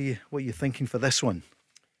charge. What are you thinking for this one?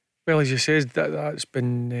 Well, as you said, that's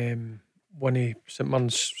been one of St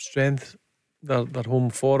Mirren's strength. They're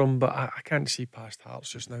home form, but I can't see past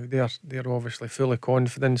Hearts just now. They're obviously full of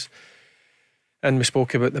confidence. And we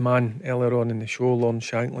spoke about the man earlier on in the show, Lorne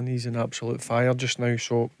Shanklin. He's in absolute fire just now.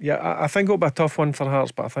 So yeah, I think it'll be a tough one for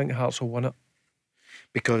Hearts, but I think Hearts will win it.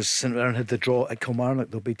 Because St Mirren had the draw at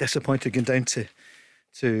Kilmarnock, they'll be disappointed going down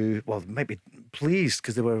to well, they might be pleased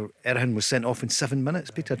because Erhan was sent off in 7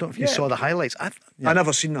 minutes. Peter, I don't know if you saw the highlights. I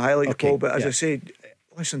never seen the highlights, Paul, but as I said,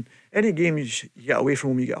 listen, any game you get away from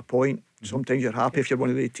home, you get a point. Sometimes you're happy if you're one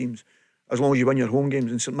of the teams, as long as you win your home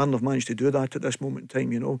games, and St Mirren have managed to do that at this moment in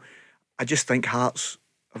time, you know. I just think Hearts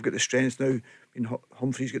have got the strength now. I mean,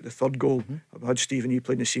 Humphrey's got the third goal. I've had Stephen, he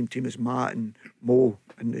played in the same team as Matt and Mo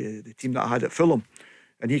and the team that I had at Fulham.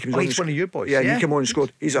 And he comes on. He's one of your boys. Yeah, he came on and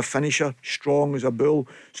scored. He's a finisher, strong as a bull.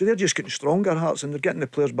 So they're just getting stronger, Hearts, and they're getting the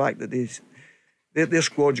players back that their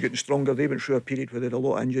squad's getting stronger. They went through a period where they had a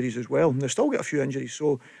lot of injuries as well, and they've still got a few injuries.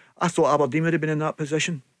 So I thought Aberdeen would have been in that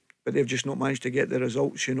position, but they've just not managed to get the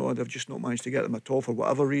results, you know. They've just not managed to get them at all for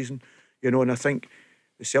whatever reason, you know. And I think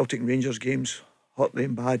the Celtic and Rangers games hurt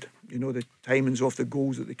them bad, you know, the timings of the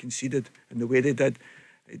goals that they conceded and the way they did.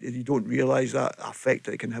 You don't realise that effect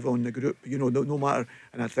that it can have on the group, you know, no matter.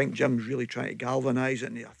 And I think Jim's really trying to galvanise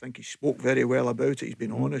it, and I think he spoke very well about it. He's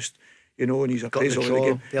been honest, you know, and he's appraisal of the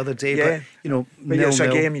game the other day. Yeah, but, you know, but it's a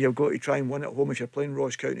game you've got to try and win at home. If you're playing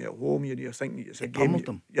Ross County at home, you're thinking it's a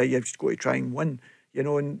game. Yeah, you've just got to try and win. You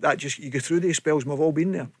know, and that just, you go through these spells. We've all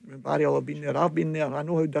been there. Barry will have been there. I've been there. I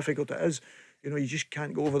know how difficult it is. You know, you just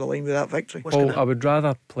can't go over the line with that victory. Well, I would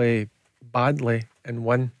rather play badly and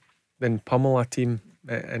win than pummel a team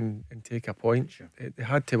and take a point. Sure. They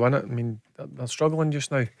had to win it. I mean, they're struggling just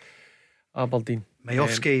now. Aberdeen.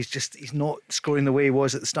 Majowski he's not scoring the way he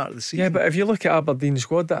was at the start of the season. Yeah, but if you look at Aberdeen's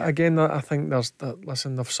squad, again, I think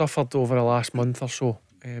listen, they've suffered over the last month or so.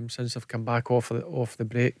 Since they've come back off the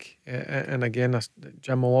break, and again,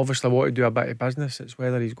 Jim will obviously want to do a bit of business. It's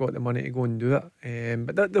whether he's got the money to go and do it.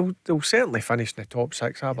 But they'll certainly finish in the top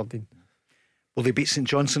 6. Aberdeen. Well, they beat St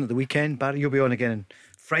Johnstone at the weekend. Barry, you'll be on again on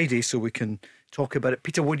Friday, so we can talk about it.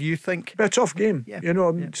 Peter, what do you think? A tough game. Yeah. You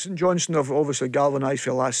know, St Johnstone have obviously galvanised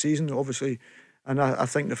for last season, obviously, and I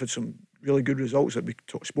think they've had some really good results that we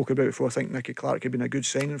spoke about before. I think Nicky Clark had been a good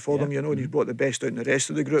signing for them, you know, and he's brought the best out in the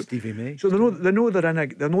rest of the group. Stevie May. So they know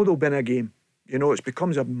they'll be in a game. You know, it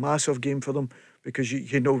becomes a massive game for them because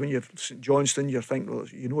you know, when you're St Johnstone, you're thinking, well,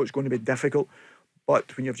 you know, it's going to be difficult.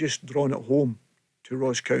 But when you've just drawn at home to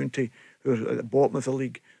Ross County, who are at the bottom of the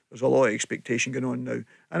league, there's a lot of expectation going on now.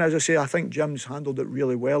 And as I say, I think Jim's handled it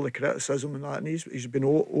really well, the criticism and that, and he's been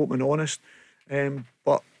open and honest.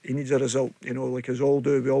 But he needs a result, you know, like us all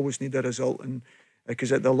do. We always need a result, and because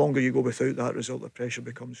the longer you go without that result, the pressure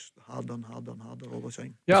becomes harder and harder and harder all the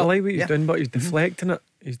time. Yeah, I like what he's doing, but he's deflecting it.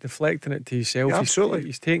 He's deflecting it to himself. Yeah, absolutely.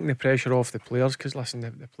 He's taking the pressure off the players because, listen,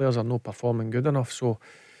 the players are not performing good enough. So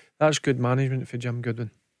that's good management for Jim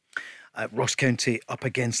Goodwin. Ross County up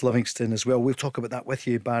against Livingston as well. We'll talk about that with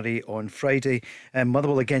you, Barry, on Friday.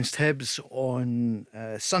 Motherwell against Hibs on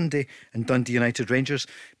Sunday, and Dundee United Rangers.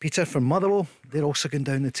 Peter, for Motherwell, they're also going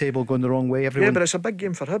down the table, going the wrong way. Everyone... Yeah, but it's a big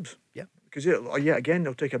game for Hibs. Yeah, because yet again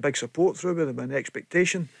they'll take a big support through with them, an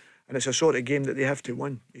expectation, and it's a sort of game that they have to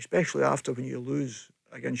win, especially after when you lose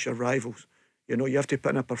against your rivals. You know, you have to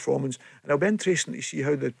put in a performance, and it'll be interesting to see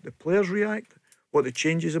how the players react. What the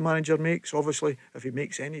changes the manager makes, obviously, if he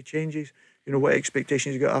makes any changes, you know, what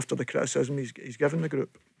expectations he's got after the criticism he's given the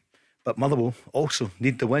group. But Motherwell also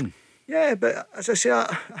need the win. Yeah, but as I say,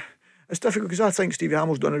 it's difficult because I think Stevie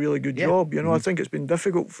Hamill's done a really good job. You know, I think it's been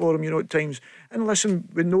difficult for him, you know, at times. And listen,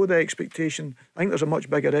 we know the expectation. I think there's a much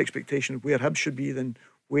bigger expectation of where Hibs should be than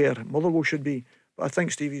where Motherwell should be. But I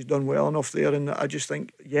think Stevie's done well enough there, and I just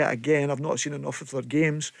think, again, I've not seen enough of their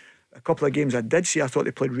games. A couple of games I did see, I thought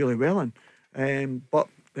they played really well in. But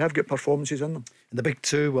they have got performances in them. And the big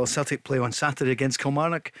two, well, Celtic play on Saturday against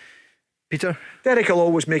Kilmarnock. Peter? Derek will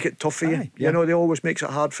always make it tough for you. You know, they always makes it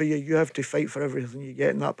hard for you. You have to fight for everything you get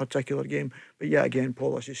in that particular game. But again,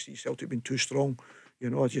 Paul, I just see Celtic being too strong. You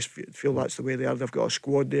know, I just feel that's the way they are. They've got a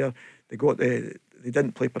squad there. They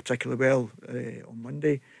didn't play particularly well on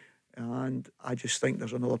Monday. And I just think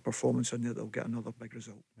there's another performance in there that'll get another big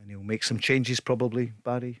result. And he'll make some changes probably,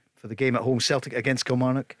 Barry, for the game at home, Celtic against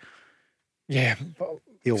Kilmarnock. Yeah, but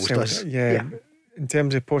he always does. Yeah. In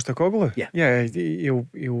terms of Postecoglou,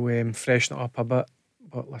 he'll freshen it up a bit.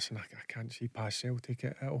 But listen, I can't see past Celtic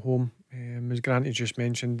at home. As Granty just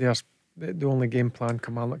mentioned, there's the only game plan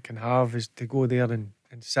Kilmarnock can have is to go there and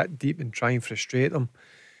sit deep and try and frustrate them.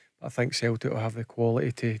 But I think Celtic will have the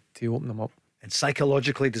quality to open them up. And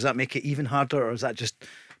psychologically, does that make it even harder, or is that just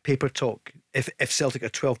paper talk? If Celtic are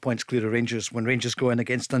 12 points clear of Rangers when Rangers go in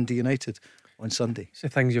against Dundee United on Sunday, it's the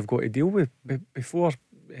things you've got to deal with. Before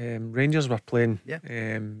Rangers were playing,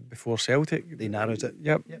 before Celtic, they narrowed it.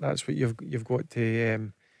 Yep. That's what you've got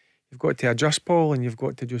to adjust, Paul, and you've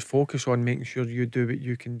got to just focus on making sure you do what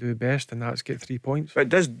you can do best, and that's get 3 points. But it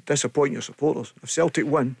does disappoint your supporters. If Celtic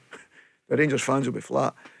win, the Rangers fans will be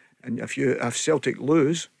flat, and if Celtic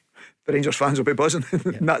lose, the Rangers fans will be buzzing.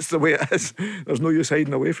 And that's the way it is. There's no use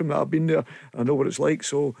hiding away from that. I've been there, I know what it's like,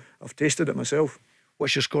 so I've tasted it myself.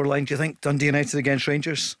 What's your scoreline, do you think? Dundee United against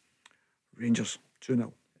Rangers? Rangers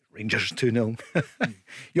 2-0. Rangers 2-0.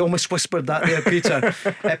 You almost whispered that there, Peter.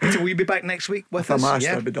 Peter, will you be back next week with us? I'm asked,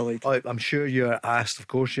 I'd be delighted. Oh, I'm sure you're asked, of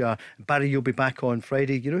course you are. Barry, you'll be back on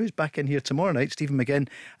Friday. You know who's back in here tomorrow night? Stephen McGinn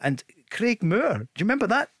and Craig Moore. Do you remember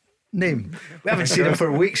that name? We haven't seen him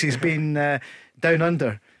for weeks. He's been down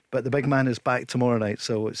under. But the big man is back tomorrow night,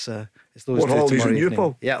 so it's those what two tomorrow evening. You,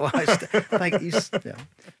 Paul? Yeah, well,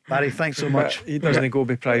 Barry, thanks so much. He doesn't go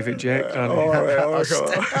by private jet.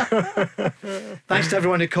 Thanks to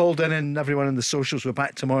everyone who called in and everyone on the socials. We're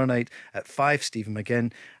back tomorrow night at 5. Stephen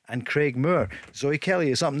McGinn and Craig Moore. Zoe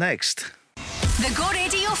Kelly is up next. The Go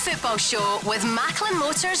Radio Football Show with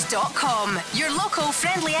MacklinMotors.com. Your local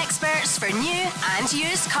friendly experts for new and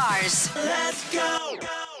used cars. Let's go!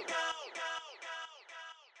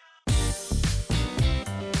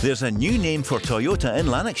 There's a new name for Toyota in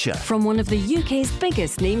Lanarkshire. From one of the UK's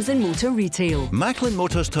biggest names in motor retail. Macklin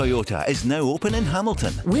Motors Toyota is now open in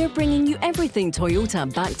Hamilton. We're bringing you everything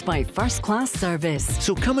Toyota backed by first-class service.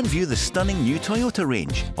 So come and view the stunning new Toyota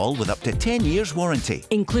range, all with up to 10 years warranty.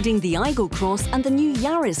 Including the Aygo Cross and the new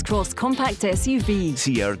Yaris Cross compact SUV.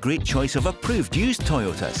 See our great choice of approved used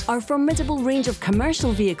Toyotas. Our formidable range of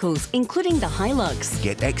commercial vehicles, including the Hilux.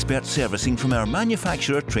 Get expert servicing from our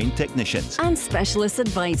manufacturer-trained technicians. And specialist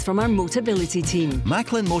advice from our Motability team.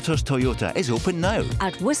 Macklin Motors Toyota is open now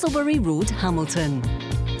at Whistlebury Road, Hamilton.